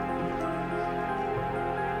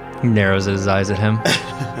 He narrows his eyes at him.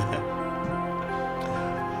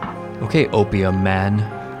 Okay, Opium Man.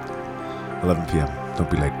 11 p.m. Don't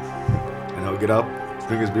be late. And he'll get up,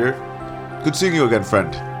 drink his beer. Good seeing you again,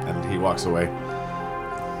 friend. And he walks away.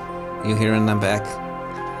 You hearing them back?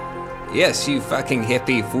 Yes, you fucking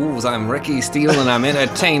hippie fools. I'm Ricky Steele and I'm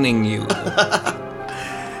entertaining you.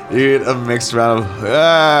 You get a mixed round of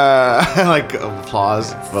like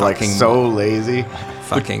applause, but like Fucking so lazy.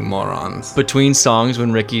 Fucking morons. Between songs,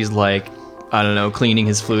 when Ricky's like, I don't know, cleaning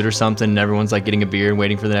his flute or something, and everyone's like getting a beer and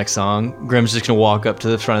waiting for the next song, Grim's just gonna walk up to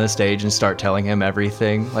the front of the stage and start telling him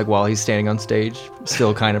everything, like while he's standing on stage,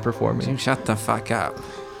 still kind of performing. You shut the fuck up.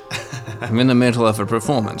 I'm in the middle of a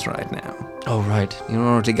performance right now. Oh, right. You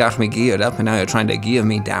already got me geared up and now you're trying to gear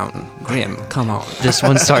me down. Grim, come on. This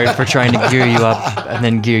one's sorry for trying to gear you up and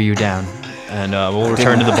then gear you down. And we'll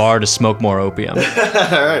return to the bar to smoke more opium. All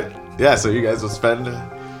right. Yeah, so you guys will spend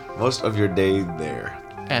most of your day there.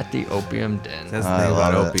 At the opium den. That's the thing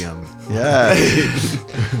about love it. opium. Yeah.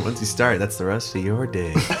 Once you start, that's the rest of your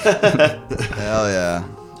day. Hell yeah.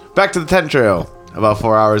 Back to the tent trail. About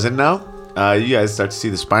 4 hours in now, you guys start to see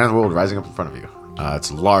the spine of the world rising up in front of you. It's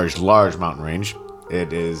a large, large mountain range.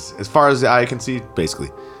 It is, as far as the eye can see, basically.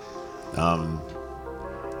 To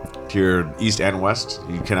your east and west,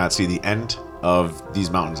 you cannot see the end of these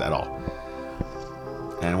mountains at all.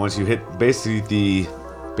 And once you hit basically the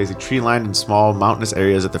basically tree-lined and small mountainous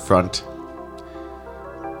areas at the front.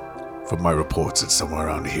 From my reports, it's somewhere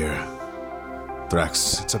around here.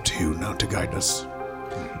 Thrax, it's up to you now to guide us.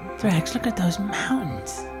 Thrax, look at those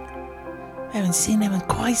mountains. I haven't seen them in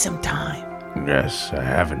quite some time. Yes, I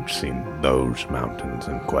haven't seen those mountains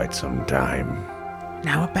in quite some time.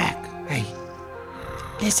 Now we're back. Hey,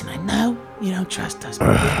 listen, I know you don't trust us, but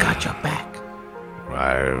we got your back.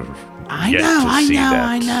 I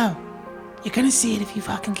know. You're gonna see it if you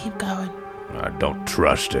fucking keep going. I don't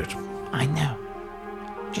trust it. I know.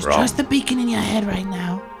 Just Wrong. trust the beacon in your head right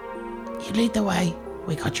now. You lead the way.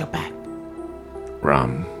 We got your back.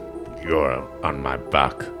 Ram, you're on my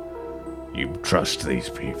back. You trust these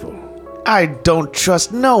people. I don't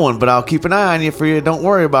trust no one, but I'll keep an eye on you for you. Don't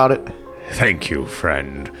worry about it. Thank you,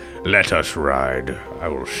 friend. Let us ride. I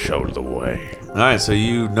will show the way. All right, so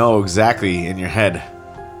you know exactly in your head,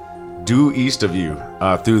 due east of you,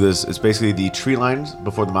 through this. It's basically the tree lines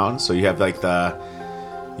before the mountains. So you have like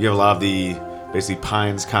you have a lot of the basically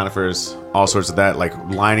pines, conifers, all sorts of that, like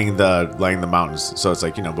lining the mountains. So it's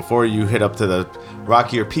like, you know, before you hit up to the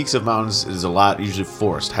rockier peaks of mountains, is a lot usually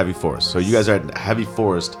forest, heavy forest. So you guys are at heavy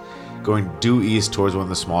forest, going due east towards one of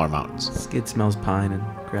the smaller mountains. Skid smells pine and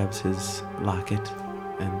grabs his locket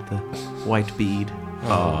and the white bead.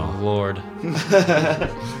 Oh, Lord.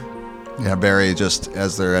 Yeah, Barry, just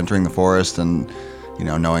as they're entering the forest and, you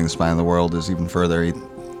know, knowing the spine of the world is even further, he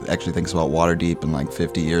actually thinks about Waterdeep and like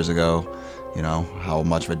 50 years ago, you know, how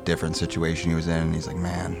much of a different situation he was in. And he's like,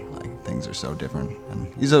 man, like things are so different.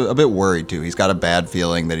 And he's a bit worried too. He's got a bad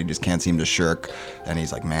feeling that he just can't seem to shirk. And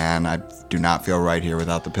he's like, man, I do not feel right here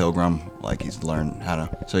without the pilgrim. Like he's learned how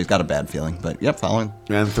to, so he's got a bad feeling, but yep, following.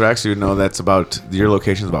 And Thrax, you know that's your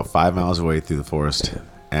location is about 5 miles away through the forest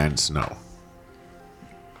and snow.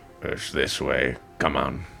 It's this way. Come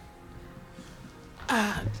on.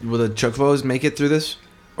 Will the Chukvos make it through this?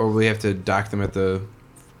 Or will we have to dock them at the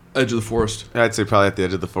edge of the forest? I'd say probably at the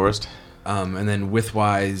edge of the forest. And then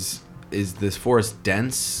widthwise, is this forest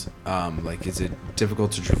dense? Like, is it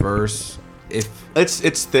difficult to traverse? If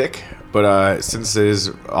It's thick, but since it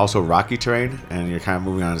is also rocky terrain and you're kind of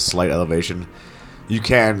moving on a slight elevation, you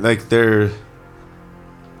can, like, there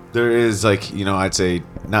is, like, you know, I'd say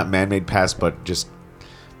not man-made paths, but just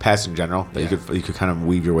paths in general that you could kind of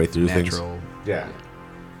weave your way through things. Yeah.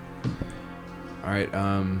 All right.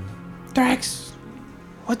 Thrax,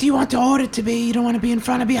 what do you want the order to be? You don't want to be in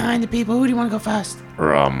front or behind the people. Who do you want to go first?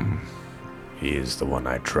 Ram, he is the one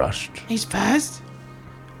I trust. He's first?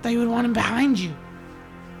 I thought you would want him behind you.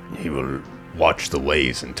 He will watch the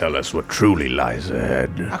ways and tell us what truly lies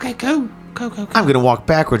ahead. Okay, go. I'm going to walk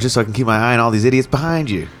backwards just so I can keep my eye on all these idiots behind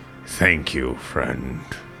you. Thank you, friend.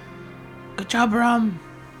 Good job, Rom.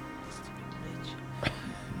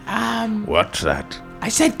 What's that? I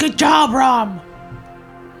said good job, Rom.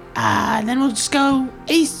 And then we'll just go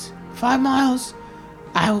east, 5 miles.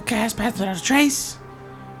 I will cast Path Without a Trace,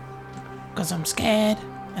 because I'm scared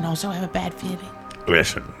and also have a bad feeling.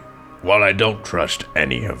 Listen, while I don't trust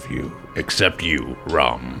any of you, except you,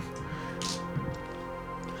 Ram,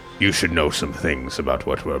 you should know some things about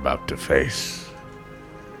what we're about to face.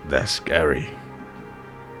 They're scary.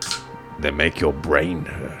 They make your brain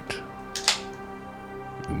hurt.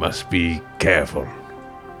 You must be careful.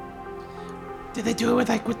 Do they do it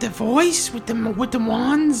with the voice, with the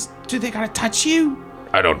wands? Do they gotta touch you?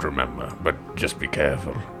 I don't remember, but just be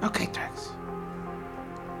careful. Okay, Thrax.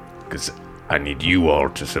 Because I need you all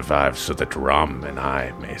to survive so that Ram and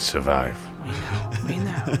I may survive. We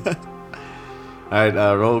know. Alright,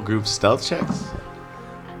 roll group stealth checks.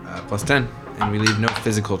 Plus 10, and we leave no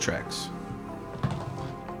physical tracks.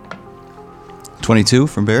 22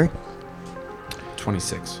 from Barry.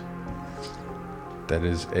 26. That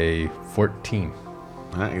is a 14.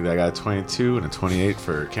 Alright, I got a 22 and a 28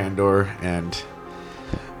 for Kandor and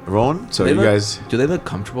Rowan. So Do you they guys... Do they look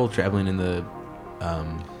comfortable traveling in the...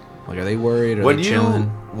 like, are they worried? Are When they chilling?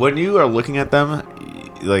 when you are looking at them,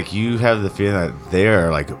 like, you have the feeling that they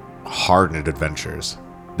are, like, hardened adventurers.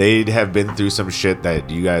 They have been through some shit that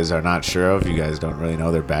you guys are not sure of. You guys don't really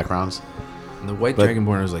know their backgrounds. And the White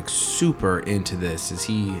Dragonborn was, like, super into this. Was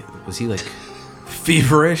he, like,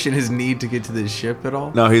 feverish in his need to get to this ship at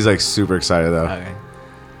all? No, he's, like, super excited, though. Okay.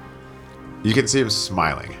 You can see him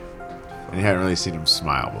smiling. And you haven't really seen him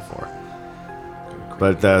smile before.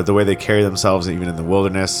 But the way they carry themselves, even in the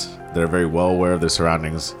wilderness, they're very well aware of their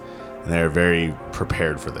surroundings. And they're very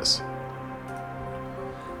prepared for this.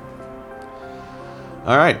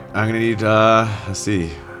 Alright, I'm going to need, let's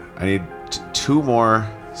see. I need 2 more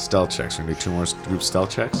stealth checks. We're going to do 2 more group stealth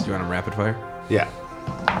checks. Do you want a rapid fire? Yeah.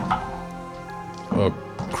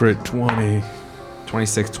 Crit 20.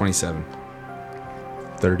 26, 27.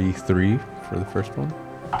 33 for the first one.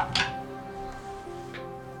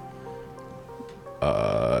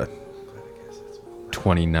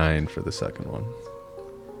 29 for the second one.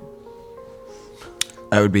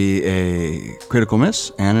 That would be a critical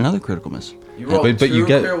miss and another critical miss. You rolled But you two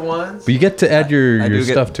get, clear ones? but you get to add your I do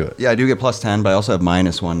get- stuff to it. Yeah, I do get plus 10, but I also have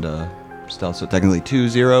minus 1 to stealth, so technically 2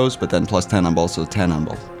 zeros, but then plus 10 on both, so 10 on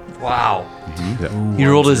both. Wow. Yeah. You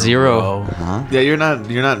rolled a 0. Uh-huh. Yeah, you're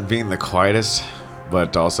not being the quietest,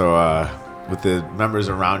 but also with the members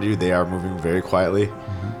around you, they are moving very quietly.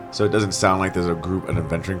 So it doesn't sound like there's an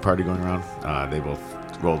adventuring party going around. They both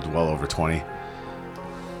rolled well over 20.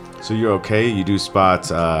 So you're okay. You do spot.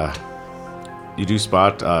 You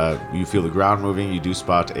feel the ground moving. You do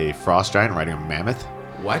spot a frost giant riding a mammoth.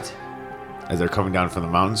 What? As they're coming down from the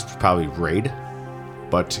mountains, probably raid.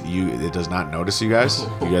 But it does not notice you guys.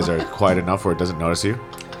 You guys are quiet enough where it doesn't notice you.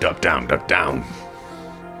 Duck down, duck down.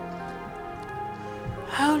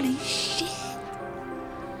 Holy shit.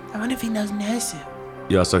 I wonder if he knows nurse.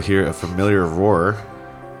 You also hear a familiar roar.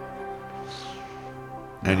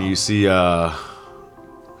 And you see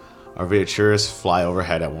Arveaturus fly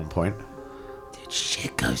overhead at one point. Dude,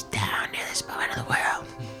 shit goes down near this moment of the world.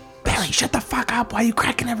 Barry, shut the fuck up. Why are you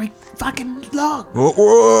cracking every fucking log? Whoa,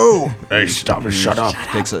 whoa! Hey, stop it, shut up.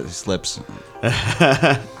 Slips.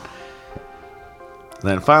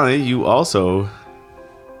 Then finally, you also...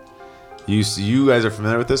 You guys are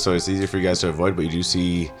familiar with this, so it's easier for you guys to avoid, but you do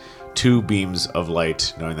see 2 beams of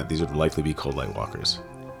light, knowing that these would likely be cold light walkers.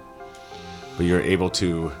 But you're able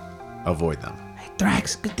to avoid them. Hey,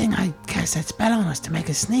 Thrax, good thing I cast that spell on us to make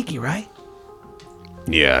us sneaky, right?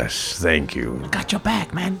 Yes, thank you. Got your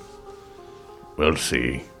back, man. We'll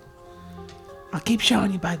see. I'll keep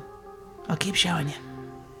showing you, bud. I'll keep showing you.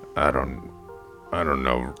 I don't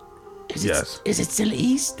know. Yes. Is it still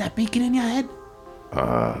east, that beacon in your head?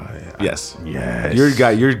 Yes. Yes.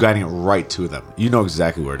 You're guiding it right to them. You know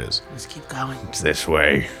exactly where it is. Let's keep going. It's this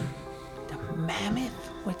way. The mammoth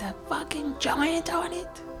with that fucking giant on it?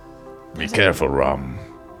 Be careful, Rom.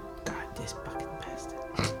 God, this fucking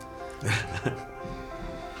bastard.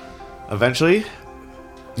 Eventually,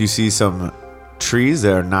 you see some trees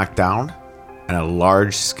that are knocked down and a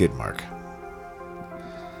large skid mark.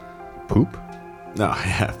 Poop? No,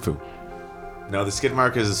 yeah, poop. No, the skid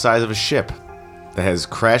mark is the size of a ship that has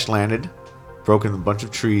crash landed, broken a bunch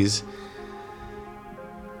of trees,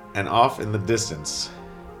 and off in the distance,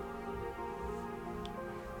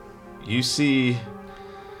 you see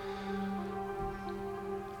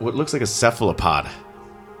what looks like a cephalopod,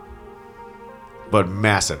 but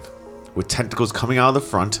massive, with tentacles coming out of the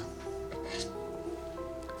front.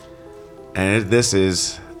 And this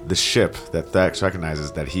is the ship that Thax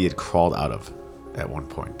recognizes that he had crawled out of at one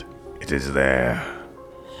point. It is there.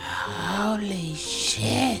 Holy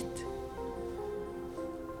shit.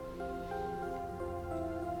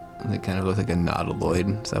 They kind of look like a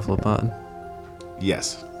nautiloid cephalopod.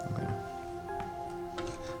 Yes.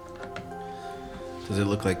 Does it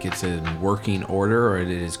look like it's in working order, or it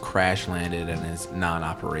is crash landed and is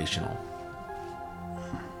non-operational?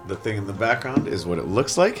 The thing in the background is what it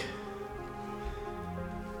looks like.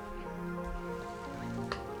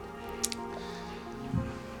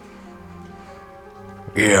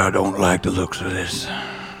 Yeah, I don't like the looks of this.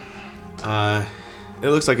 It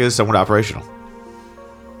looks like it's somewhat operational.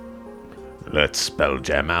 Let's spell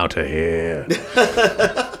jam out of here.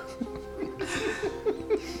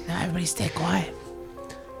 Now everybody stay quiet.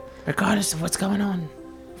 Regardless of what's going on.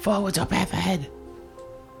 Forwards or path ahead.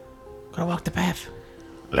 Gotta walk the path.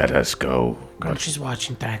 Let us go. Grumsh is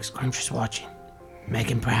watching, Thrax. Grumsh is watching. Make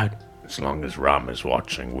him proud. As long as Ram is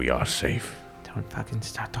watching, we are safe. Don't fucking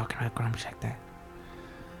start talking about Grumsh like that.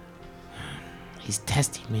 He's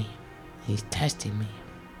testing me. He's testing me.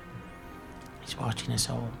 He's watching us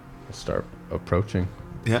all. I'll start approaching.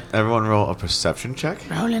 Yeah, everyone roll a perception check.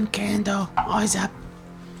 Rolling candle. Eyes up.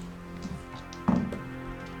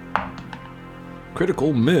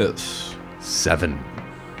 Critical miss. 7.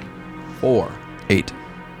 4. 8.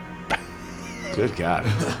 Good God.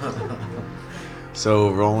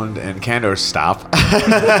 So Roland and Kandor stop.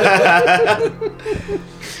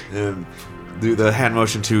 And do the hand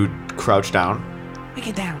motion to crouch down. We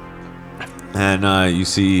get down. And you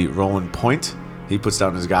see Roland point. He puts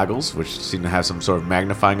down his goggles, which seem to have some sort of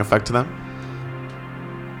magnifying effect to them.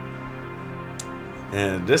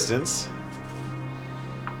 And in the distance,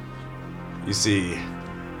 you see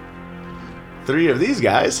 3 of these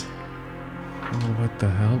guys Oh, what the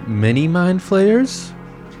hell? Mini mind flayers?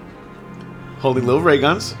 holding little ray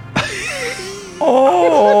guns.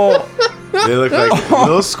 Oh! They look like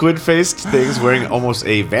little squid-faced things wearing almost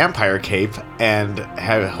a vampire cape and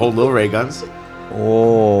hold little ray guns.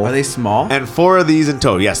 Oh. Are they small? And 4 of these in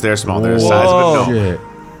tow. Yes, they're small. They're the size of a gnome. Shit.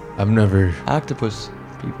 I've never. Octopus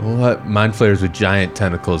people. What? Mind flayers with giant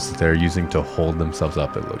tentacles that they're using to hold themselves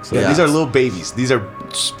up, it looks like. Yeah, these are little babies. These are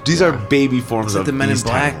baby forms Is it of the Men in these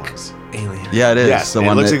tiny Black ones. alien? Yeah, it is. Yes, the it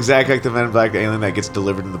one looks that, exactly like the Men in Black alien that gets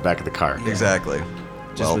delivered in the back of the car. Exactly.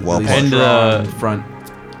 Just with well really put. strong front.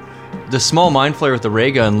 The small mind flayer with the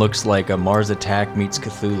ray gun looks like a Mars Attack meets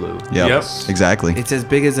Cthulhu. Yep. Exactly. It's as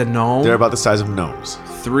big as a gnome. They're about the size of gnomes.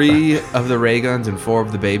 3 of the ray guns and 4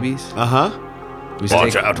 of the babies. We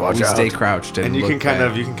Watch stay, out, watch we out. stay crouched And you look can kind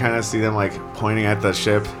back. of see them like pointing at the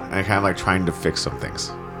ship and kind of like trying to fix some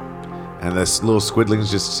things. And this little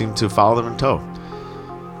squidlings just seem to follow them in tow.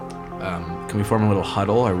 Can we form a little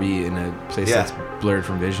huddle? Are we in a place Yeah. that's blurred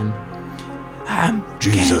from vision?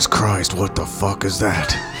 Jesus Christ, what the fuck is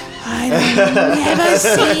that? I've never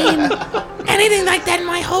seen anything like that in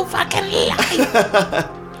my whole fucking life.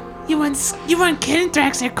 You weren't kidding,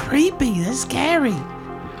 Drax. They're creepy. They're scary.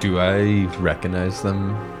 Do I recognize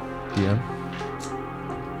them, DM?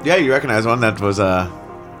 Yeah, you recognize one that was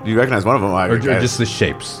you recognize one of them. Or just the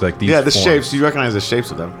shapes, like these. Yeah, the forms. shapes. You recognize the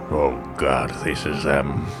shapes of them. Oh God, this is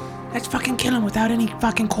them. Let's fucking kill him without any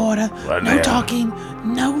fucking quarter. Well, No yeah. talking.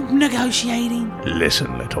 No negotiating.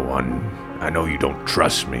 Listen, little one. I know you don't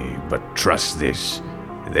trust me, but trust this.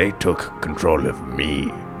 They took control of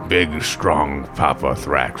me. Big, strong Papa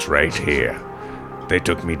Thrax right here. They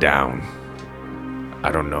took me down.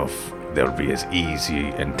 I don't know if they'll be as easy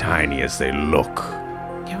and tiny as they look.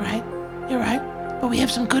 You're right. You're right. But we have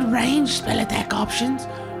some good range spell attack options.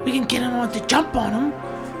 We can get him on to jump on him.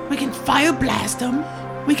 We can fire blast him.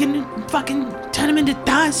 We can fucking turn him into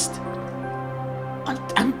dust.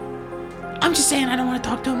 I'm just saying I don't want to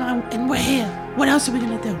talk to him, and we're here. What else are we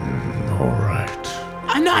gonna do? All right.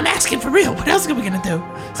 I'm asking for real. What else are we gonna do?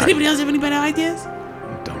 Does anybody else have any better ideas?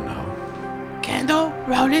 Don't know. Candle,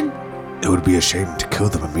 Roland. It would be a shame to kill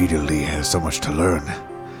them immediately. He has so much to learn.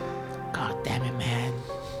 God damn it, man.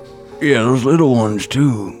 Yeah, those little ones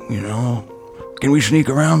too, you know. Can we sneak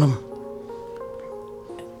around them?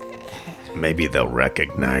 Maybe they'll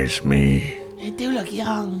recognize me. They do look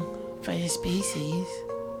young for his species.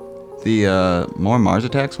 The more Mars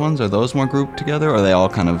Attacks ones, are those more grouped together, or are they all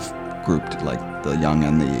kind of grouped, like the young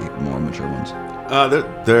and the more mature ones?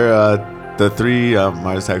 They're the 3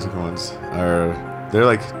 Mars Attacks ones they're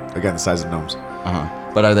like again the size of gnomes.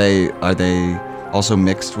 But are they also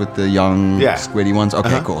mixed with the young Yeah. squiddy ones?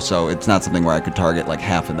 Okay, Uh-huh. cool. So it's not something where I could target like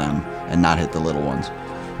half of them and not hit the little ones.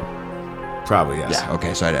 Probably yes. Yeah.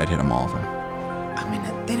 Okay, so I'd hit them all. I mean,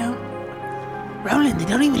 they don't. Roland, they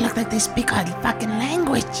don't even look like they speak our fucking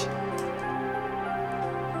language.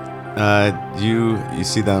 You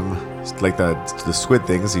see them like the squid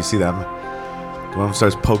things. You see them. One of them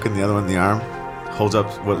starts poking the other one in the arm. Holds up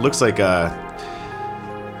what looks like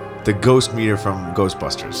the ghost meter from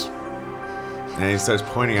Ghostbusters. And he starts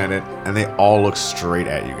pointing at it, and they all look straight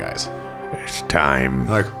at you guys. It's time.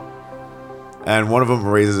 And one of them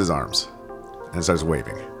raises his arms and starts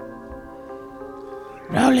waving.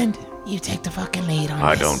 Roland, you take the fucking lead on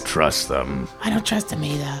I this. don't trust them. I don't trust him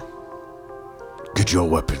either. Get your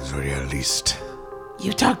weapons ready at least.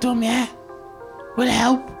 You talk to him, yeah? Will it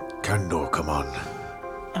help? Kandor, come on.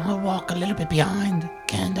 And we'll walk a little bit behind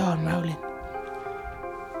Candor and Roland.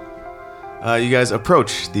 You guys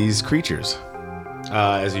approach these creatures.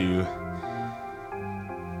 As you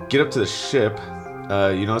get up to the ship,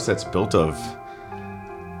 you notice that's built of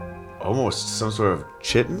almost some sort of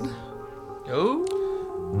chitin. Oh.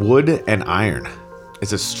 Wood and iron.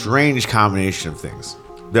 It's a strange combination of things.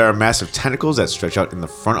 There are massive tentacles that stretch out in the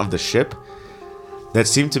front of the ship that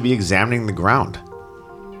seem to be examining the ground.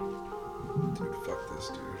 Dude, fuck this,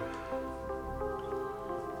 dude.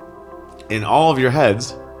 In all of your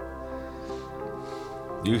heads,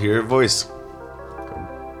 you hear a voice.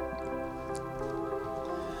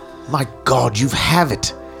 My God, you have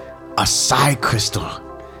it! A psi crystal!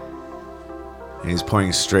 And he's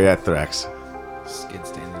pointing straight at Thrax. Skid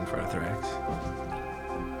standing in front of Thrax.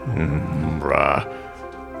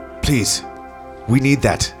 Bruh. Please, we need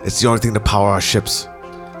that. It's the only thing to power our ships.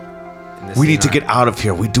 We need to get out of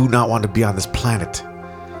here. We do not want to be on this planet.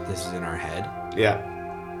 This is in our head. Yeah.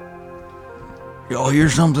 Y'all hear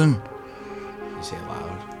something? You say it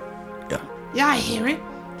loud. Yeah, I hear it.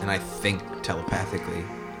 And I think telepathically.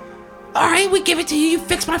 All right, we give it to you. You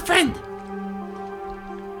fix my friend.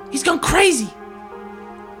 He's gone crazy.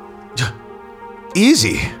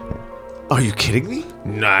 Easy. Are you kidding me?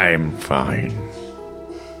 I'm fine.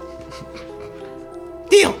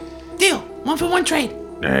 Deal. 1-for-1 trade.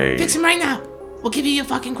 Hey. Fix him right now. We'll give you your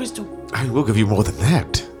fucking crystal. I will give you more than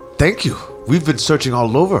that. Thank you. We've been searching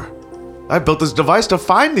all over. I built this device to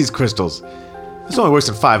find these crystals. It's only worse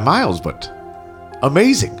than 5 miles, but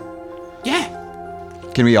amazing. Yeah.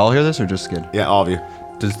 Can we all hear this or just Skid? Yeah, all of you.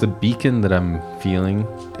 Does the beacon that I'm feeling,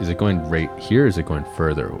 is it going right here or is it going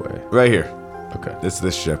further away? Right here. Okay. It's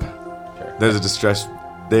this ship. There's a distress.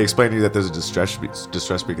 They explain to you that there's a distress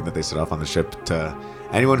beacon that they set off on the ship to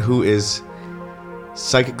anyone who is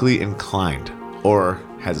psychically inclined or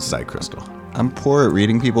has a psi crystal. I'm poor at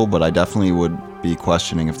reading people, but I definitely would be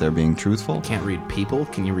questioning if they're being truthful. Can't read people.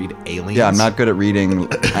 Can you read aliens? Yeah, I'm not good at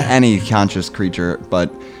reading any conscious creature,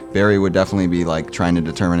 but Barry would definitely be like trying to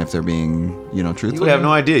determine if they're being, truthful. You have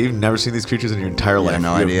no idea. You've never seen these creatures in your entire life.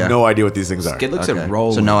 No You idea. have no idea what these things are. Skid looks at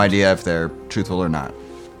Roland. So no idea if they're truthful or not.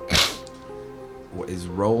 Is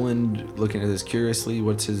Roland looking at this curiously?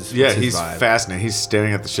 What's his Yeah, what's his he's vibe? fascinated. He's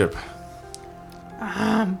staring at the ship.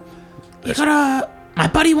 You gotta. My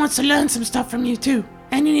buddy wants to learn some stuff from you too,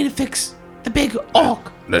 and you need to fix the big orc.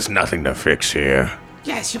 There's nothing to fix here.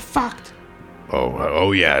 Yes, you're fucked.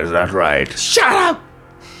 Oh yeah, is that right? Shut up!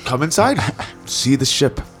 Come inside. See the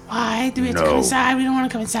ship. Why do we have to come No. inside? We don't want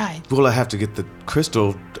to come inside. Well, I have to get the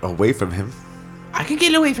crystal away from him. I can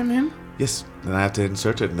get away from him. Yes, then I have to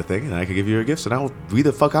insert it in the thing, and I can give you your gifts, and I will be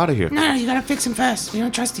the fuck out of here. No, you gotta fix him first. We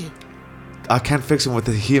don't trust you. I can't fix him with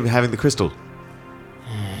him having the crystal.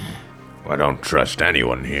 I don't trust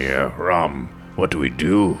anyone here. What do we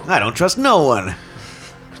do? I don't trust no one.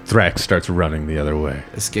 Thrax starts running the other way.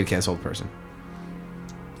 A Skid can't hold person.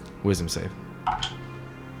 Wisdom save.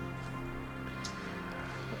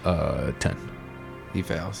 10. He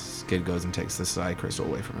fails. Skid goes and takes the psi crystal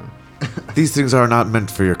away from him. These things are not meant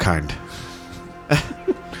for your kind.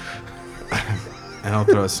 And I'll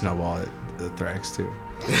throw a snowball at the Thrax too.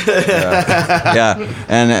 Yeah,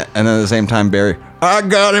 and at the same time, Barry, I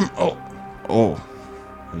got him. Oh,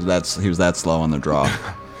 he was that slow on the draw.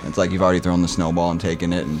 It's like you've already thrown the snowball and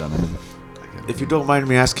taken it and done it. If you don't mind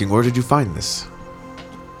me asking, where did you find this?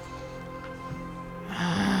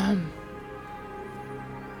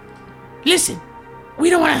 Listen,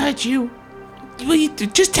 we don't want to hurt you.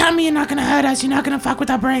 Just tell me you're not gonna hurt us. You're not gonna fuck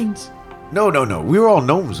with our brains. No. We were all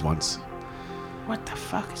gnomes once. What the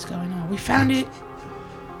fuck is going on? We found it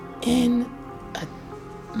in a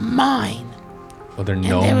mine. Oh, they're And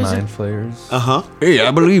no there was a- mind flayers? Uh-huh. Hey,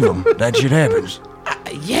 I believe him. That shit happens.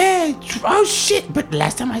 Yeah. Oh shit! But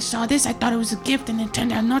last time I saw this, I thought it was a gift, and it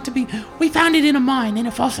turned out not to be. We found it in a mine, in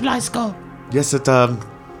a fossilized skull. Yes,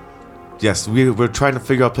 yes, we're trying to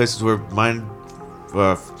figure out places where mind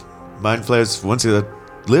flayers once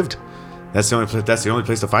lived. That's the only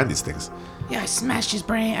place to find these things. Yeah, I smashed his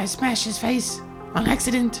brain. I smashed his face on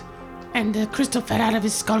accident, and the crystal fell out of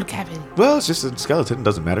his skull cavity. Well, it's just a skeleton.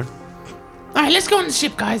 Doesn't matter. All right, let's go on the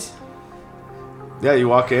ship, guys. Yeah, you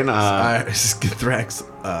walk in. Thrax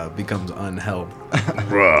becomes unheld.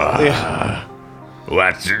 Yeah.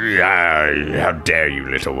 What? How dare you,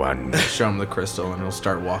 little one? Show him the crystal, and he'll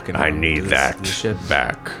start walking. I on need to that the ship.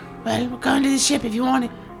 back. Well, we're going to the ship if you want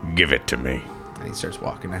it. Give it to me. And he starts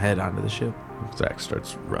walking ahead onto the ship. Thrax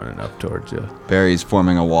starts running up towards you. Barry's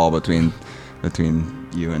forming a wall between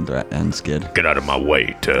you and Skid. Get out of my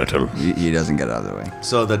way, turtle. He doesn't get out of the way.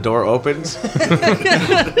 So the door opens.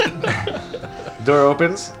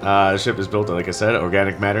 The ship is built, like I said,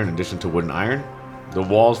 organic matter in addition to wood and iron. The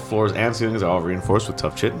walls, floors, and ceilings are all reinforced with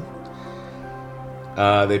tough chitin.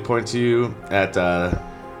 They point to you at.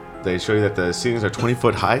 They show you that the ceilings are 20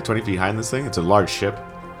 feet high in this thing. It's a large ship.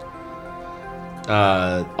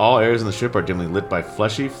 All areas in the ship are dimly lit by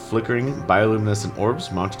fleshy, flickering, bioluminescent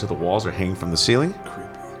orbs mounted to the walls or hanging from the ceiling.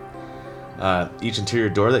 Each interior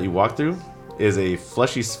door that you walk through is a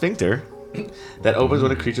fleshy sphincter that opens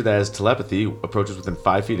when a creature that has telepathy approaches within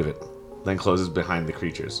 5 feet of it, then closes behind the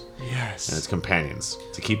creatures. Yes. And its companions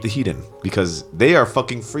to keep the heat in because they are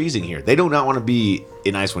fucking freezing here. They do not want to be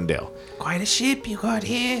in Icewind Dale. Quite a ship you got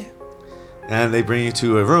here. And they bring you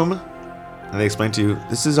to a room and they explain to you,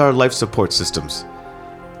 this is our life support systems.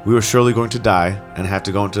 We were surely going to die and have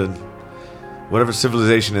to go into whatever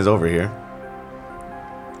civilization is over here.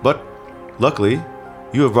 But luckily,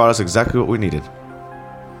 you have brought us exactly what we needed.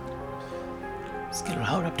 Skid will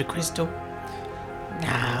hold up the crystal.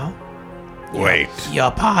 Now, Wait.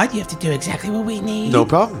 your part, you have to do exactly what we need. No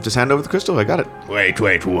problem. Just hand over the crystal. I got it. Wait.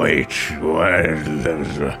 Where's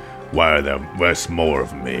more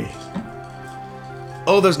of me?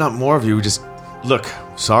 Oh, there's not more of you. Just look.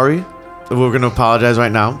 Sorry. We're going to apologize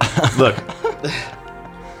right now. Look.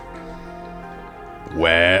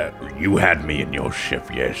 Where you had me in your ship,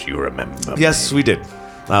 yes, you remember. Yes, we did.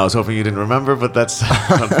 I was hoping you didn't remember, but that's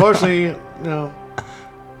unfortunately,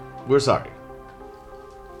 we're sorry.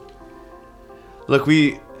 Look,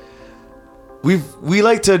 we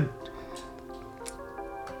like to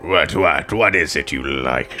What is it you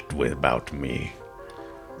liked about me?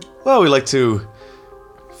 Well, we like to,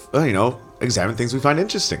 examine things we find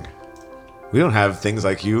interesting. We don't have things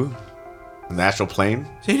like you in the astral plane.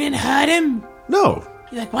 So you didn't hurt him? No.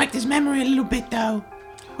 You wiped his memory a little bit, though.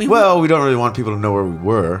 We don't really want people to know where we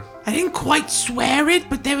were. I didn't quite swear it,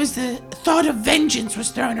 but there was the thought of vengeance was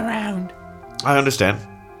thrown around. I understand.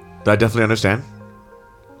 I definitely understand.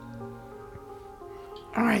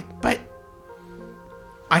 All right, but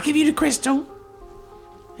I give you the crystal,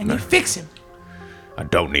 and you fix him. I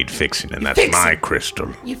don't need fixing, and that's my crystal.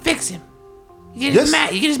 You fix him. You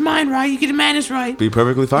get his mind right. You get his manners right. Be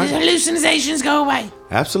perfectly fine. His hallucinations go away.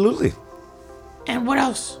 Absolutely. And what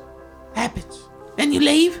else happens? Then you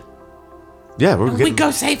leave. Yeah, we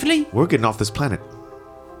go safely. We're getting off this planet.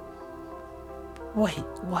 Wait,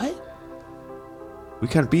 what? We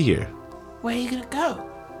can't be here. Where are you gonna go?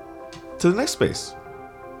 To the next space.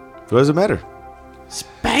 What does it matter?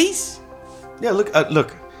 Space? Yeah,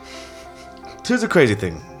 look. Here's the crazy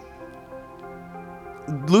thing.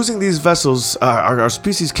 Losing these vessels, our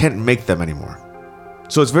species can't make them anymore.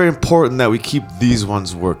 So it's very important that we keep these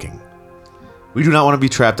ones working. We do not want to be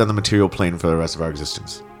trapped on the material plane for the rest of our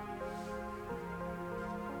existence.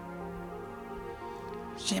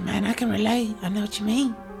 Shit, man, I can relate. I know what you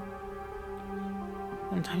mean.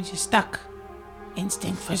 Sometimes you're stuck.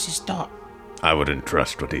 Instinct versus thought. I wouldn't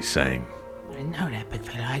trust what he's saying. I know that, big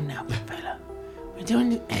fella. I know, big fella. We're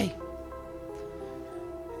doing it. Hey.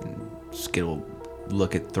 Skid will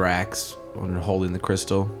look at Thrax when they're holding the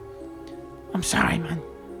crystal. I'm sorry, man.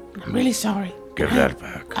 I'm really sorry. Give that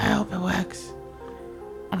back. I hope it works.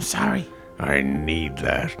 I'm sorry. I need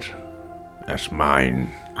that. That's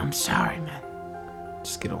mine. I'm sorry, man.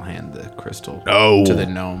 Skid will hand the crystal to the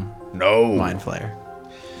gnome. No. Mind Flayer.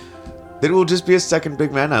 Then we'll just be a second,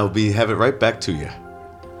 big man. I'll have it right back to you.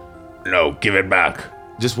 No, give it back.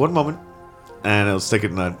 Just one moment. And it'll stick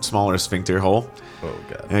it in a smaller sphincter hole. Oh,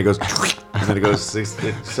 God. And it goes, and then it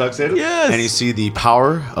sucks it. Yes. And you see the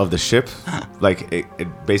power of the ship, like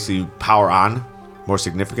it basically power on more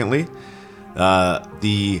significantly.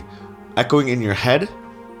 The echoing in your head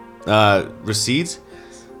recedes.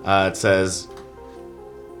 It says,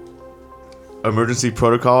 emergency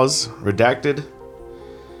protocols redacted.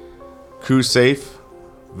 Crew safe.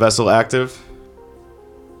 Vessel active.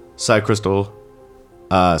 Psi crystal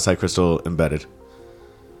embedded.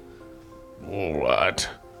 What?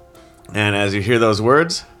 And as you hear those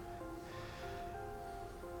words,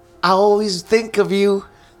 I always think of you.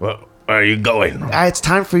 Well, where are you going? It's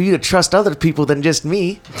time for you to trust other people than just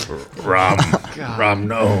me. Ram,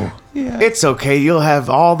 no. Yeah. It's okay. You'll have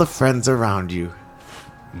all the friends around you.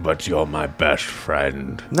 But you're my best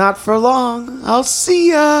friend. Not for long. I'll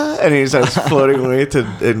see ya. And he starts floating away to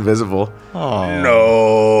invisible. Oh.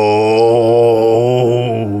 No.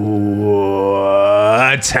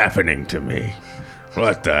 What's happening to me?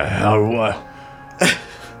 What the hell? What?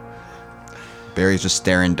 Barry's just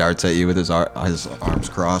staring darts at you with his arms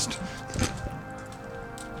crossed.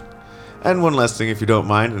 And one last thing, if you don't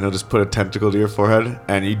mind, and he'll just put a tentacle to your forehead,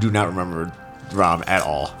 and you do not remember Ram at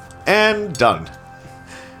all. And done.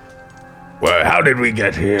 Well, how did we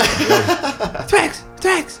get here? Thrax!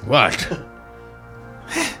 What?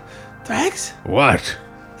 Thrax? What?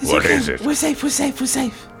 What is it? We're safe.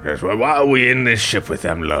 Yes, well, why are we in this ship with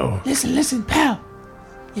them low? Listen, pal.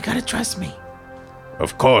 You gotta trust me.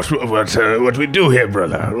 Of course. What we do here,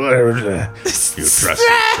 brother? You trust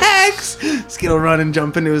Thrax! Skid will run and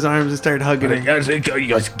jump into his arms and start hugging him. Guys,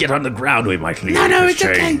 get on the ground. We might leave. No, it's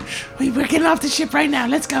okay. We're getting off the ship right now.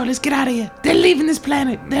 Let's go. Let's get out of here. They're leaving this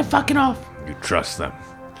planet. They're fucking off. You trust them?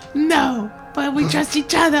 No, but we trust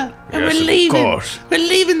each other. And Yes, we're leaving. Of course. We're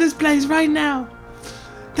leaving this place right now.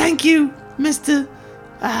 Thank you, Mr.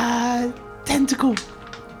 Tentacle.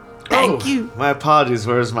 Thank you. My apologies.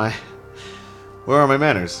 Where are my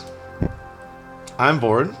manners? I'm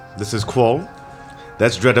Bored. This is Quo.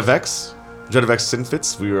 That's Dredavex. Dredavex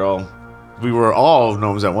Sinfits. We were all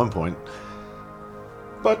gnomes at one point.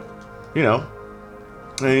 But, and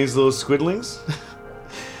these little squidlings.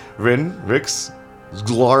 Rin, Rix,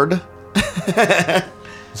 Zglard.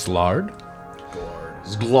 Zlard?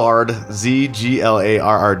 Zglard.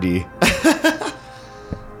 Zglarrd.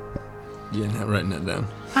 You're not writing that down.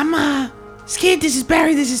 I'm Skid, this is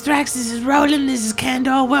Barry, this is Thrax, this is Roland, this is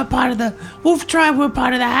Kandor. We're part of the Wolf Tribe, we're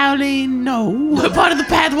part of the Howling. No, we're part of the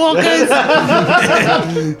Pathwalkers.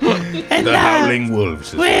 And, the Howling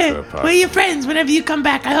Wolves. We're your friends whenever you come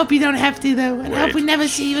back. I hope you don't have to, though. And I hope we never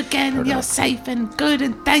see you again. And you're safe and good,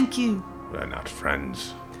 and thank you. We're not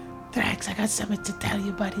friends. Thrax, I got something to tell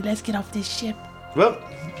you, buddy. Let's get off this ship. Well,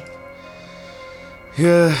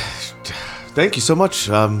 yeah, thank you so much.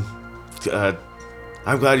 I'm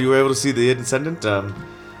glad you were able to see the Ascendant.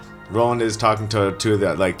 Roland is talking to two of the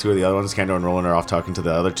other ones. Kando and Roland are off talking to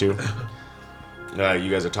the other two. You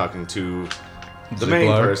guys are talking to the main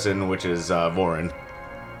Ziglar. person, which is Vorin.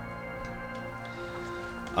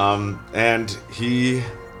 And he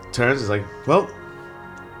turns and is like, well,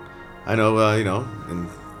 I know, in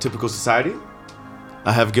typical society,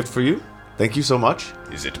 I have a gift for you. Thank you so much.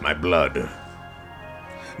 Is it my blood?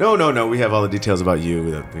 No. We have all the details about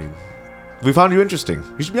you. We found you interesting.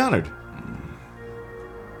 You should be honored.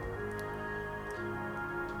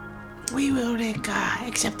 We will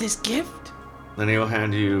accept this gift. Then he'll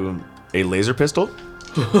hand you a laser pistol.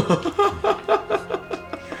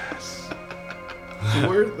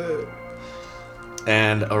 Worth it.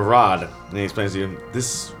 And a rod. And he explains to you,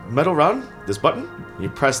 this metal rod, this button, you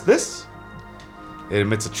press this, it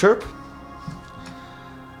emits a chirp.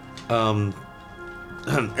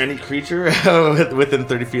 Any creature within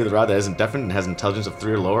 30 feet of the rod that isn't deafened and has intelligence of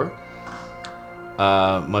 3 or lower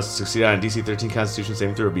must succeed on a DC 13 Constitution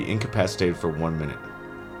saving throw or be incapacitated for 1 minute.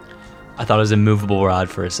 I thought it was a movable rod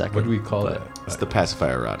for a second. What do we call it? It's the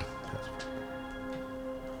pacifier rod.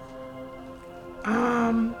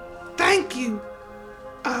 Thank you.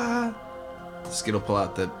 Skid will pull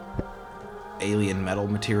out the alien metal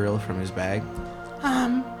material from his bag.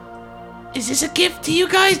 Is this a gift to you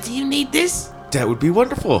guys? Do you need this? That would be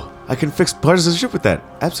wonderful. I can fix parts of the ship with that.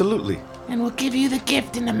 Absolutely. And we'll give you the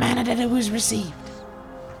gift in the manner that it was received.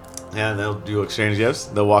 Yeah, they'll do exchange gifts.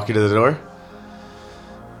 They'll walk you to the door.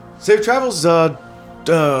 Safe travels.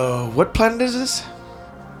 What planet is this?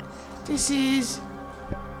 This is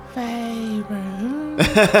Faerun.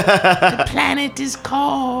 The planet is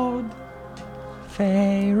called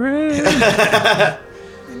Faerun.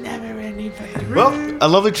 Never ending Faerun. Well, a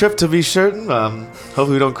lovely trip to be certain.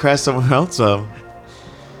 Hopefully we don't crash somewhere else.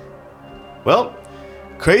 Well,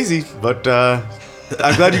 crazy, but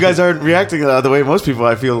I'm glad you guys aren't reacting the way most people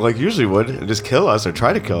I feel like usually would and just kill us or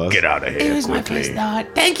try to kill us. Get out of here It was my quickly. first thought.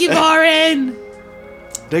 Thank you, Warren.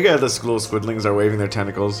 They got the little squidlings are waving their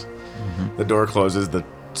tentacles. The door closes. The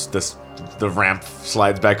ramp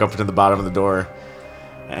slides back up into the bottom of the door,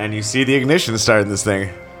 and you see the ignition start in this thing.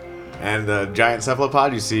 And the giant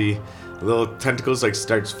cephalopod, you see little tentacles like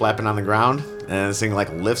starts flapping on the ground, and this thing like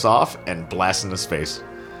lifts off and blasts into space.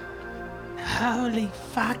 Holy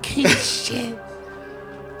fucking shit.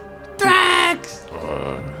 Thrax!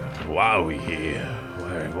 Why are we here?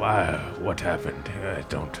 Why? What happened? I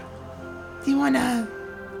don't... Do you wanna...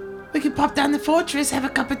 We could pop down the fortress, have a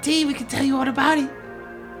cup of tea, we can tell you all about it.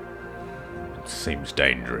 It seems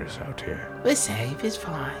dangerous out here. We're safe, it's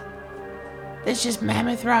fine. There's just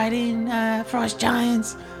mammoth riding, frost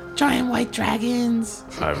giants, giant white dragons.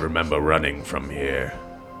 I remember running from here.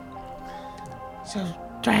 So,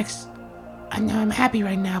 Drax, I know I'm happy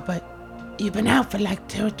right now, but you've been out for like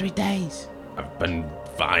 2 or 3 days. I've been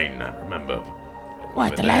fine, I remember.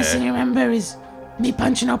 What, the last thing you remember is me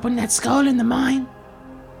punching open that skull in the mine?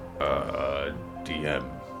 DM.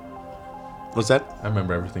 What's that? I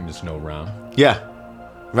remember everything, just no Ram. Yeah.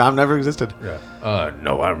 Ram never existed. Yeah.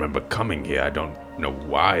 No, I remember coming here. I don't know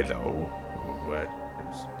why, though. What?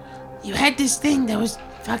 You had this thing that was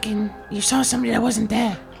fucking... You saw somebody that wasn't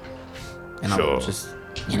there. And Sure. I'll just...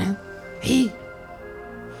 You know,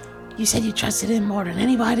 you said you trusted him more than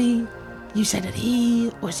anybody. You said that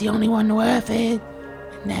he was the only one worth it.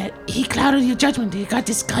 And that he clouded your judgment. You got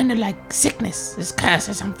this kind of like sickness, this curse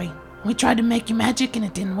or something. We tried to make you magic and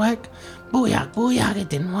it didn't work. Booyah, it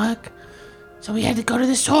didn't work. So we had to go to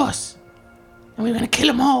the source. And we were gonna kill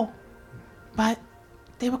them all. But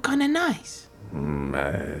they were kinda nice.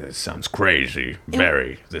 Sounds crazy.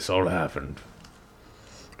 Very. This all happened.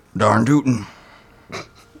 Darn tootin'.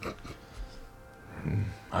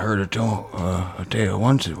 I heard a tale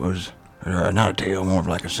once. It was, or not a tale, more of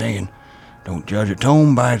like a saying. Don't judge a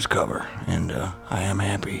tome by its cover. And I am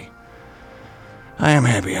happy. I am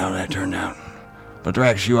happy how that turned out. But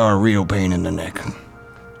Drax, you are a real pain in the neck.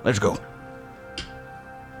 Let's go.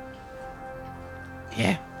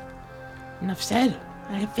 Yeah. Enough said.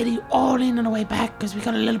 I can fit you all in on the way back because we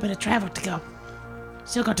got a little bit of travel to go.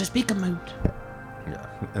 Still got to speaker mode. Yeah.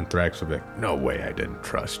 And Thrax will be like, No way I didn't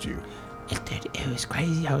trust you. It was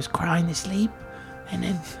crazy. I was crying to sleep, and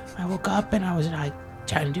then I woke up and I was like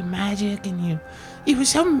trying to do magic, and you were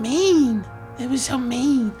so mean. It was so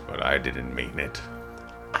mean. But I didn't mean it.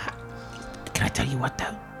 Can I tell you what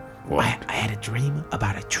though? What? I had a dream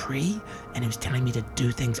about a tree, and it was telling me to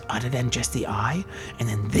do things other than just the eye. And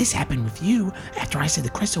then this happened with you after I said the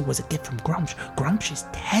crystal was a gift from Grumsh. Grumsh is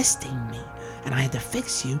testing me, and I had to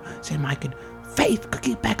fix you so I could faith could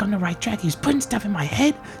get back on the right track. He was putting stuff in my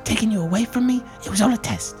head, taking you away from me. It was all a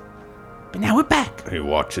test. But now we're back. He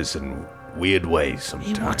watches in weird ways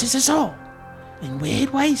sometimes. He watches us all in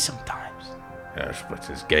weird ways sometimes. Yes, but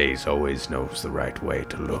his gaze always knows the right way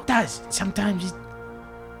to look. It does. Sometimes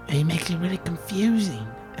he makes it really confusing,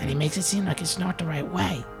 and he makes it seem like it's not the right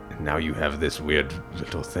way. And now you have this weird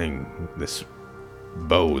little thing, this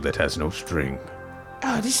bow that has no string.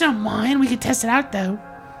 Oh, this is not mine. We can test it out, though.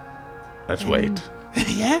 Let's wait.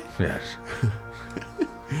 Yeah? Yes.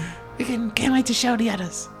 Can't wait to show the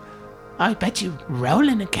others. I bet you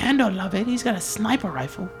Roland and Candor love it. He's got a sniper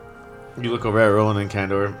rifle. You look over at Roland and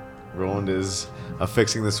Candor. Roland is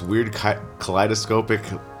affixing this weird kaleidoscopic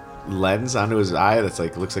lens onto his eye that's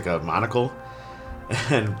like looks like a monocle.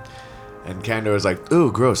 And Candor is like,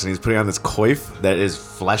 ooh, gross. And he's putting on this coif that is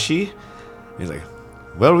fleshy. He's like,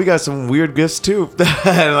 well, we got some weird gifts too.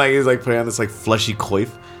 And like he's like putting on this like fleshy coif.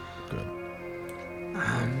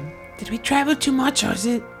 Did we travel too much, or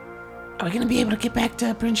are we gonna be able to get back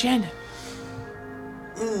to Prince Shannon?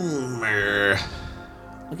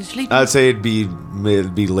 We can sleep. I'd say it'd be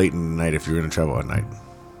late in the night if you were gonna travel at night.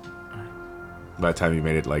 By the time you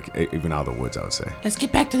made it, like even out of the woods, I would say. Let's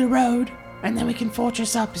get back to the road, and then we can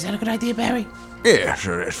fortress up. Is that a good idea, Barry? Yeah,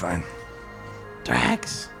 sure, that's fine.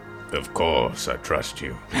 Drax? Of course, I trust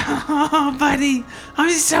you. Oh, buddy, I'm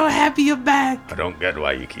so happy you're back. I don't get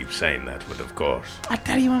why you keep saying that, but of course. I'll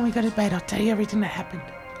tell you when we go to bed. I'll tell you everything that happened.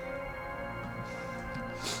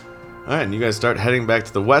 All right, and you guys start heading back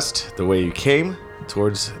to the west, the way you came,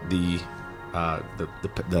 towards the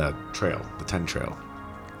trail, the 10 trail.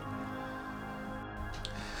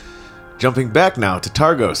 Jumping back now to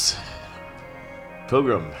Targos.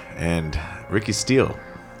 Pilgrim and Ricky Steele.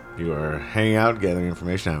 You are hanging out, gathering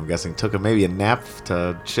information. I'm guessing took maybe a nap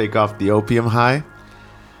to shake off the opium high.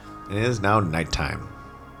 It is now nighttime.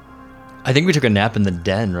 I think we took a nap in the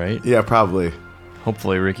den, right? Yeah, probably.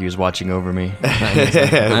 Hopefully Ricky was watching over me. I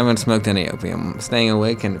haven't smoked any opium. Staying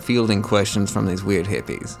awake and fielding questions from these weird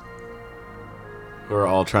hippies. We're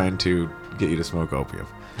all trying to get you to smoke opium.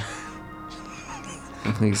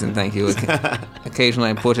 Please and thank you. Occasionally,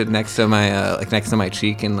 I put it next to my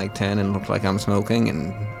cheek and like turn and look like I'm smoking,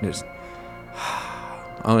 and just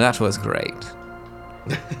oh, that was great.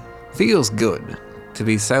 Feels good to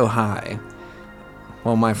be so high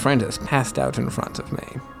while my friend has passed out in front of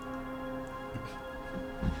me.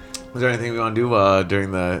 Was there anything we want to do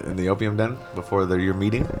in the opium den before your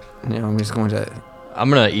meeting? Yeah, I'm just going to. I'm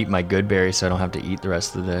gonna eat my good berry so I don't have to eat the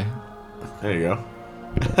rest of the day. There you go.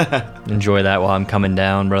 Enjoy that while I'm coming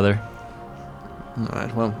down, brother. All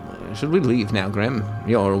right. Well, should we leave now, Grim?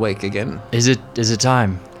 You're awake again. Is it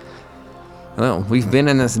time? Well, we've been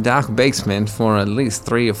in this dark basement for at least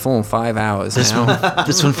 3 or 4 or 5 hours now.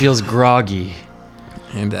 This one feels groggy.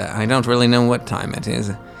 And I don't really know what time it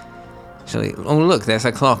is. Actually, oh look, there's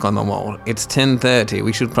a clock on the wall. It's 10:30.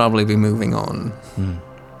 We should probably be moving on.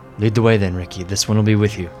 Lead the way then, Ricky. This one will be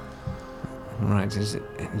with you. All right. Do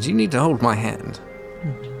you need to hold my hand?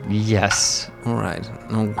 Yes. All right.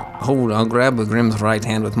 I'll grab Grim's right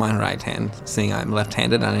hand with my right hand, seeing I'm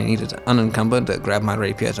left-handed and I need it unencumbered to grab my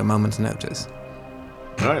rapier at a moment's notice.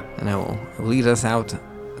 All right. And I will lead us out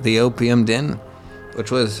the opium den, which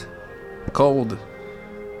was called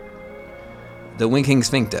the Winking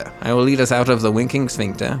Sphincter. I will lead us out of the Winking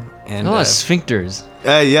Sphincter. And Sphincters.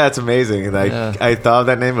 Yeah, it's amazing. Like Yeah. I thought of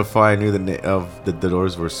that name before I knew the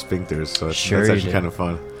doors were sphincters, so it's actually kind of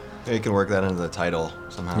fun. Yeah, you can work that into the title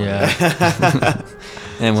somehow. Yeah.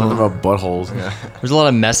 And Something about buttholes. Yeah. There's a lot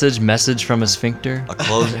of message from a sphincter. A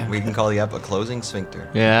closing. We can call the app a closing sphincter.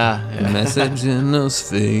 Yeah. Message in the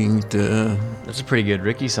sphincter. That's a pretty good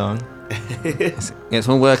Ricky song. Yes,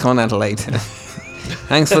 we'll work on that later.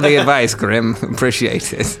 Thanks for the advice, Grim.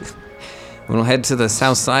 Appreciate it. We'll head to the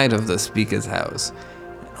south side of the speaker's house.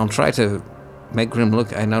 I'll try to make Grim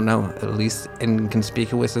look, I don't know, at least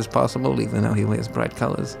inconspicuous as possible, even though he wears bright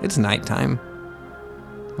colors. It's nighttime.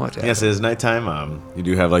 Whatever. Yes, it is nighttime. You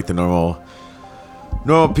do have like the normal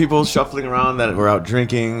people shuffling around that were out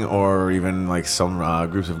drinking, or even like some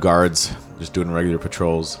groups of guards just doing regular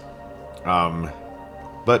patrols.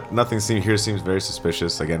 But nothing here seems very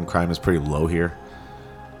suspicious. Again, crime is pretty low here.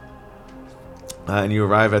 And you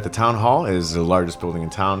arrive at the town hall. It is the largest building in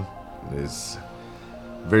town. It is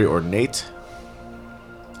very ornate.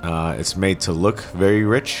 It's made to look very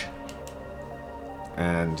rich.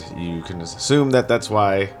 And you can assume that that's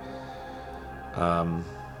why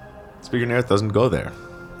Speaker Nerith doesn't go there,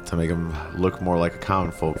 to make him look more like a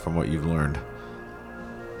common folk from what you've learned.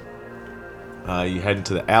 You head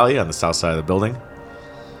into the alley on the south side of the building,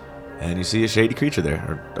 and you see a shady creature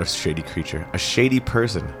there, or a shady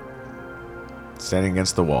person. standing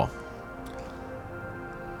against the wall.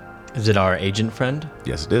 Is it our agent friend?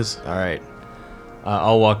 Yes, it is. All right.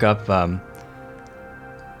 I'll walk up.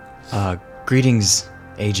 Greetings,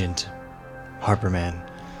 Agent Harperman.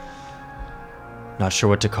 Not sure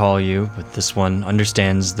what to call you, but this one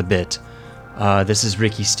understands the bit. This is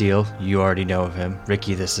Ricky Steele. You already know of him.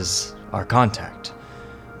 Ricky, this is our contact.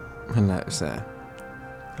 Hello, sir.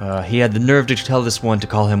 He had the nerve to tell this one to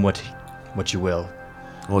call him what you will.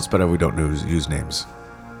 Well, it's better we don't use names.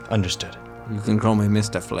 Understood. You can call me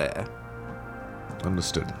Mr. Flair.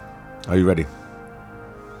 Understood. Are you ready?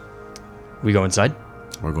 We go inside?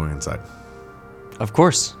 We're going inside. Of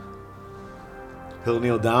course. He'll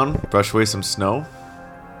kneel down, brush away some snow.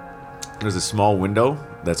 There's a small window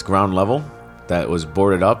that's ground level that was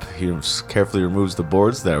boarded up. He carefully removes the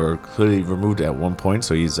boards that were clearly removed at one point,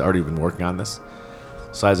 so he's already been working on this.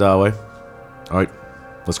 Slides out of the way. All right,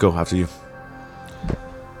 let's go after you.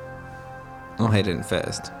 I'll head in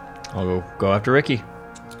first. I'll go after Ricky.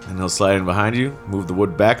 And he'll slide in behind you, move the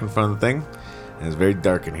wood back in front of the thing, and it's very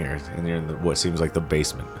dark in here, and you're in what seems like the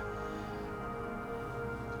basement.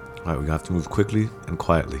 All right, we have to move quickly and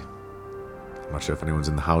quietly. I'm not sure if anyone's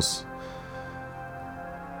in the house,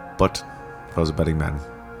 but if I was a betting man,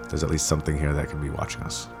 there's at least something here that can be watching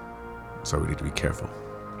us. So we need to be careful.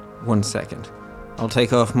 1 second. I'll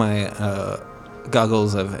take off my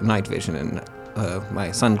goggles of night vision and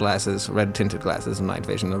my sunglasses, red-tinted glasses of night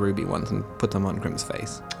vision, the ruby ones, and put them on Grim's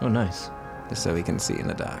face. Oh, nice. Just so he can see in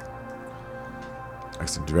the dark.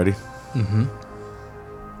 Excellent. You ready? Mm-hmm.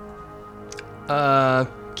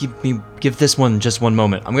 Give this one just one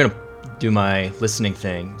moment. I'm gonna do my listening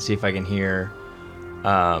thing, see if I can hear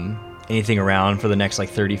anything around for the next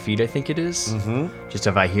 30 feet, I think it is. Mm-hmm. Just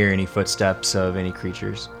if I hear any footsteps of any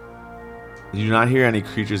creatures. You do not hear any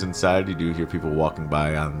creatures inside. You do hear people walking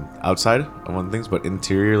by on outside on one of the things, but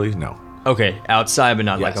interiorly, no. Okay, outside, but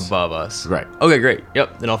not Yes. above us. Right. Okay, great.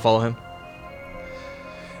 Yep, then I'll follow him.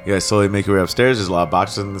 You guys slowly make your way upstairs. There's a lot of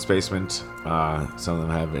boxes in this basement. Some of them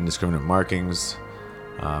have indiscriminate markings.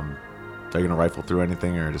 Are you gonna rifle through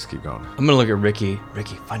anything, or just keep going? I'm gonna look at Ricky.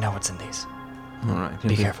 Ricky, find out what's in these. All right.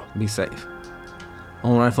 Be careful. Be safe.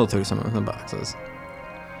 I'll rifle through some of the boxes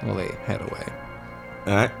while they head away.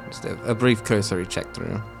 All right. Just a brief cursory check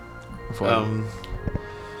through.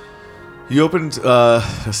 You opened.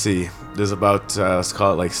 Let's see. There's about let's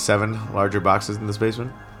call it 7 larger boxes in this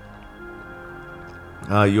basement.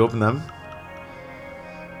 You open them.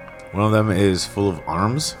 One of them is full of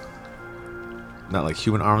arms. Not like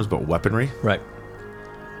human arms, but weaponry. Right.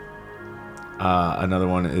 Another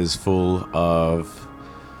one is full of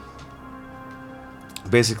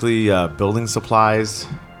basically building supplies,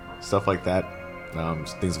 stuff like that.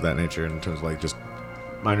 Things of that nature in terms of just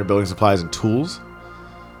minor building supplies and tools.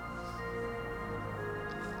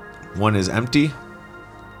 One is empty.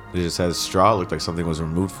 It just has straw. It looked like something was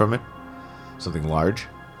removed from it. Something large.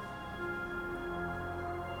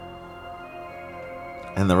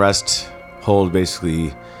 And the rest hold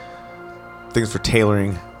basically things for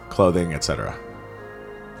tailoring, clothing, etc.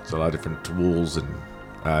 So a lot of different tools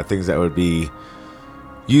and things that would be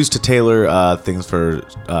used to tailor things for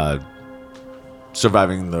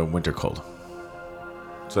surviving the winter cold.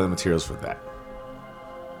 So the materials for that.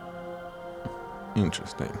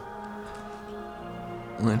 Interesting.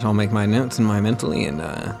 Right, I'll make my notes in my mentally and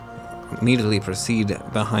immediately proceed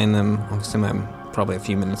behind them. I assume I'm probably a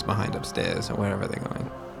few minutes behind upstairs or wherever they're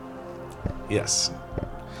going. Yes.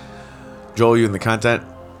 Joel, you and the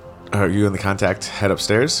contact head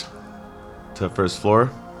upstairs to the first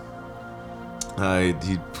floor.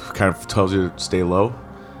 He kind of tells you to stay low,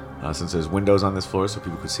 since there's windows on this floor, so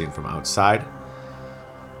people could see him from outside.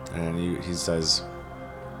 And he says,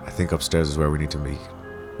 "I think upstairs is where we need to be.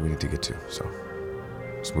 We need to get to. So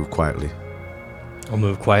just move quietly." I'll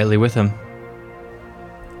move quietly with him.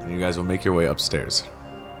 And you guys will make your way upstairs.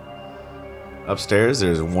 Upstairs,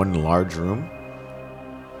 there's one large room,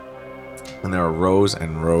 and there are rows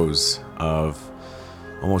and rows of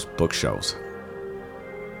almost bookshelves.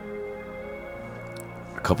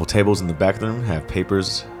 A couple tables in the back of the room have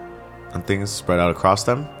papers and things spread out across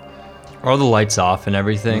them. Are all the lights off and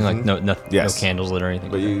everything? Mhm. No Yes. candles lit or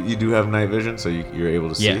anything? But you do have night vision, so you're able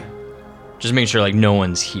to see. Yeah. Just making sure no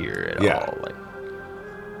one's here at Yeah. all.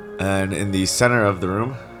 And in the center of the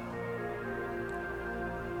room,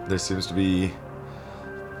 there seems to be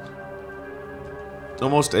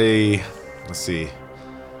almost let's see.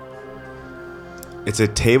 It's a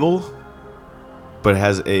table, but it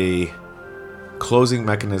has a closing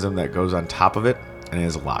mechanism that goes on top of it and it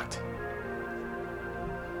is locked.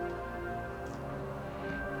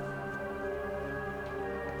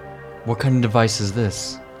 What kind of device is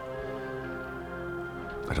this?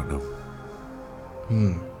 I don't know.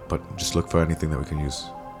 But just look for anything that we can use.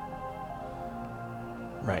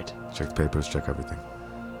 Right. Check the papers, check everything.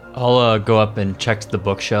 I'll go up and check the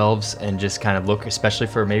bookshelves and just kind of look, especially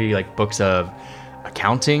for maybe like books of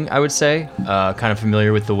accounting, I would say. Kind of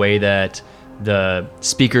familiar with the way that the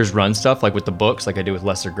speakers run stuff, like with the books, like I do with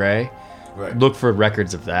Lesser Gray. Right. Look for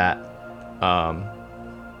records of that,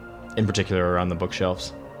 in particular around the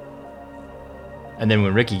bookshelves. And then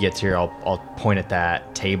when Ricky gets here, I'll point at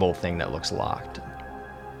that table thing that looks locked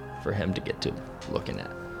for him to get to looking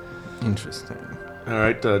at. Interesting. All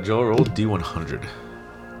right, Joel, roll D100.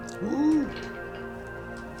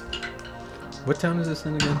 What town is this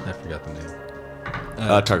in again? I forgot the name.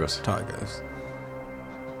 Targos. Targos.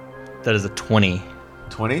 That is a 20.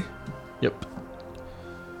 20? Yep.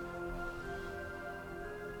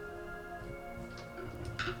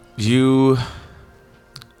 You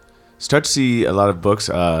start to see a lot of books.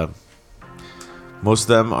 Most of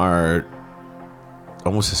them are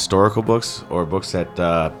almost historical books or books that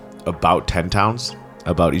about 10 towns,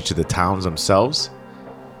 about each of the towns themselves.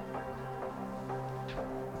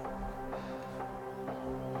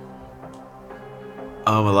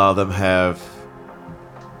 A lot of them have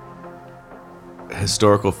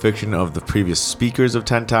historical fiction of the previous speakers of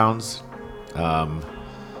 10 towns.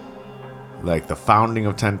 Like the founding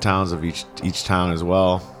of 10 towns of each town as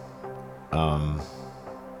well.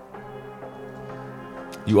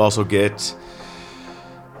 You also get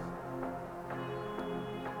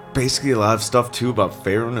basically a lot of stuff too about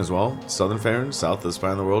Faerun as well. Southern Faerun, south of the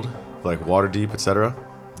spine of the world, like Waterdeep, etc.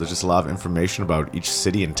 There's just a lot of information about each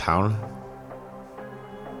city and town.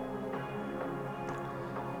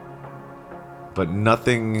 But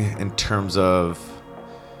nothing in terms of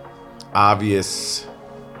obvious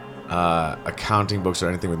accounting books or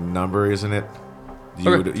anything with numbers in it.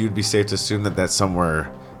 You'd be safe to assume that that's somewhere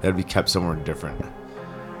that'd be kept somewhere different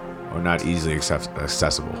or not easily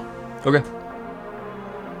accessible. Okay.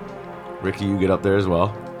 Ricky, you get up there as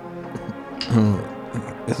well.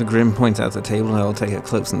 As the Grim points out the table, I will take a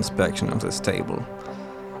close inspection of this table.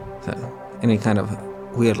 So, any kind of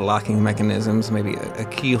weird locking mechanisms, maybe a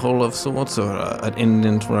keyhole of sorts, or an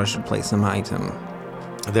indent where I should place some item.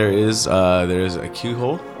 There is a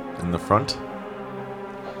keyhole in the front.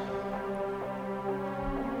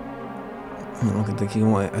 Look at the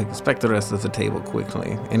keyhole. I expect the rest of the table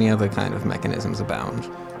quickly. Any other kind of mechanisms abound?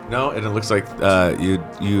 No, and it looks like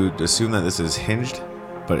you'd assume that this is hinged,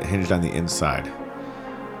 but it hinged on the inside.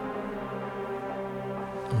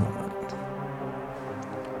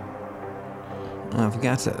 I've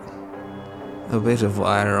got a bit of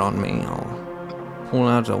wire on me. I'll pull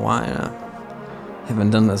out a wire. Haven't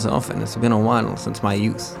done this often. It's been a while since my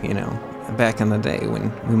youth, back in the day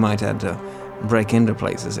when we might have to break into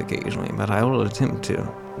places occasionally, but I will attempt to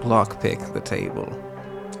lockpick the table.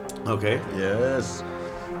 Okay. Yes.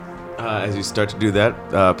 As you start to do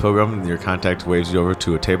that, Pilgrim, your contact waves you over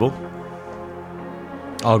to a table.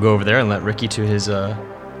 I'll go over there and let Ricky to his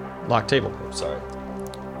locked table. Oh, sorry.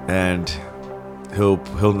 And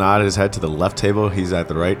he'll nod his head to the left table. He's at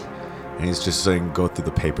the right, and he's just saying, "Go through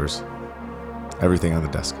the papers. Everything on the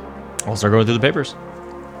desk." I'll start going through the papers.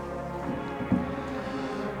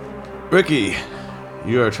 Ricky,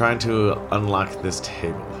 you are trying to unlock this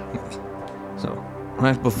table. So,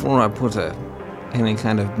 right before I put any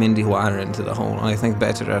kind of bendy wire into the hole, I think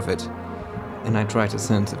better of it, and I try to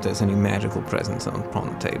sense if there's any magical presence upon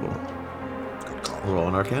the table. Good call. Roll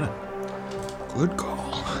an Arcana. Good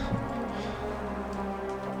call.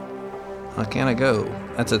 Arcana go.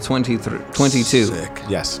 That's a 22. Sick.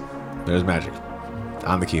 Yes, there's magic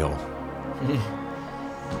on the keyhole.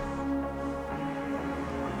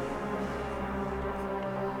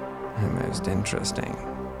 Most interesting.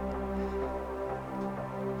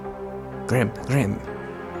 Grim,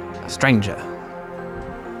 a stranger.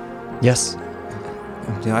 Yes.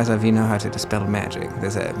 Do either of you know how to dispel magic?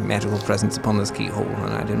 There's a magical presence upon this keyhole,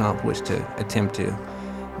 and I do not wish to attempt to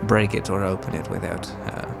break it or open it without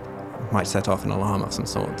might set off an alarm of some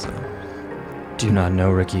sort. So, Do not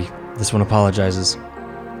know, Ricky. This one apologizes.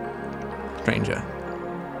 stranger.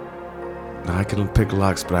 I can pick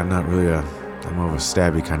locks, but I'm not really I'm more of a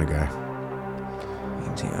stabby kind of guy.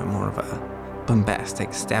 You're more of a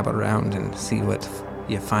bombastic stab around and see what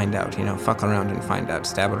you find out. Fuck around and find out.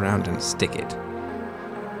 Stab around and stick it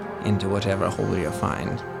into whatever hole you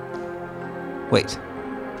find. Wait,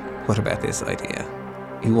 what about this idea?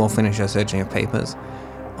 You all finish your searching of papers.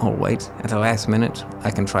 I'll wait. At the last minute,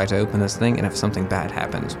 I can try to open this thing, and if something bad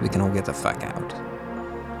happens, we can all get the fuck out.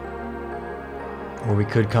 Or we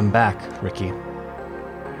could come back, Ricky.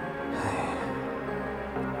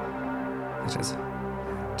 It is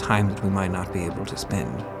time that we might not be able to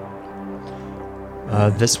spend.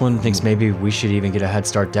 This one thinks maybe we should even get a head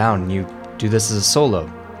start down and you do this as a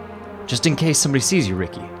solo. Just in case somebody sees you,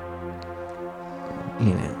 Ricky.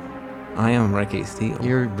 You know, I am Ricky Steele.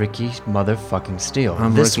 You're Ricky motherfucking Steele.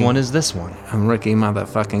 I'm This Ricky. one is this one. I'm Ricky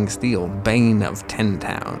motherfucking Steele, Bane of 10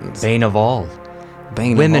 Towns. Bane of all.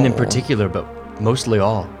 Bane Women of in all. particular, but mostly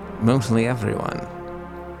all. Mostly everyone.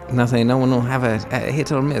 Nothing, no one will have a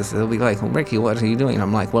hit or miss. They'll be like, well, Ricky, what are you doing?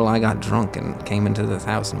 I'm like, well, I got drunk and came into this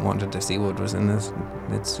house and wanted to see what was in this.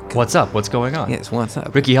 What's up? What's going on? Yes, what's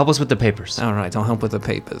up? Ricky, help us with the papers. All right, I'll help with the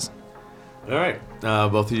papers. All right.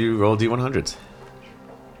 Both of you roll D100s.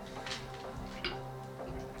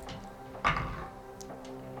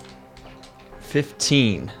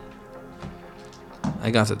 $15.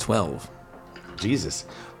 I got a 12. Jesus.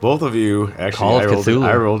 Both of you, actually, Call of Cthulhu.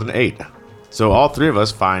 I rolled an 8. So all three of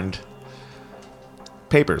us find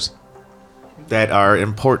papers that are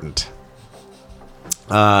important.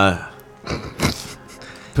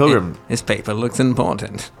 Pilgrim. This paper looks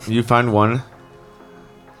important. You find one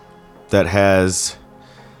that has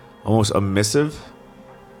almost a missive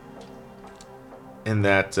in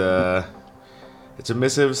that it's a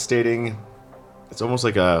missive stating it's almost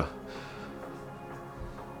like a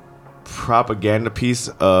propaganda piece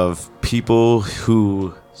of people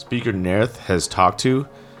who Speaker Nerth has talked to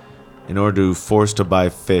in order to force to buy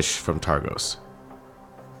fish from Targos.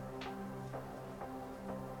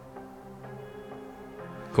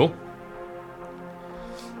 Cool.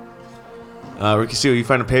 Ricky Steele, you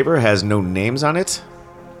find a paper, has no names on it,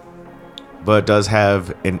 but does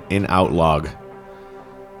have an in-out log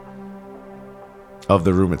of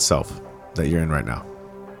the room itself that you're in right now.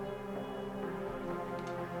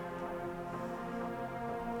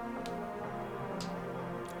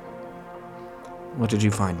 What did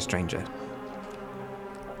you find, stranger?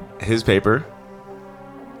 His paper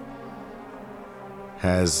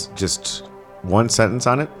has just one sentence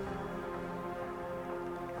on it.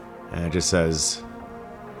 And it just says,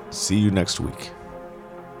 "See you next week."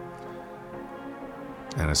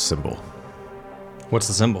 And a symbol. What's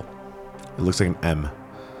the symbol? It looks like an M.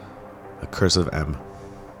 A cursive M.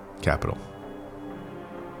 Capital.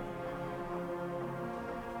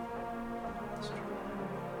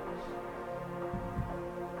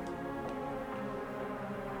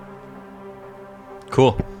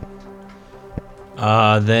 Cool.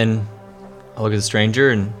 Then I'll look at the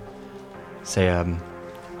stranger and say,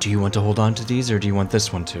 do you want to hold on to these or do you want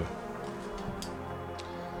this one too?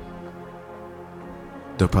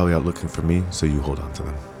 They're probably out looking for me, so you hold on to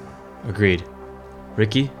them. Agreed.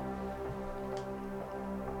 Ricky?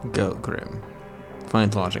 Go, Grim.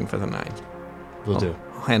 Find lodging for the night. Will do.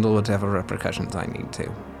 I'll handle whatever repercussions I need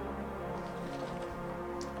to.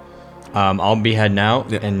 I'll be heading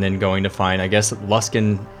out and then going to find, I guess,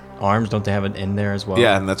 Luskin Arms. Don't they have an inn there as well?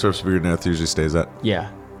 Yeah, and that's where Speaker Nerth usually stays at.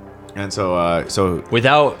 Yeah. And so,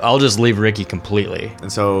 I'll just leave Ricky completely.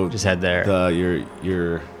 And so, just head there.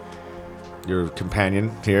 Your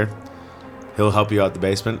companion here, he'll help you out the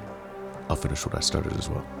basement. I'll finish what I started as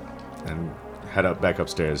well, and head up back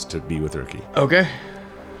upstairs to be with Ricky. Okay.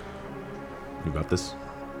 You got this?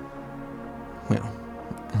 Well,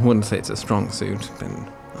 I wouldn't say it's a strong suit, but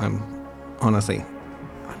I'm honestly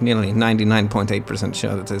nearly 99.8%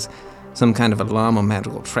 sure that there's some kind of alarm or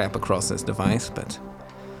magical trap across this device, but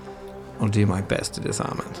I'll do my best to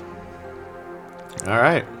disarm it. All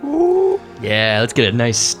right. Yeah, let's get a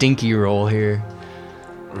nice stinky roll here.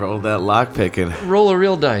 Roll that lock picking. Roll a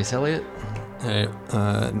real dice, Elliot.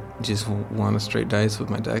 Just want a straight dice with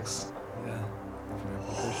my dex. Yeah.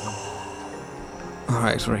 All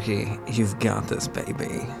right, Ricky, you've got this,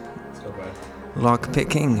 baby. Lock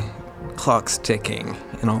picking, clock's ticking,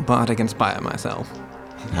 and I'll bardic inspire myself.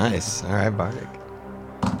 Nice. All right, bardic.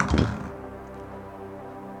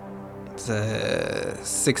 It's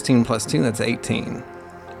 16 plus 2, that's 18.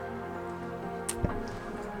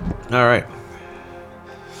 All right.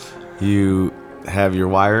 You have your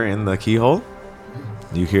wire in the keyhole.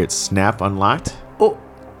 You hear it snap unlocked. Oh.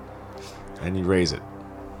 And you raise it.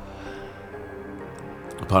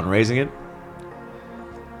 Upon raising it,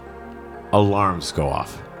 alarms go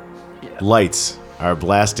off. Yeah. Lights are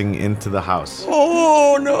blasting into the house.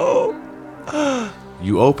 Oh, no.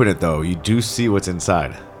 You open it, though. You do see what's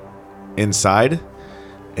inside. Inside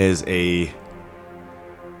is a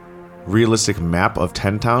realistic map of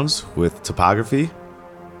 10 towns with topography.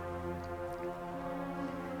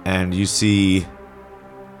 And you see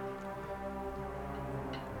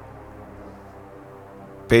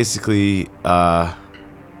basically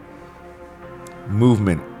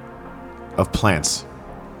movement of plants.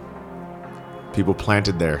 People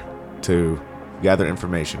planted there to gather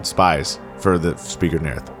information. Spies for the Speaker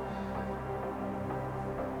Nerth.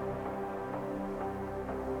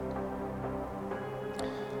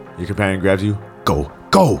 Your companion grabs you. Go,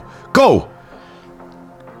 go, go!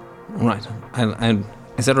 Right.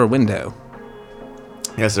 Is there a window?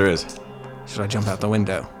 Yes, there is. Should I jump out the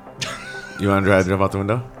window? You want to try to jump out the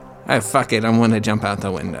window? Oh, fuck it. I'm going to jump out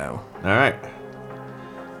the window. All right.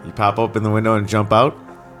 You pop open the window and jump out.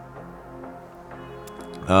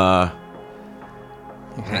 I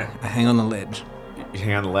hang on the ledge. You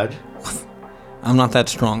hang on the ledge? I'm not that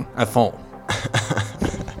strong. I fall.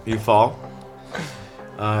 You fall.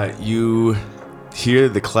 You hear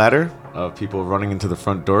the clatter of people running into the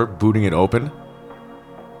front door, booting it open.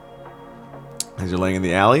 As you're laying in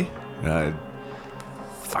the alley.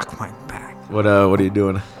 Fuck my back. What are you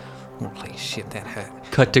doing? Holy shit, that hurt.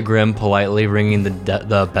 Cut to Grim politely ringing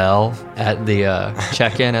the bell at the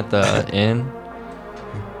check-in at the inn.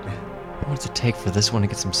 What does it take for this one to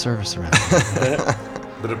get some service around here?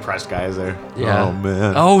 The depressed guy is there. Yeah. Oh,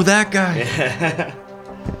 man. Oh, that guy.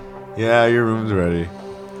 Yeah, your room's ready.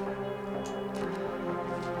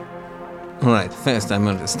 Alright, first I'm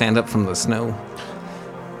going to stand up from the snow.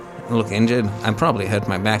 Look injured. I probably hurt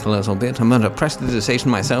my back a little bit. I'm going to prestidigitation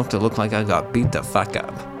myself to look like I got beat the fuck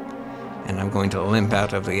up. And I'm going to limp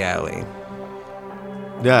out of the alley.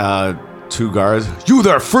 Yeah, 2 guards. You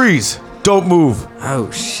there, freeze! Don't move! Oh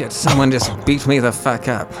shit, someone just beat me the fuck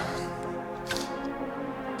up.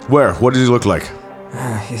 Where? What does he look like?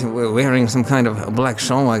 He's wearing some kind of black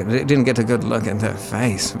shawl. I didn't get a good look at the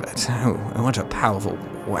face, but what a powerful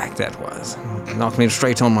whack that was. Knocked me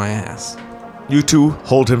straight on my ass. You 2,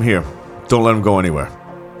 hold him here. Don't let him go anywhere.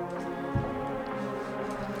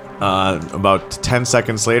 About 10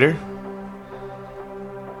 seconds later,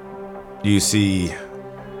 you see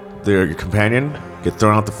your companion get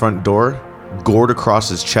thrown out the front door, gored across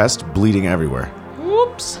his chest, bleeding everywhere.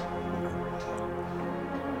 Whoops.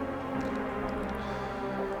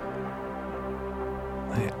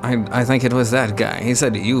 I think it was that guy. He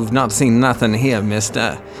said, "You've not seen nothing here,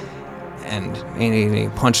 mister." And he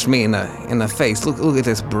punched me in the face. Look at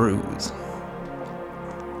this bruise.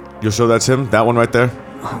 You're sure that's him? That one right there?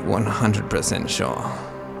 100% sure.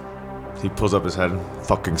 He pulls up his head.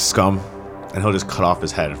 Fucking scum. And he'll just cut off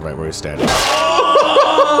his head right where he's standing.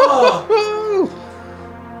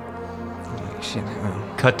 Shit.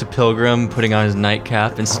 Cut to Pilgrim putting on his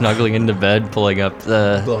nightcap and snuggling into bed, pulling up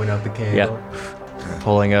the... Blowing out the candle. Yeah.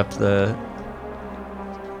 Pulling up the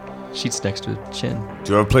sheets next to his chin.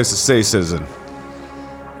 Do you have a place to stay, citizen?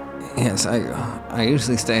 Yes, I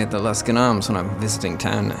usually stay at the Luskin Arms when I'm visiting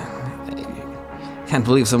town. I can't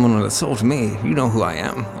believe someone would assault me. You know who I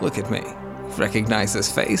am. Look at me. Recognize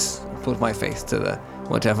this face. Put my face to the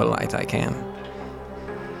whatever light I can.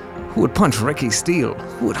 Who would punch Ricky Steele?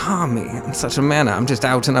 Who would harm me in such a manner? I'm just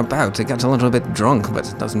out and about. I got a little bit drunk, but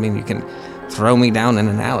it doesn't mean you can throw me down in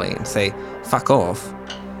an alley and say, fuck off.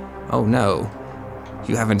 Oh no.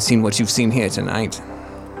 You haven't seen what you've seen here tonight.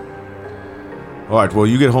 Alright, well,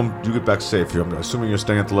 you get home, you get back safe here. I'm assuming you're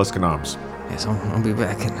staying at the Luskin Arms. Yes, I'll be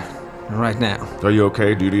back in right now. Are you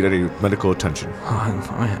okay? Do you need any medical attention? Oh, I'm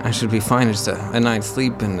fine. I should be fine. Just a night's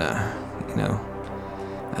sleep and, a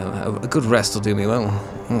good rest will do me well.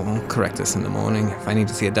 I'll correct this in the morning. If I need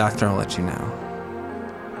to see a doctor, I'll let you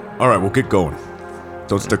know. Alright, well, get going.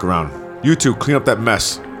 Don't stick around. You 2, clean up that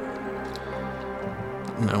mess.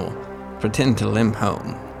 No. Pretend to limp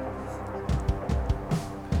home.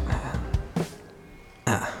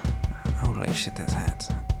 Holy shit, this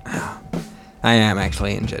hurts. I am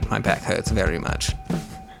actually injured. My back hurts very much.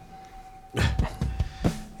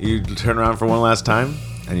 You turn around for one last time,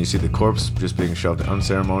 and you see the corpse just being shoved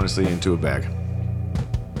unceremoniously into a bag.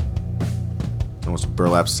 Almost a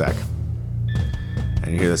burlap sack.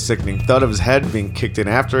 And you hear the sickening thud of his head being kicked in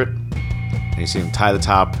after it, and you see him tie the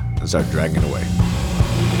top and start dragging it away.